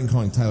we were right in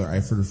calling Tyler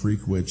Eifert a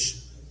freak, which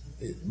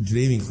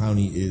Jadeveon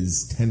Clowney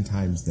is 10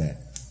 times that.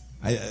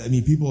 I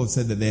mean, people have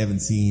said that they haven't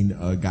seen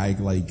a guy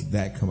like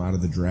that come out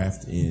of the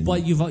draft in.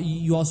 but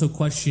you also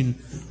question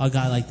a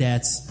guy like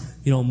that's,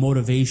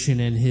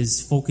 motivation and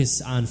his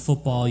focus on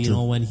football,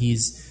 when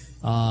he's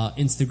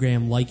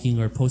Instagram liking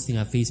or posting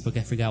on Facebook.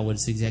 I forgot what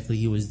exactly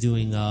he was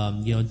doing,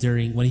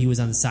 during when he was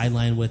on the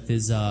sideline with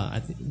his,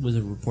 I think was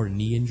a reported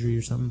knee injury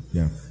or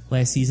something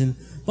last season.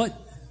 But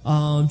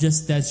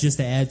that's just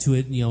to add to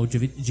it.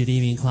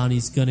 Jadeveon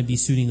Clowney's going to be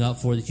suiting up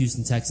for the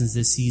Houston Texans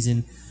this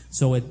season,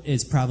 so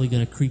it's probably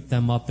going to creep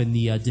them up in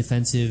the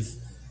defensive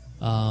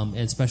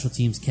and special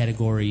teams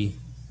category.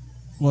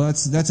 Well,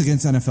 that's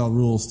against NFL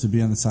rules to be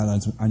on the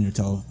sidelines on your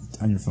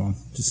phone.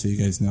 Just so you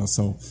guys know.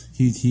 So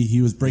he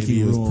was breaking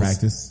Maybe it was rules.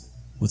 practice.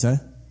 What's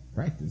that?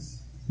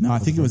 Practice. No, I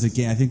think it was a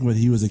game. I think what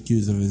he was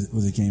accused of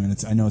was a game,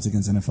 and I know it's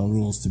against NFL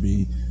rules to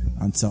be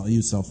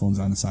use cell phones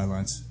on the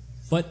sidelines.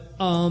 But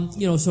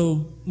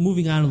so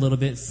moving on a little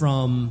bit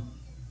from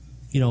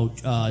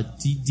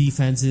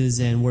defenses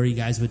and where you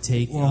guys would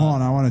take. Well, hold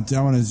on. I want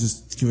to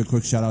just give a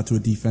quick shout out to a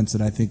defense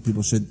that I think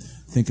people should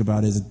think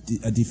about is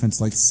a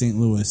defense like St.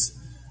 Louis.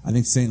 I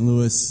think St.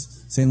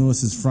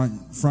 Louis's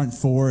front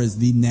four is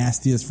the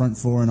nastiest front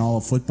four in all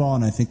of football,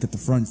 and I think that the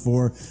front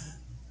four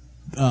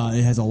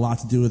it has a lot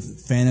to do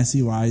with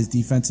fantasy wise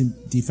defense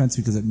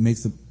because it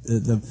makes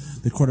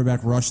the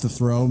quarterback rush to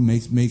throw,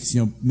 makes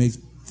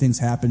things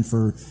happen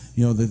for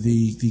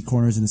the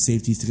corners and the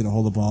safeties to get a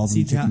hold of balls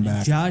and kick them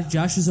back.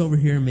 Josh is over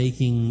here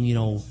making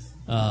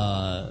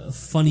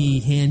funny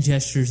hand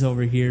gestures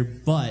over here,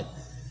 but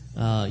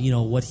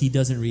what he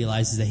doesn't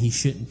realize is that he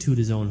shouldn't toot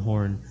his own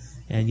horn.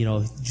 And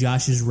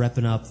Josh is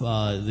repping up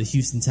the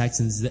Houston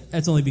Texans.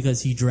 That's only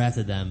because he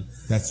drafted them.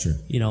 That's true.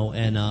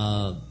 And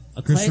a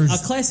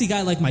classy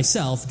guy like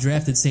myself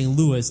drafted St.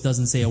 Louis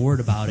doesn't say a word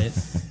about it.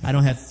 I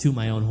don't have to toot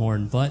my own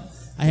horn, but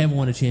I haven't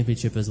won a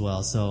championship as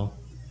well, so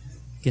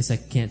guess I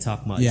can't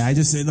talk much. Yeah, I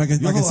just like I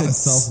You have a lot said, of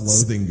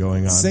self-loathing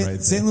going on right there.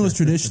 St. Louis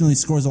traditionally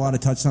scores a lot of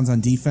touchdowns on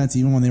defense.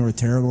 Even when they were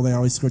terrible, they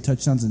always scored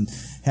touchdowns. And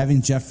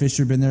having Jeff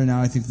Fisher been there now,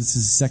 I think this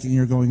is his second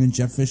year going in.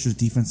 Jeff Fisher's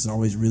defense is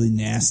always really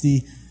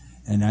nasty.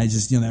 And I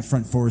just, that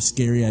front four is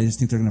scary. I just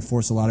think they're going to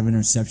force a lot of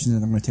interceptions,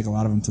 and they're going to take a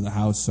lot of them to the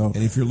house. So,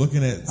 And if you're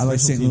looking at I like special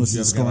St. teams, Louis you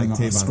have a scoring, guy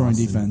like Tavon scoring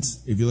Austin.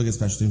 defense. If you look at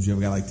special teams, you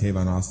have a guy like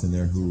Tavon Austin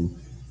there who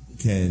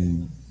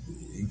can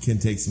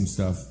take some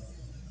stuff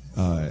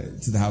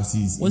to the house.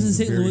 Wasn't he's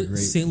a very great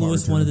St. punt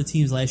Louis one of returner. the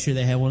teams last year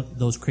that had one of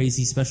those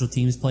crazy special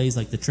teams plays,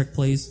 like the trick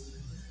plays,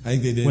 I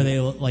think they did. where they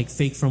like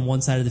fake from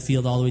one side of the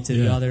field all the way to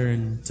the Yeah. other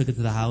and took it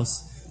to the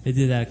house? They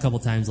did that a couple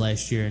times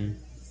last year, and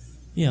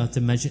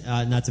to mention,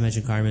 not to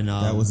mention Carmen.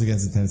 That was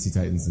against the Tennessee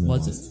Titans. And they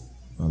Was lost.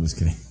 Oh, I'm just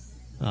kidding.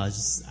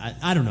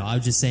 I don't know. I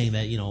was just saying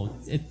that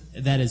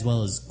that as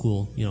well is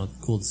cool.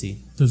 Cool to see.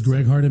 Does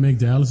Greg Hardy make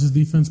Dallas's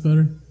defense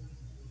better?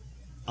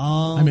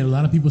 I mean, a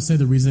lot of people say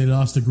the reason they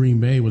lost to Green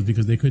Bay was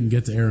because they couldn't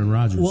get to Aaron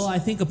Rodgers. Well, I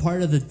think a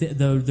part of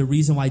the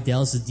reason why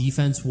Dallas'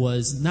 defense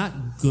was not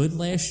good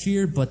last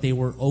year, but they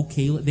were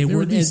okay. They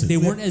weren't as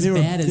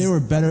bad as they were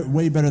better,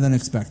 way better than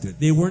expected.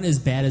 They weren't as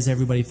bad as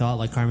everybody thought,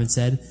 like Carmen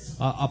said.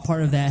 A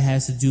part of that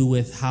has to do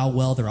with how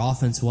well their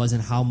offense was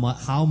and how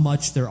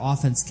much their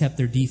offense kept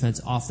their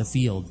defense off the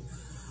field.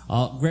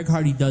 Greg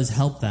Hardy does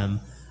help them.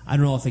 I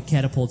don't know if it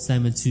catapults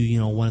them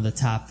into one of the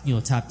top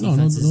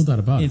defenses no doubt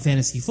about in it.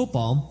 fantasy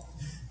football.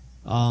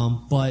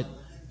 But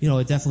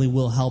it definitely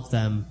will help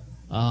them.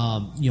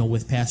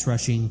 With pass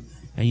rushing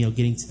and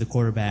getting to the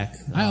quarterback.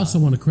 I also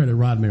want to credit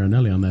Rod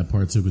Marinelli on that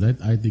part too, because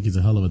I think he's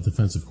a hell of a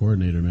defensive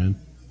coordinator, man.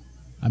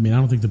 I mean, I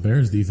don't think the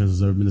Bears' defense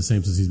has ever been the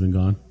same since he's been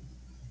gone.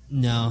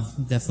 No,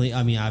 definitely.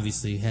 I mean,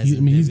 obviously,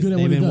 hasn't. He's good at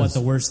what he been does.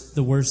 The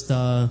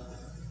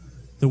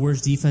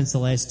worst defense the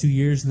last 2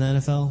 years in the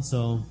NFL.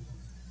 So,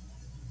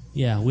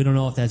 yeah, we don't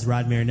know if that's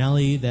Rod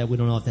Marinelli. That we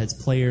don't know if that's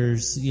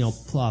players,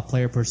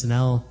 player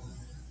personnel.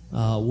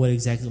 What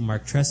exactly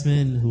Mark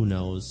Trestman? Who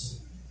knows?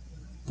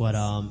 But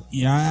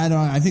yeah, I don't.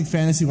 I think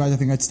fantasy wise, I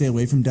think I'd stay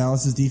away from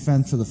Dallas's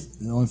defense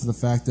only for the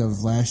fact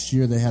of last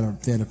year they had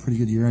a pretty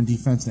good year on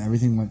defense and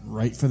everything went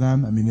right for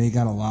them. I mean, they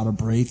got a lot of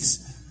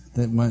breaks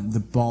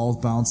the ball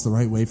bounced the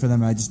right way for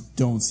them. I just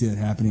don't see it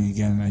happening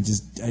again. And I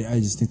just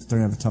think that they're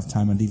gonna have a tough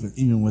time on defense,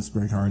 even with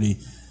Greg Hardy,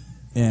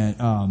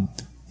 and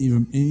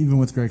even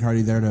with Greg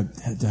Hardy there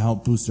to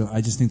help boost it.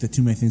 I just think that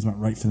too many things went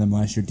right for them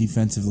last year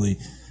defensively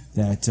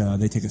that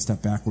they take a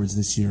step backwards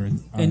this year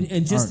and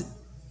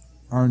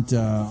aren't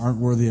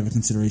worthy of a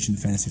consideration in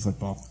fantasy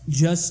football.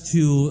 Just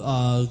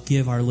to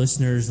give our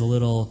listeners a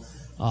little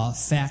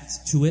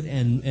fact to it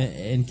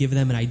and give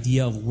them an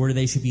idea of where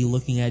they should be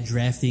looking at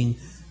drafting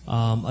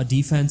a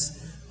defense.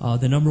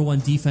 The number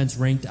one defense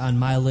ranked on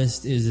my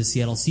list is the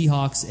Seattle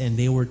Seahawks, and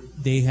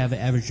they have an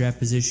average draft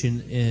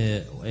position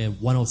at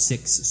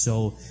 106,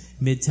 so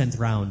mid-10th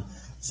round.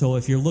 So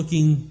if you're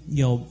looking,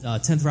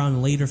 10th round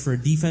and later for a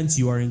defense,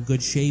 you are in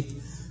good shape.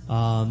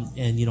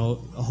 And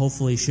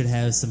hopefully should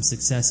have some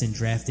success in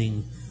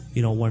drafting,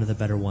 one of the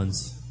better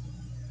ones.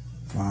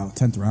 Wow,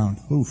 10th round.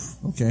 Oof.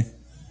 Okay.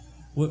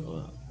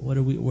 Where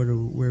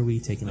are we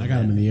taking? I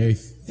got him in the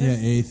 8th. Yeah,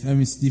 8th. I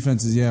mean,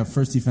 defenses. Yeah,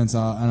 first defense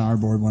on our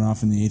board went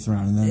off in the 8th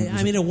round, and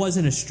then it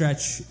wasn't a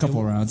stretch. A couple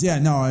of rounds. Yeah,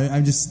 no,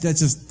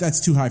 that's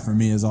too high for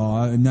me. Is all.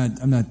 I'm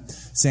not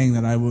saying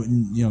that I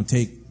wouldn't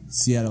take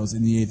Seattle's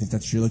in the 8th if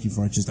that's what you're looking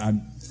for. It's just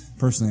I'm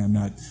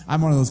not.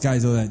 I'm one of those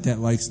guys though that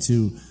likes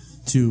to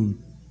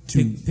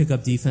pick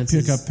up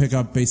defenses. Pick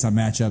up based on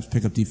matchups,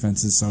 pick up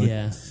defenses. So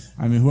yeah.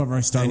 I mean, whoever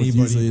I start with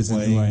usually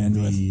isn't who I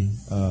end with.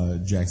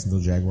 Jacksonville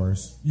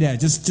Jaguars. Yeah,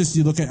 just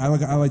you look at. I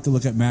like to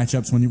look at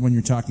matchups when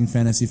you're talking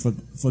fantasy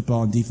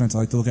football and defense. I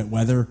like to look at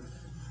weather.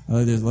 I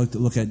like to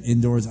look at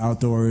indoors,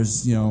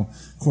 outdoors.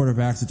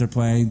 Quarterbacks that they're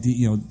playing.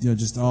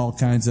 Just all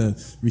kinds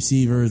of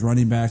receivers,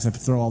 running backs. I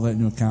throw all that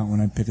into account when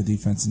I pick a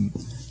defense, and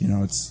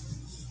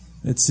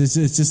it's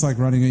just like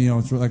running.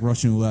 It's like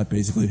Russian roulette,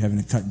 basically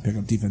having to cut and pick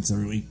up defense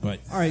every week.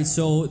 But all right,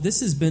 so this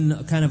has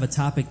been kind of a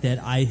topic that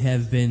I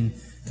have been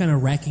kind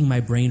of racking my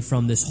brain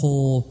from this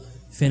whole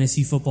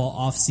fantasy football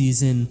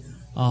offseason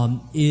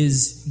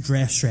is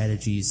draft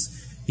strategies.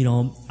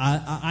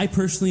 I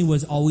personally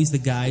was always the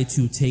guy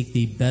to take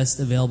the best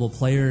available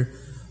player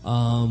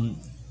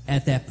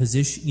at that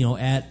position,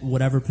 at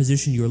whatever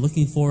position you're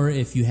looking for.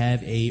 If you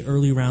have a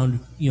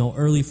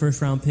early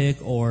first round pick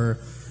or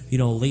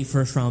late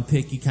first round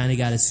pick, you kind of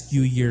got to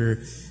skew your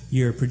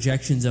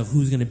projections of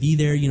who's going to be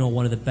there,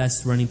 one of the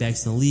best running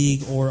backs in the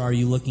league, or are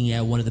you looking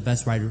at one of the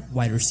best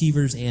wide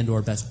receivers and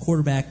or best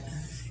quarterback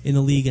in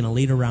the league in a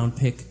later round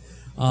pick.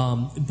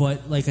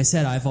 But like I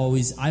said, I've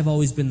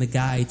always been the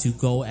guy to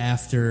go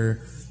after,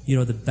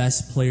 the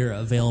best player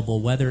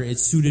available, whether it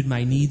suited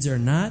my needs or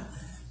not.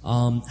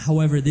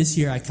 However, this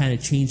year I kind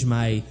of changed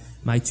my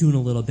tune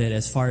a little bit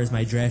as far as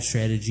my draft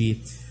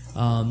strategy.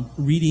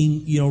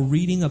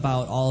 Reading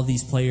about all of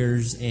these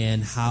players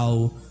and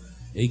how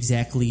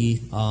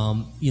exactly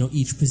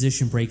each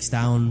position breaks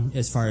down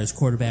as far as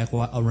quarterback,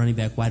 a running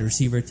back, wide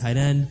receiver, tight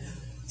end,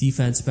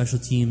 defense, special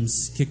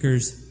teams,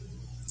 kickers.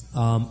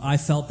 I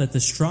felt that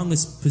the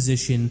strongest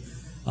position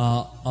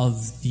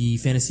of the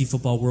fantasy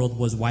football world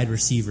was wide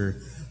receiver,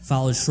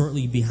 followed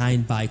shortly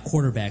behind by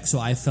quarterback. So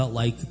I felt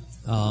like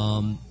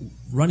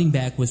running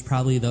back was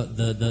probably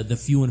the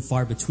few and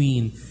far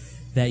between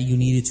that you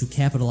needed to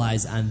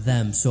capitalize on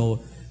them.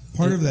 So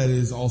part of that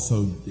is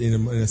also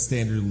in a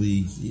standard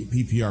league,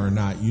 PPR or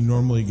not, you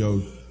normally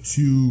go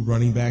 2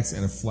 running backs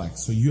and a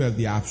flex. So you have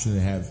the option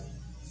to have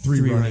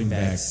 3 running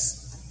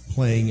backs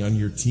playing on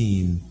your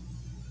team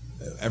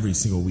every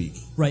single week.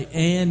 Right.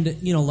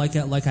 And,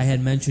 like I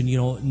had mentioned,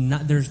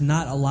 there's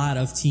not a lot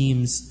of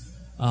teams,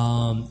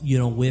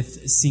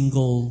 with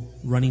single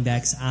running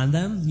backs on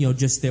them,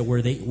 just that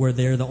where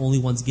they're the only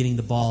ones getting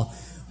the ball.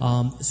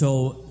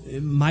 So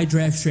my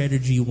draft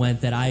strategy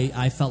went that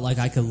I felt like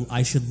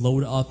I should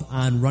load up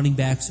on running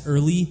backs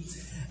early,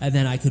 and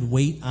then I could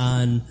wait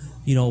on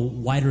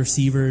wide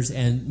receivers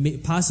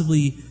and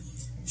possibly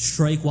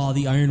strike while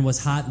the iron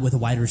was hot with a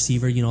wide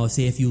receiver.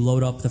 Say if you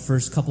load up the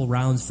first 2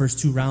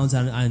 rounds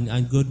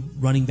on good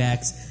running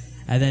backs,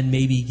 and then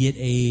maybe get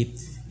a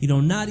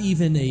not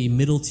even a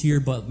middle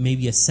tier, but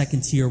maybe a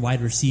second tier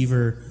wide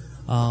receiver,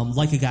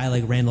 like a guy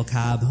like Randall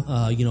Cobb,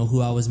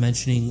 who I was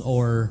mentioning,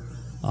 or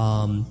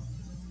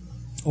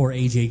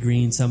AJ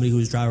Green, somebody who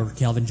was dropping, or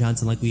Calvin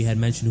Johnson, like we had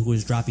mentioned, who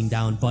was dropping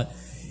down. But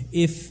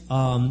if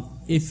I'm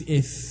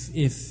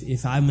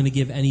going to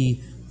give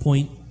any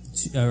point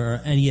or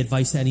any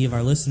advice to any of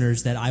our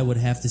listeners, that I would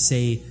have to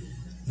say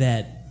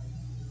that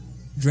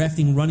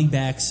drafting running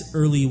backs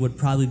early would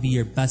probably be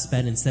your best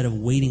bet instead of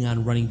waiting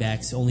on running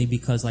backs, only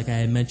because, like I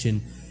had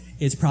mentioned,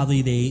 it's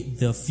probably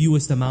the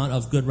fewest amount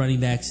of good running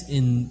backs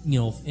in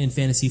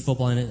fantasy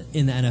football and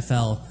in the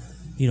NFL.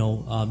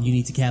 You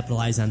need to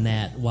capitalize on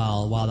that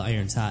while the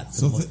iron's hot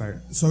for the most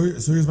part. So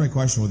here's my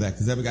question with that,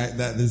 because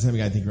there's a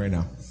guy I think right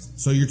now.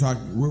 So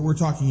we're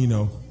talking,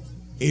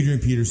 Adrian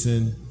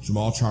Peterson,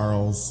 Jamal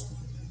Charles,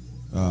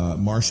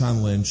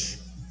 Marshawn Lynch,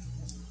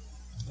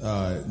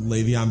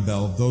 Le'Veon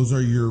Bell. Those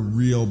are your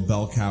real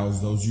bell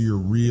cows. Those are your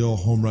real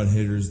home run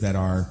hitters.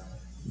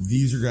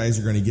 These are guys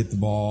who are going to get the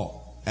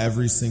ball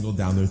every single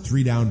down. They're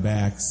 3 down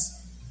backs.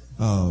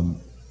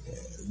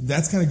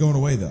 That's kind of going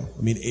away, though.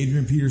 I mean,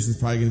 Adrian Peterson's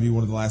probably going to be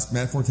one of the last.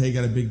 Matt Forte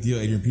got a big deal.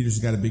 Adrian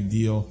Peterson got a big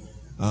deal.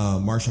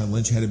 Marshawn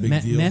Lynch had a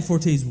big deal. Matt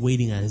Forte's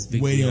waiting on his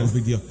big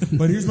deal.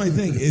 But here's my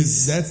thing: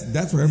 is that's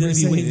what everybody's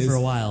saying. Waiting for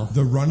a while.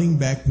 The running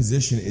back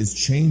position is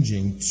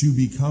changing to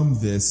become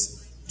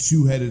this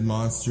 2-headed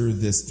monster,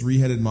 this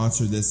 3-headed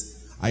monster,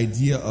 this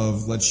idea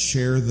of let's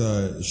share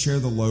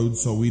the load,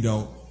 so we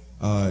don't.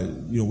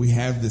 We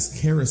have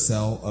this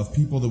carousel of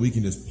people that we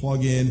can just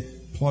plug in,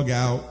 plug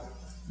out.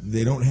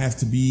 They don't have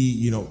to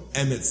be,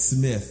 Emmitt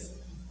Smith,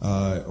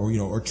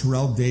 or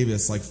Terrell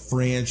Davis, like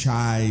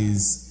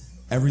franchise.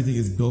 Everything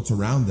is built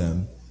around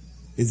them.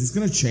 Is this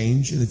going to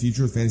change in the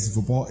future of fantasy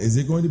football? Is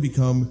it going to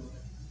become,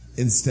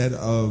 instead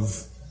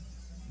of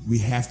we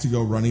have to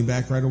go running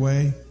back right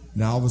away,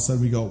 now all of a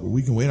sudden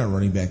we can wait on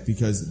running back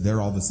because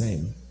they're all the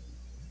same?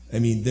 I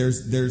mean,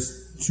 there's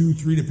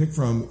 2-3 to pick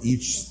from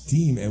each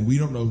team, and we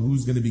don't know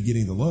who's going to be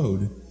getting the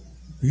load.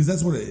 Because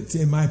that's what,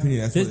 in my opinion,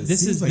 that's what it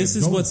seems like. This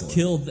is what's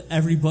killed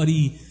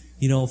everybody,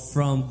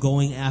 from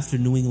going after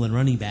New England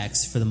running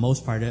backs for the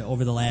most part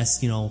over the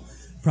last,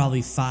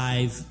 probably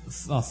 4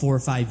 or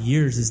 5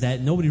 years. Is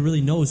that nobody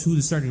really knows who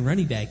the starting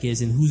running back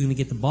is and who's going to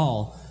get the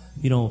ball,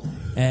 a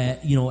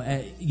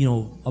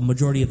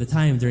majority of the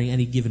time during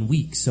any given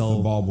week. So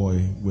the ball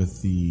boy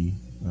with the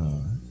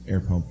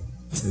air pump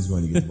is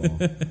going to get the ball.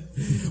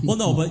 Well,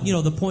 no, but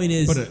the point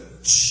is,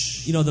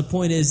 the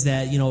point is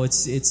that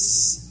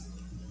it's.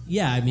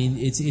 Yeah, I mean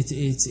the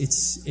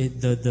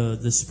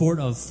sport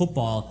of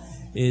football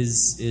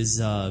is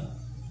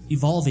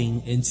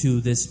evolving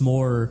into this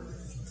more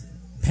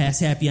pass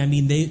happy. I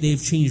mean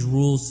they've changed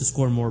rules to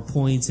score more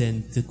points,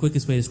 and the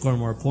quickest way to score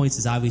more points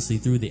is obviously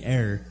through the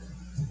air.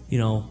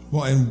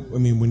 Well, and I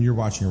mean when you're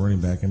watching a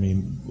running back, I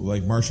mean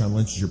like Marshawn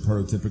Lynch is your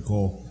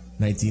prototypical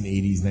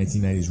 1980s,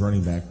 1990s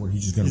running back where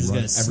he's just going to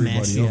run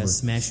everybody over.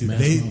 Smash you.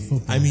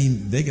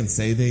 They can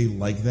say they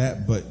like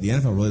that, but the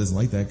NFL really doesn't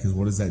like that because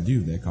what does that do?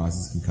 That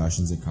causes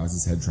concussions, it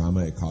causes head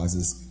trauma, it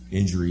causes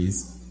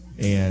injuries,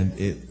 and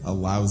it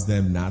allows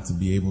them not to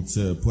be able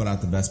to put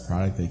out the best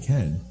product they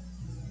can.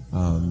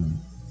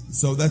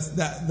 So that's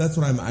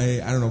what I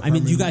don't know. I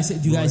mean, do you guys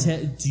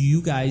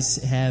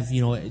have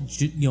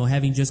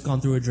having just gone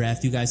through a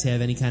draft? Do you guys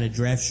have any kind of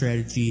draft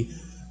strategy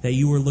that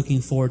you were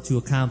looking forward to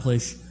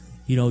accomplish?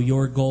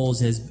 Your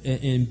goals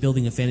in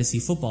building a fantasy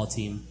football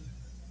team.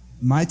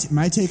 My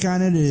take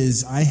on it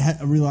is I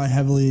rely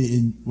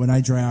heavily when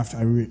I draft.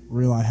 I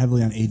rely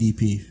heavily on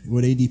ADP.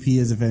 What ADP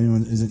is, if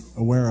anyone isn't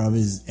aware of,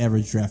 is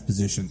average draft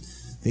position.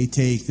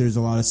 There's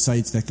a lot of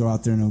sites that go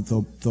out there and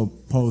they'll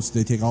post.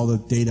 They take all the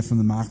data from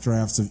the mock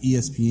drafts of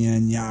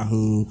ESPN,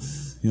 Yahoo,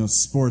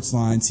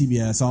 Sportsline,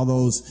 CBS, all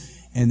those,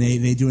 and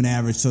they do an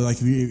average. So like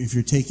if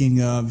you're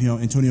taking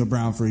Antonio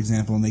Brown for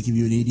example, and they give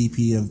you an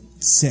ADP of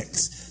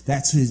 6.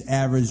 That's his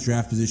average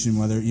draft position,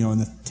 whether, in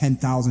the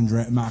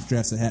 10,000 mock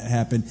drafts that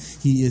happen,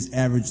 he is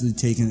averagely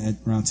taken at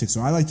round 6.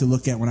 So I like to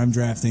look at, when I'm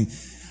drafting,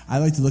 I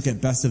like to look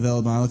at best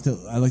available.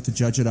 I like to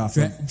judge it off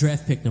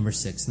draft pick number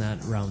 6,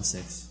 not round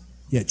 6.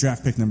 Yeah,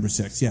 draft pick number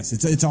 6. Yes,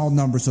 it's all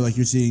numbers. So like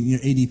you're seeing,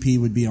 ADP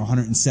would be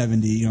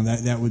 170.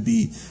 That would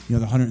be the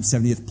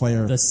 170th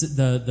player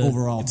the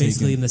overall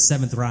basically taken. in the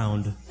 7th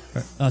round,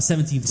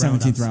 17th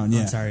round. 17th round.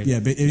 Yeah, I'm sorry. Yeah,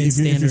 but if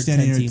you're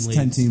standing here, it's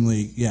 10-team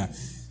league. Yeah.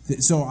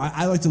 So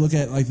I like to look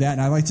at it like that,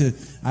 and I like to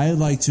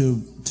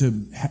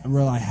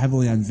rely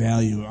heavily on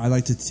value. I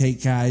like to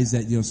take guys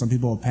that some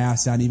people will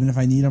pass on, even if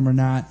I need them or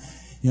not.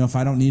 If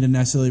I don't need a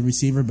necessarily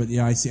receiver, but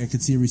I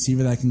could see a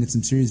receiver that I can get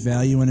some serious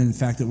value in. And the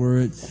fact that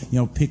we're at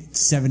pick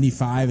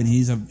 75 and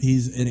he's an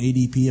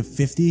ADP of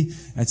 50,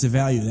 that's a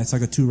value. That's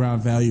like a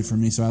 2-round value for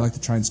me. So I like to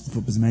try and scoop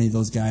up as many of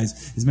those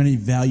guys, as many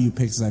value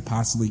picks as I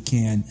possibly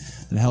can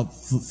that help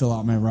fill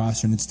out my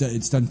roster. And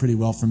it's done pretty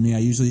well for me. I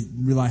usually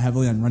rely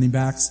heavily on running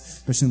backs,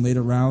 especially in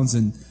later rounds.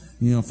 And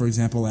for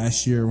example,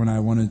 last year when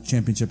I won a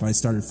championship, I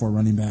started 4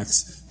 running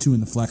backs, 2 in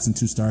the flex and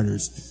 2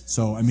 starters.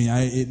 So I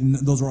mean,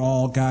 those were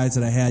all guys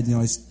that I had.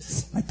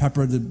 I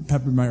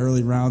peppered my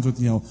early rounds with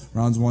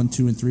rounds 1,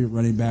 2, and 3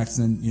 running backs,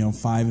 and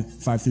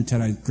 5 through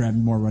 10 I grabbed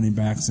more running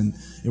backs, and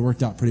it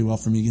worked out pretty well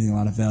for me, getting a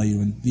lot of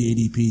value in the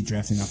ADP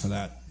drafting off of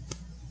that.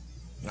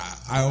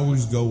 I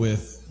always go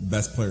with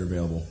best player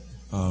available.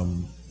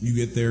 You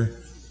get there,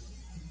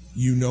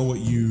 what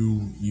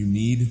you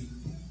need.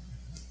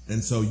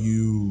 And so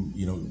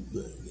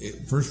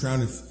first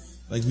round, if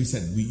like we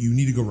said, you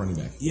need to go running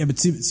back. Yeah, but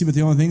but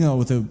the only thing though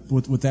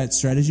with that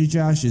strategy,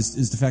 Josh,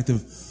 is the fact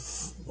of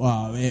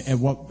at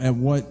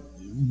what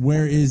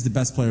where is the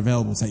best player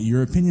available? Is that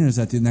your opinion or is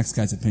that the next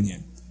guy's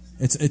opinion?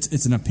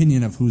 It's an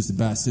opinion of who's the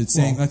best. It's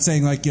saying, let's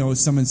saying like,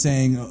 someone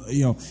saying,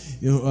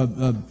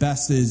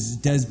 best is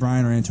Des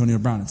Bryant or Antonio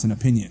Brown. It's an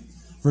opinion.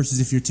 Versus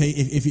if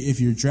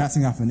you're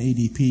drafting off an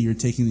ADP, you're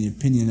taking the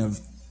opinion of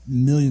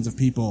millions of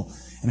people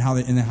and how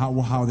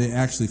they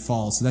actually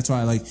fall. So that's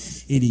why I like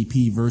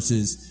ADP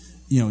versus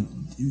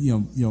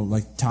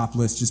like top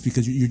list, just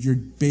because you're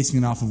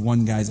basing it off of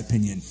one guy's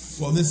opinion.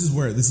 Well, this is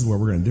where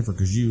we're going to differ,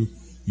 because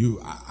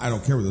I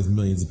don't care what those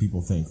millions of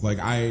people think. Like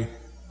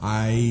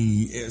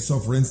so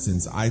for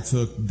instance, I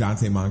took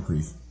Dante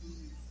Moncrief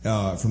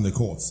from the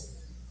Colts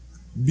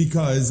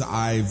because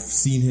I've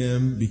seen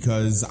him,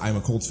 because I'm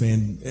a Colts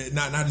fan.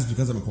 Not just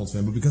because I'm a Colts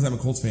fan, but because I'm a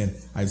Colts fan,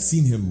 I've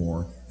seen him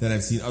more than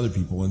I've seen other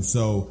people, and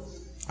so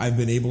I've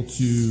been able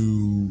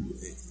to.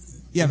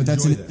 Yeah, but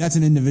that's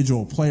an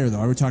individual player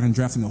though. We're talking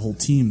drafting a whole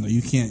team though.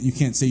 You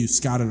can't say you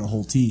scouted a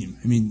whole team.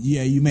 I mean,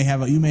 yeah, you may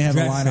have a line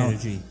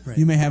strategy, on right.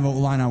 You may have a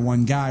line on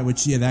one guy,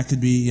 which that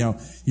could be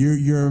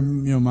your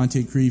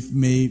Moncrief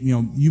may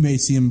you may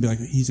see him and be like,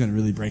 he's going to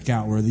really break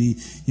out, where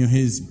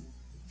his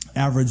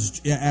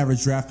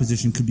average draft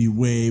position could be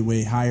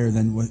way higher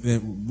than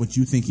what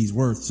you think he's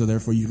worth. So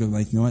therefore you could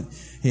like, what,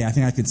 hey, I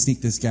think I could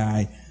sneak this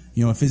guy.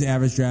 If his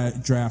average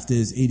draft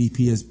is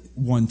ADP is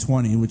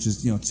 120, which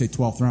is say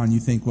 12th round, you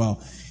think,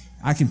 well,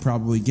 I can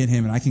probably get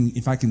him, and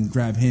if I can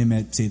grab him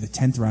at say the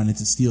 10th round,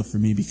 it's a steal for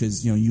me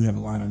because you have a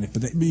line on it.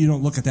 But you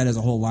don't look at that as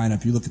a whole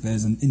lineup. You look at that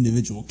as an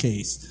individual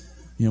case,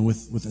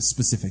 with a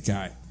specific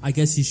guy. I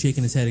guess he's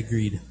shaking his head,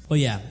 agreed. But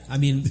yeah, I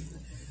mean,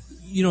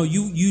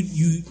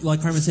 you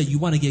like Carmen said, you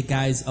want to get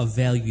guys of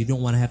value. You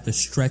don't want to have to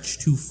stretch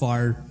too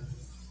far.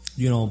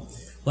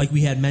 Like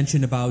we had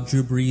mentioned about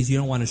Drew Brees, you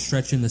don't want to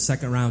stretch in the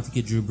second round to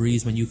get Drew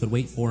Brees when you could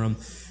wait for him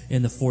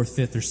in the 4th,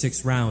 5th, or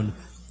 6th round.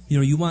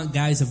 You want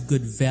guys of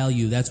good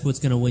value. That's what's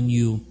going to win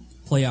you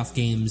playoff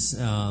games.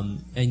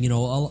 And a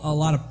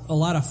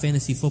lot of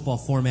fantasy football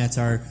formats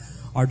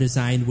are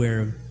designed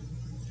where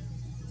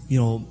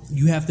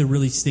you have to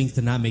really stink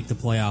to not make the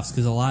playoffs,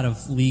 because a lot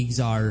of leagues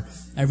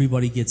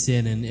everybody gets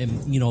in, and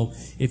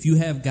if you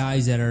have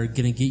guys that are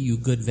going to get you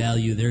good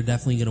value, they're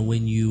definitely going to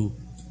win you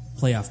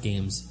playoff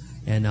games.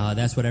 And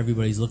that's what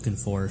everybody's looking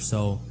for.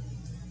 So,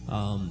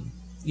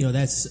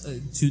 that's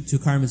to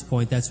Carmen's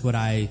point. That's what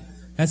I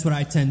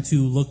tend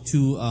to look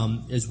to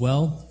as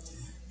well.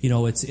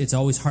 It's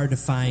always hard to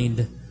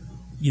find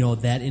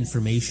that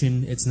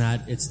information. It's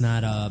not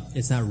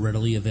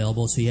readily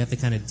available. So you have to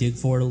kind of dig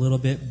for it a little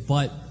bit.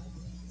 But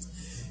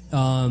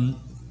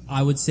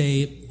I would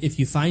say if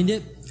you find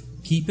it,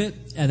 keep it,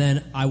 and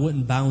then I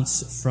wouldn't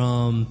bounce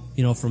from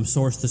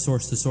source to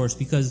source to source,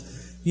 because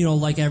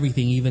like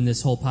everything, even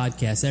this whole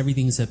podcast,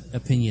 everything's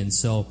opinion.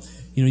 So,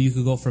 you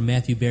could go from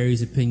Matthew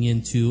Berry's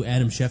opinion to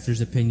Adam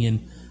Schefter's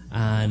opinion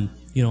on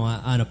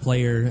a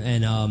player,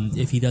 and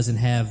if he doesn't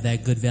have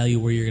that good value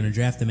where you're going to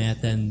draft him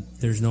at, then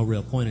there's no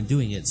real point in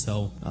doing it.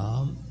 So,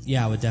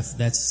 I would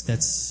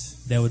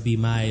that would be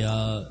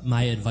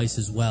my advice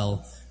as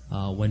well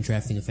when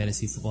drafting a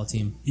fantasy football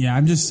team. Yeah,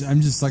 I'm just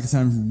like I said,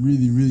 I'm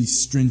really, really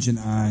stringent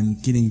on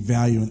getting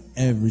value in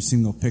every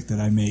single pick that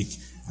I make.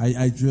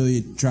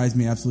 It drives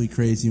me absolutely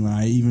crazy when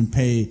I even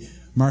pay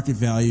market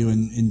value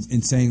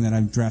in saying that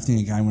I'm drafting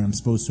a guy when I'm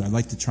supposed to. I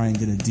like to try and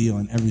get a deal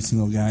on every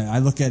single guy. I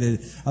look at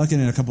it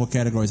in a couple of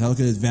categories. I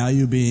look at his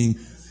value being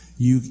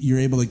you're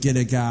able to get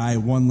a guy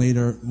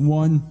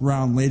one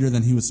round later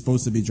than he was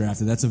supposed to be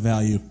drafted. That's a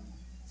value.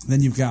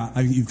 Then you've got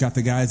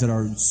the guys that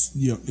are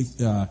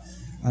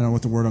I don't know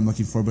what the word I'm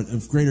looking for, but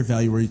of greater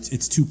value where it's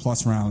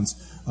 2+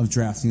 rounds of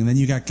drafting. And then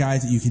you got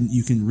guys that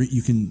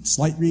you can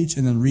slight reach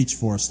and then reach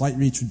for. Slight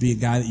reach would be a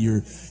guy that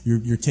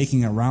you're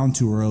taking a round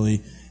too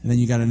early. And then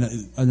you got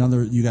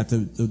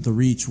the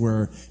reach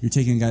where you're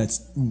taking a guy that's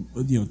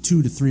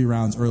 2 to 3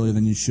 rounds earlier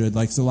than you should.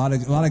 Like, so a lot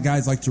of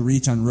guys like to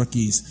reach on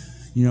rookies.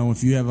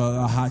 If you have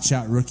a hot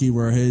shot rookie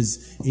where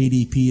his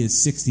ADP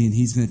is 60 and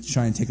he's going to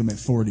try and take him at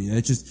 40,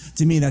 it just,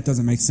 to me, that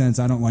doesn't make sense.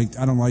 I don't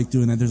like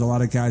doing that. There's a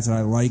lot of guys that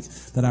I like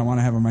that I want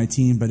to have on my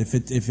team, but if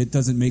it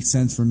doesn't make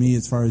sense for me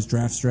as far as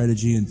draft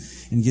strategy and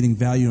getting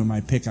value in my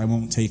pick, I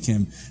won't take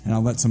him, and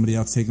I'll let somebody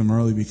else take him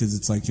early, because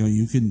it's like,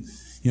 you can,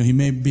 he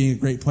may be a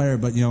great player,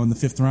 but in the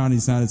 5th round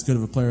he's not as good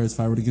of a player as if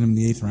I were to get him in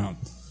the 8th round.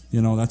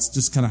 That's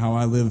just kind of how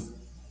I live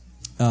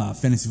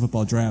fantasy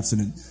football drafts.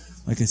 And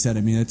like I said,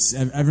 I mean,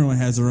 everyone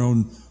has their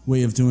own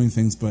way of doing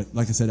things, but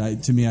like I said, I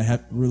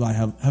rely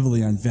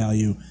heavily on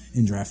value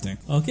in drafting.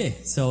 Okay,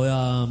 so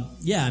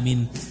I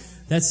mean,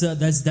 that's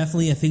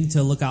definitely a thing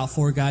to look out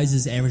for, guys.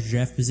 Is average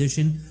draft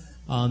position.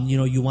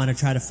 You want to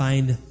try to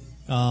find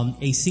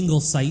a single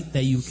site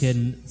that you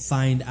can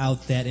find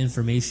out that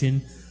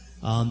information.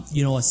 A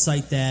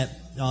site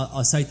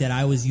that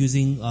I was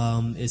using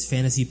is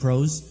Fantasy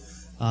Pros.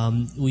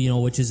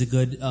 Which is a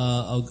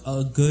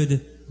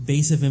good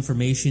base of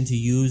information to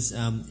use.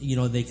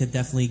 They could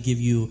definitely give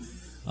you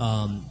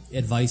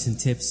advice and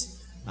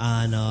tips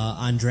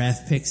on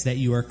draft picks that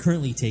you are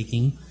currently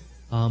taking.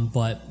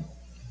 But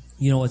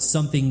it's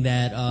something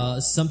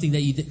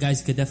that you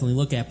guys could definitely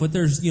look at. But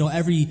there's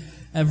every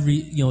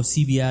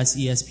CBS,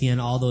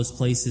 ESPN, all those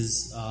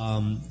places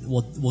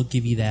will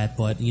give you that.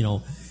 But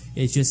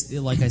it's just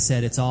like I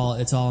said, it's all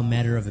a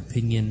matter of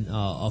opinion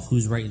of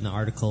who's writing the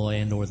article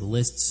and or the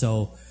list.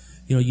 So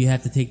you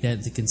have to take that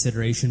into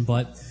consideration.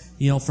 But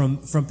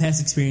from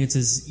past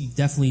experiences, you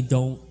definitely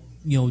don't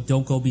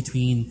go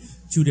between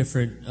two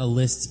different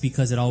lists,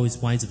 because it always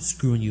winds up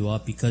screwing you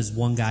up, because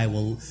one guy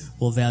will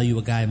value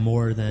a guy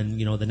more than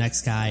the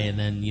next guy, and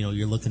then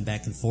you're looking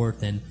back and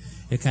forth, and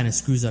it kind of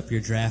screws up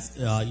your draft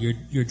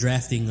your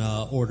drafting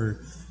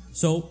order.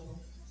 So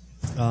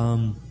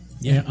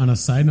yeah. On a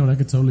side note, I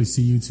could totally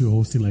see you two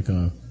hosting like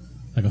a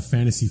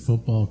fantasy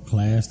football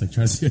class, like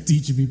trying to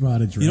teaching people how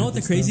to draft. You know what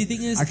the crazy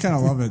thing is? I kind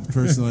of love it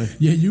personally.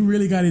 Yeah, you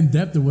really got in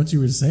depth in what you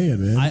were saying,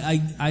 man.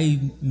 I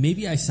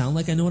maybe I sound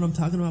like I know what I'm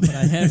talking about, but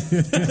I have.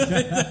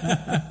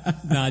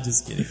 Nah,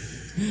 just kidding.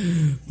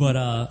 But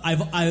I've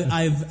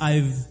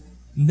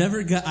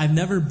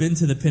never been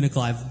to the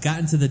pinnacle. I've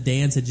gotten to the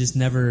dance and just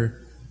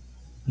never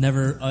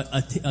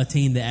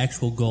attained the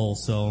actual goal.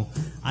 So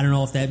I don't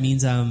know if that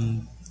means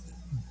I'm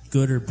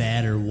good or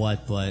bad or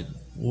what, but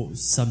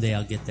someday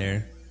I'll get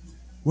there.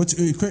 What's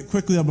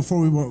quickly though, before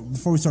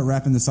we start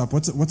wrapping this up?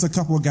 What's a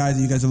couple of guys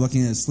that you guys are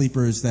looking at as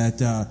sleepers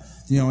that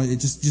it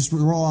just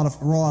roll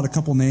out a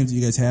couple names that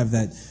you guys have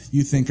that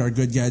you think are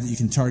good guys that you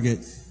can target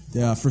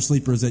for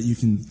sleepers that you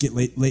can get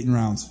late in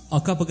rounds? A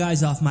couple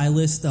guys off my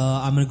list.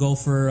 I'm going to go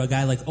for a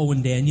guy like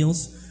Owen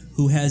Daniels,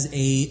 who has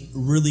a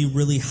really,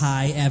 really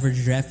high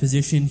average draft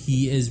position.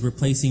 He is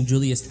replacing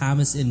Julius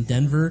Thomas in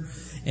Denver.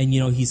 And,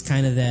 he's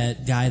kind of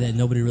that guy that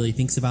nobody really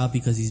thinks about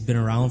because he's been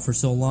around for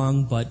so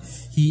long. But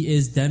he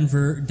is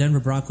Denver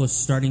Broncos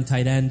starting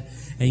tight end.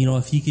 And,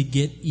 if he could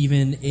get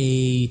even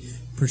a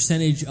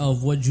percentage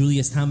of what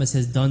Julius Thomas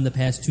has done the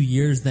past 2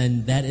 years,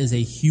 then that is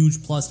a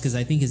huge plus, because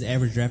I think his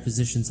average draft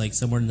position is like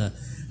somewhere in the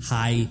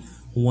high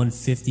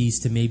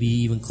 150s to maybe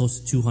even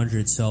close to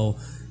 200. So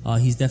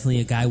he's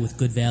definitely a guy with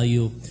good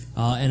value.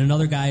 And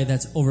another guy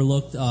that's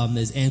overlooked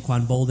is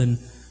Anquan Boldin,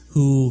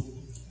 who,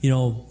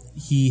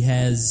 he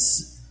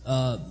has...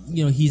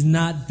 he's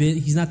not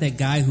that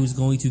guy who's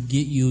going to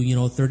get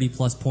you 30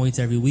 plus points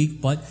every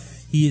week, but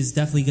he is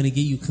definitely going to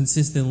get you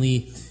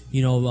consistently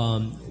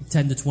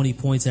 10 to 20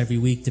 points every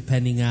week,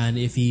 depending on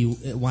if he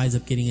winds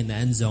up getting in the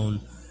end zone.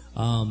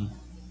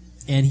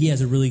 And he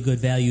has a really good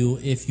value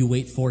if you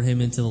wait for him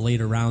into the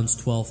later rounds,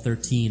 12,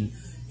 13.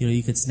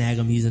 You could snag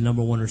him. He's a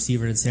number one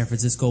receiver in San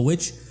Francisco,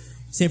 which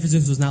San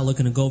Francisco's not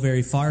looking to go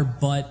very far,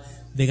 but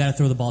they got to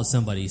throw the ball to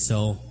somebody.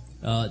 So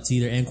it's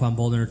either Anquan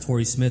Boldin or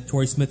Torrey Smith.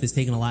 Torrey Smith is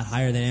taken a lot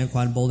higher than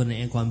Anquan Boldin,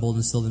 and Anquan Boldin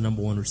is still the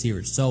number one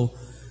receiver. So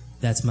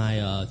that's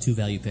my two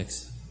value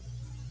picks.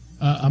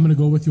 I'm going to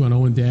go with you on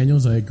Owen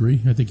Daniels. I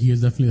agree. I think he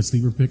is definitely a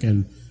sleeper pick,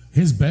 and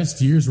his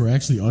best years were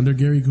actually under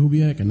Gary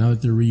Kubiak, and now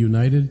that they're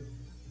reunited,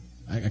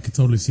 I could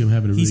totally see him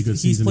having a really good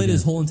season. He's played again.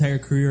 His whole entire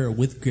career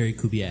with Gary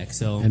Kubiak,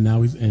 so and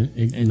now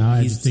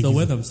he's still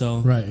with him. So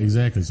right,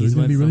 exactly. So he's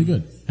going to be really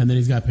good. And then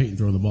he's got Peyton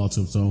throwing the ball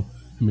to him. So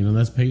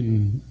unless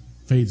Peyton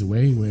fades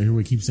away, where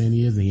everybody keeps saying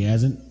he is, and he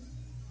hasn't,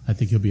 I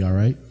think he'll be all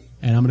right.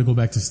 And I'm going to go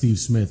back to Steve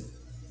Smith.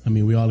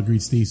 We all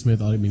agreed Steve Smith.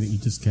 He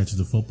just catches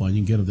the football, and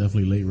you can get him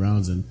definitely late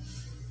rounds, and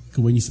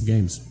could win you some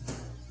games.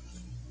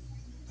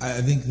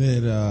 I think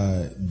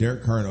that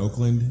Derek Carr in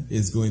Oakland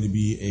is going to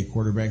be a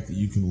quarterback that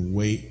you can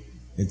wait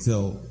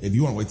until, if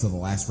you want to wait till the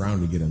last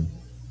round to get him,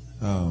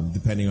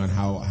 depending on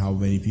how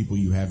many people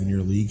you have in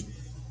your league.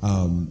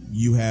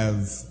 You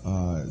have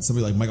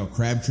somebody like Michael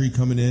Crabtree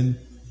coming in.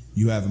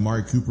 You have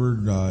Amari Cooper,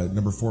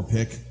 number 4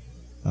 pick,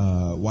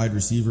 wide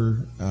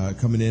receiver,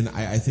 coming in.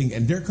 I think,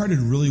 and Derek Carr did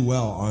really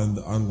well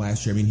on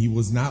last year. He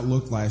was not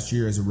looked last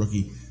year as a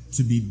rookie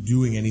to be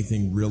doing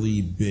anything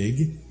really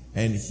big,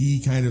 and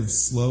he kind of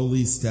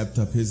slowly stepped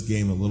up his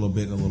game a little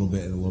bit.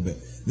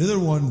 The other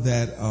one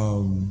that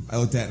I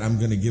looked at, and I'm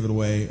going to give it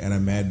away, and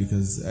I'm mad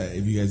because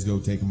if you guys go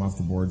take him off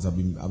the boards, I'll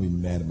be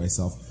mad at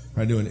myself for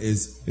not doing it,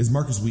 is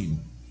Marcus Wheaton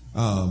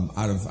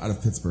out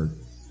of Pittsburgh.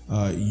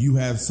 You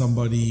have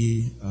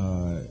somebody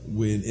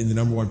in the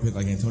number 1 pick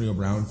like Antonio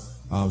Brown,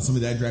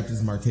 somebody that drafted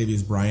is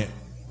Martavius Bryant,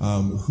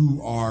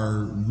 who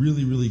are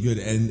really, really good.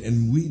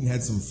 And Wheaton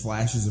had some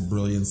flashes of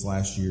brilliance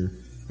last year.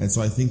 And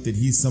so I think that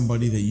he's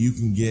somebody that you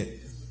can get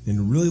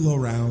in really low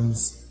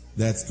rounds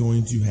that's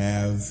going to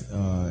have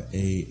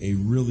a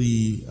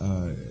really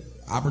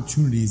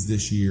opportunities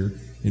this year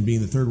in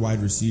being the third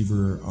wide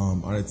receiver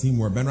on a team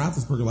where Ben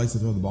Roethlisberger likes to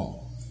throw the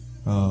ball.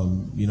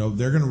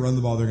 They're going to run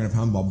the ball, they're going to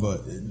pound the ball,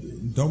 but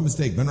don't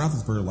mistake, Ben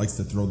Roethlisberger likes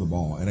to throw the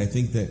ball. And I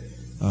think that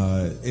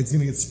it's going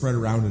to get spread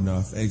around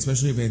enough, and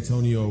especially if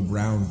Antonio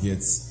Brown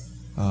gets,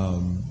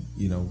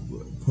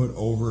 put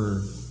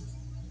over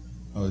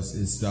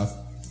his stuff.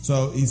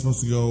 So he's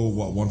supposed to go,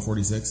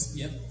 146?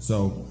 Yep.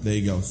 So there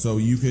you go. So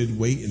you could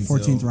wait until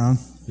 14th round.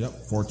 Yep,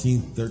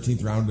 14th,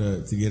 13th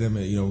round to get him.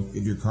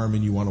 If you're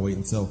Carmen, you want to wait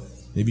until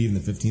maybe even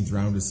the 15th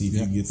round to see if you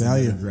can get some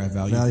better draft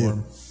value for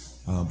him.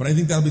 But I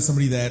think that'll be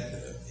somebody that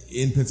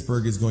in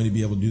Pittsburgh is going to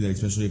be able to do that,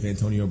 especially if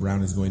Antonio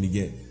Brown is going to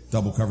get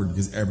double covered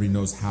because everybody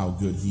knows how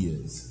good he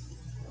is.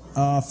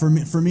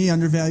 For me,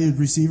 undervalued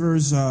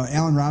receivers,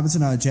 Allen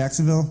Robinson out of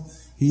Jacksonville.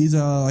 He's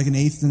like an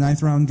 8th to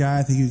 9th round guy.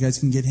 I think you guys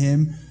can get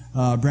him.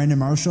 Brandon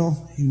Marshall,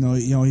 he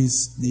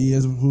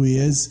is who he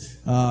is.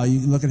 You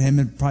can look at him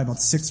in probably about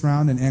the 6th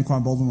round, and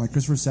Anquan Boldin, like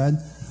Christopher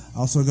said.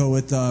 Also go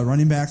with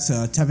running backs,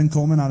 Tevin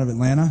Coleman out of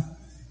Atlanta.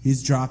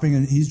 He's dropping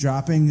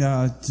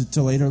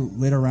to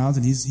later rounds,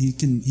 and he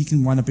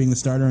can wind up being the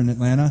starter in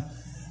Atlanta.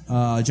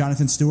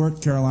 Jonathan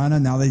Stewart, Carolina.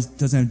 Now they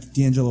doesn't have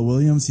D'Angelo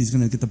Williams. He's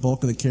going to get the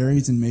bulk of the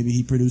carries, and maybe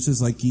he produces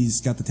like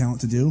he's got the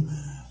talent to do.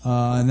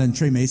 And then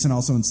Trey Mason,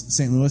 also in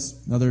St. Louis,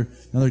 another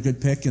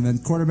good pick. And then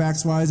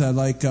quarterbacks wise, I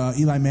like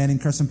Eli Manning,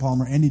 Carson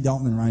Palmer, Andy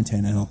Dalton, and Ryan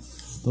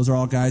Tannehill. Those are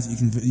all guys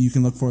you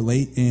can look for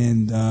late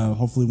and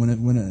hopefully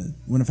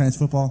win a fantasy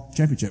football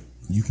championship.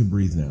 You can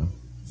breathe now.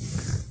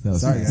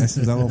 Sorry, guys.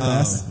 Is that a little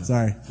fast?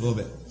 Sorry. A little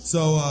bit.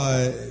 So,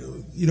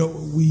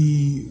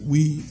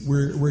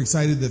 we're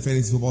excited that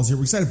fantasy football's here.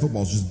 We're excited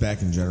football's just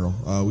back in general.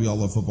 We all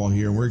love football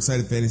here, and we're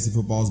excited fantasy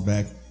football's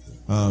back.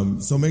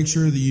 So make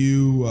sure that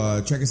you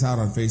check us out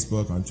on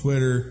Facebook, on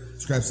Twitter,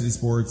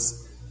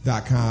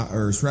 ScrapCitySports.com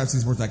or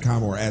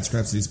ScrapCitySports.com or at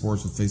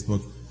ScrapCitySports with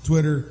Facebook,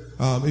 Twitter.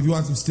 If you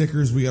want some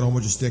stickers, we got a whole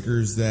bunch of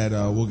stickers that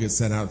we'll get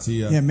sent out to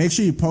you. Yeah, make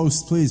sure you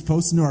please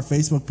post into our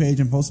Facebook page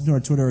and post into our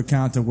Twitter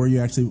account of where you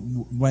actually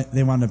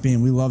they wound up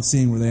being. We love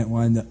seeing where they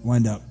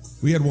wind up.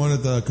 We had one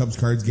at the Cubs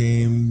Cards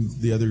game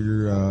the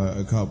other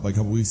a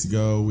couple weeks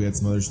ago. We had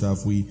some other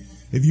stuff.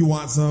 If you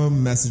want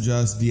some, message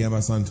us, DM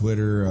us on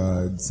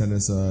Twitter, send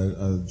us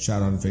a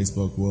shout out on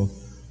Facebook. We'll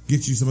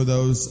get you some of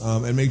those.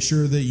 And make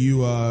sure that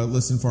you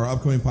listen for our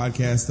upcoming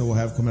podcast that we'll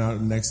have coming out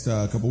in the next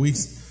couple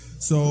weeks.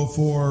 So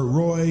for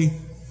Roy,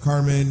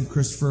 Carmen,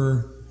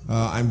 Christopher,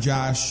 I'm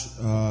Josh.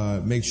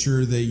 Make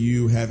sure that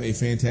you have a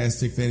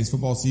fantastic fantasy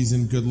football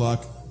season. Good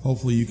luck.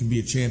 Hopefully you can be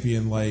a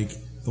champion like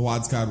the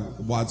WAD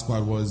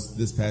Squad was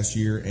this past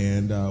year,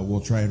 and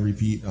we'll try and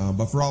repeat.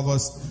 But for all of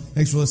us,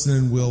 thanks for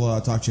listening. We'll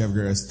talk to you. Have a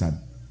great rest of the time.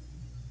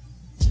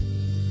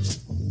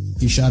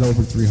 He shot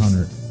over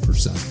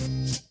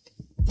 300%.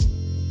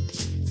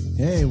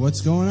 Hey,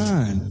 what's going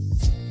on?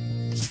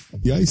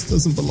 The ice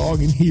doesn't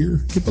belong in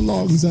here. It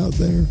belongs out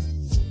there.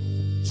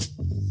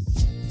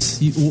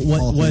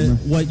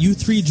 What you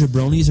three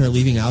jabronis are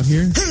leaving out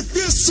here? If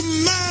you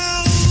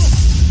smell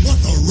what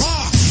the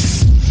Rock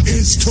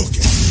is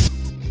cooking.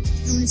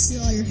 I want to see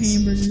all your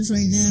hamburgers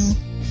right now.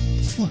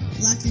 Well,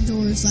 lock your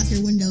doors, lock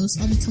your windows.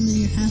 I'll be coming to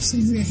your house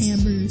looking for your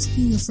hamburgers,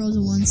 even the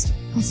frozen ones.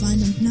 I'll find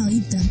them and I'll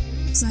eat them.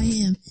 Because I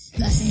am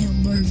the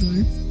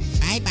Hamburglar.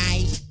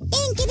 Bye-bye.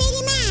 Thank you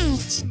very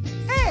much.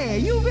 Hey,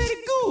 you very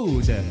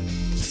good.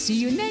 See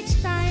you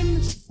next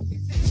time.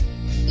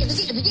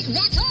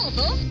 That's all,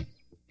 folks.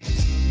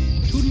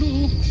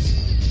 Toodaloo.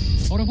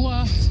 Au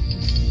revoir.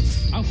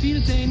 Auf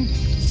Wiedersehen.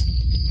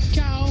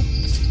 Ciao.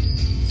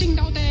 Ding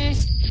dao day.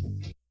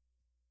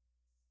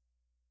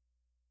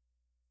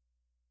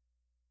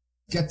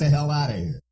 Get the hell out of here.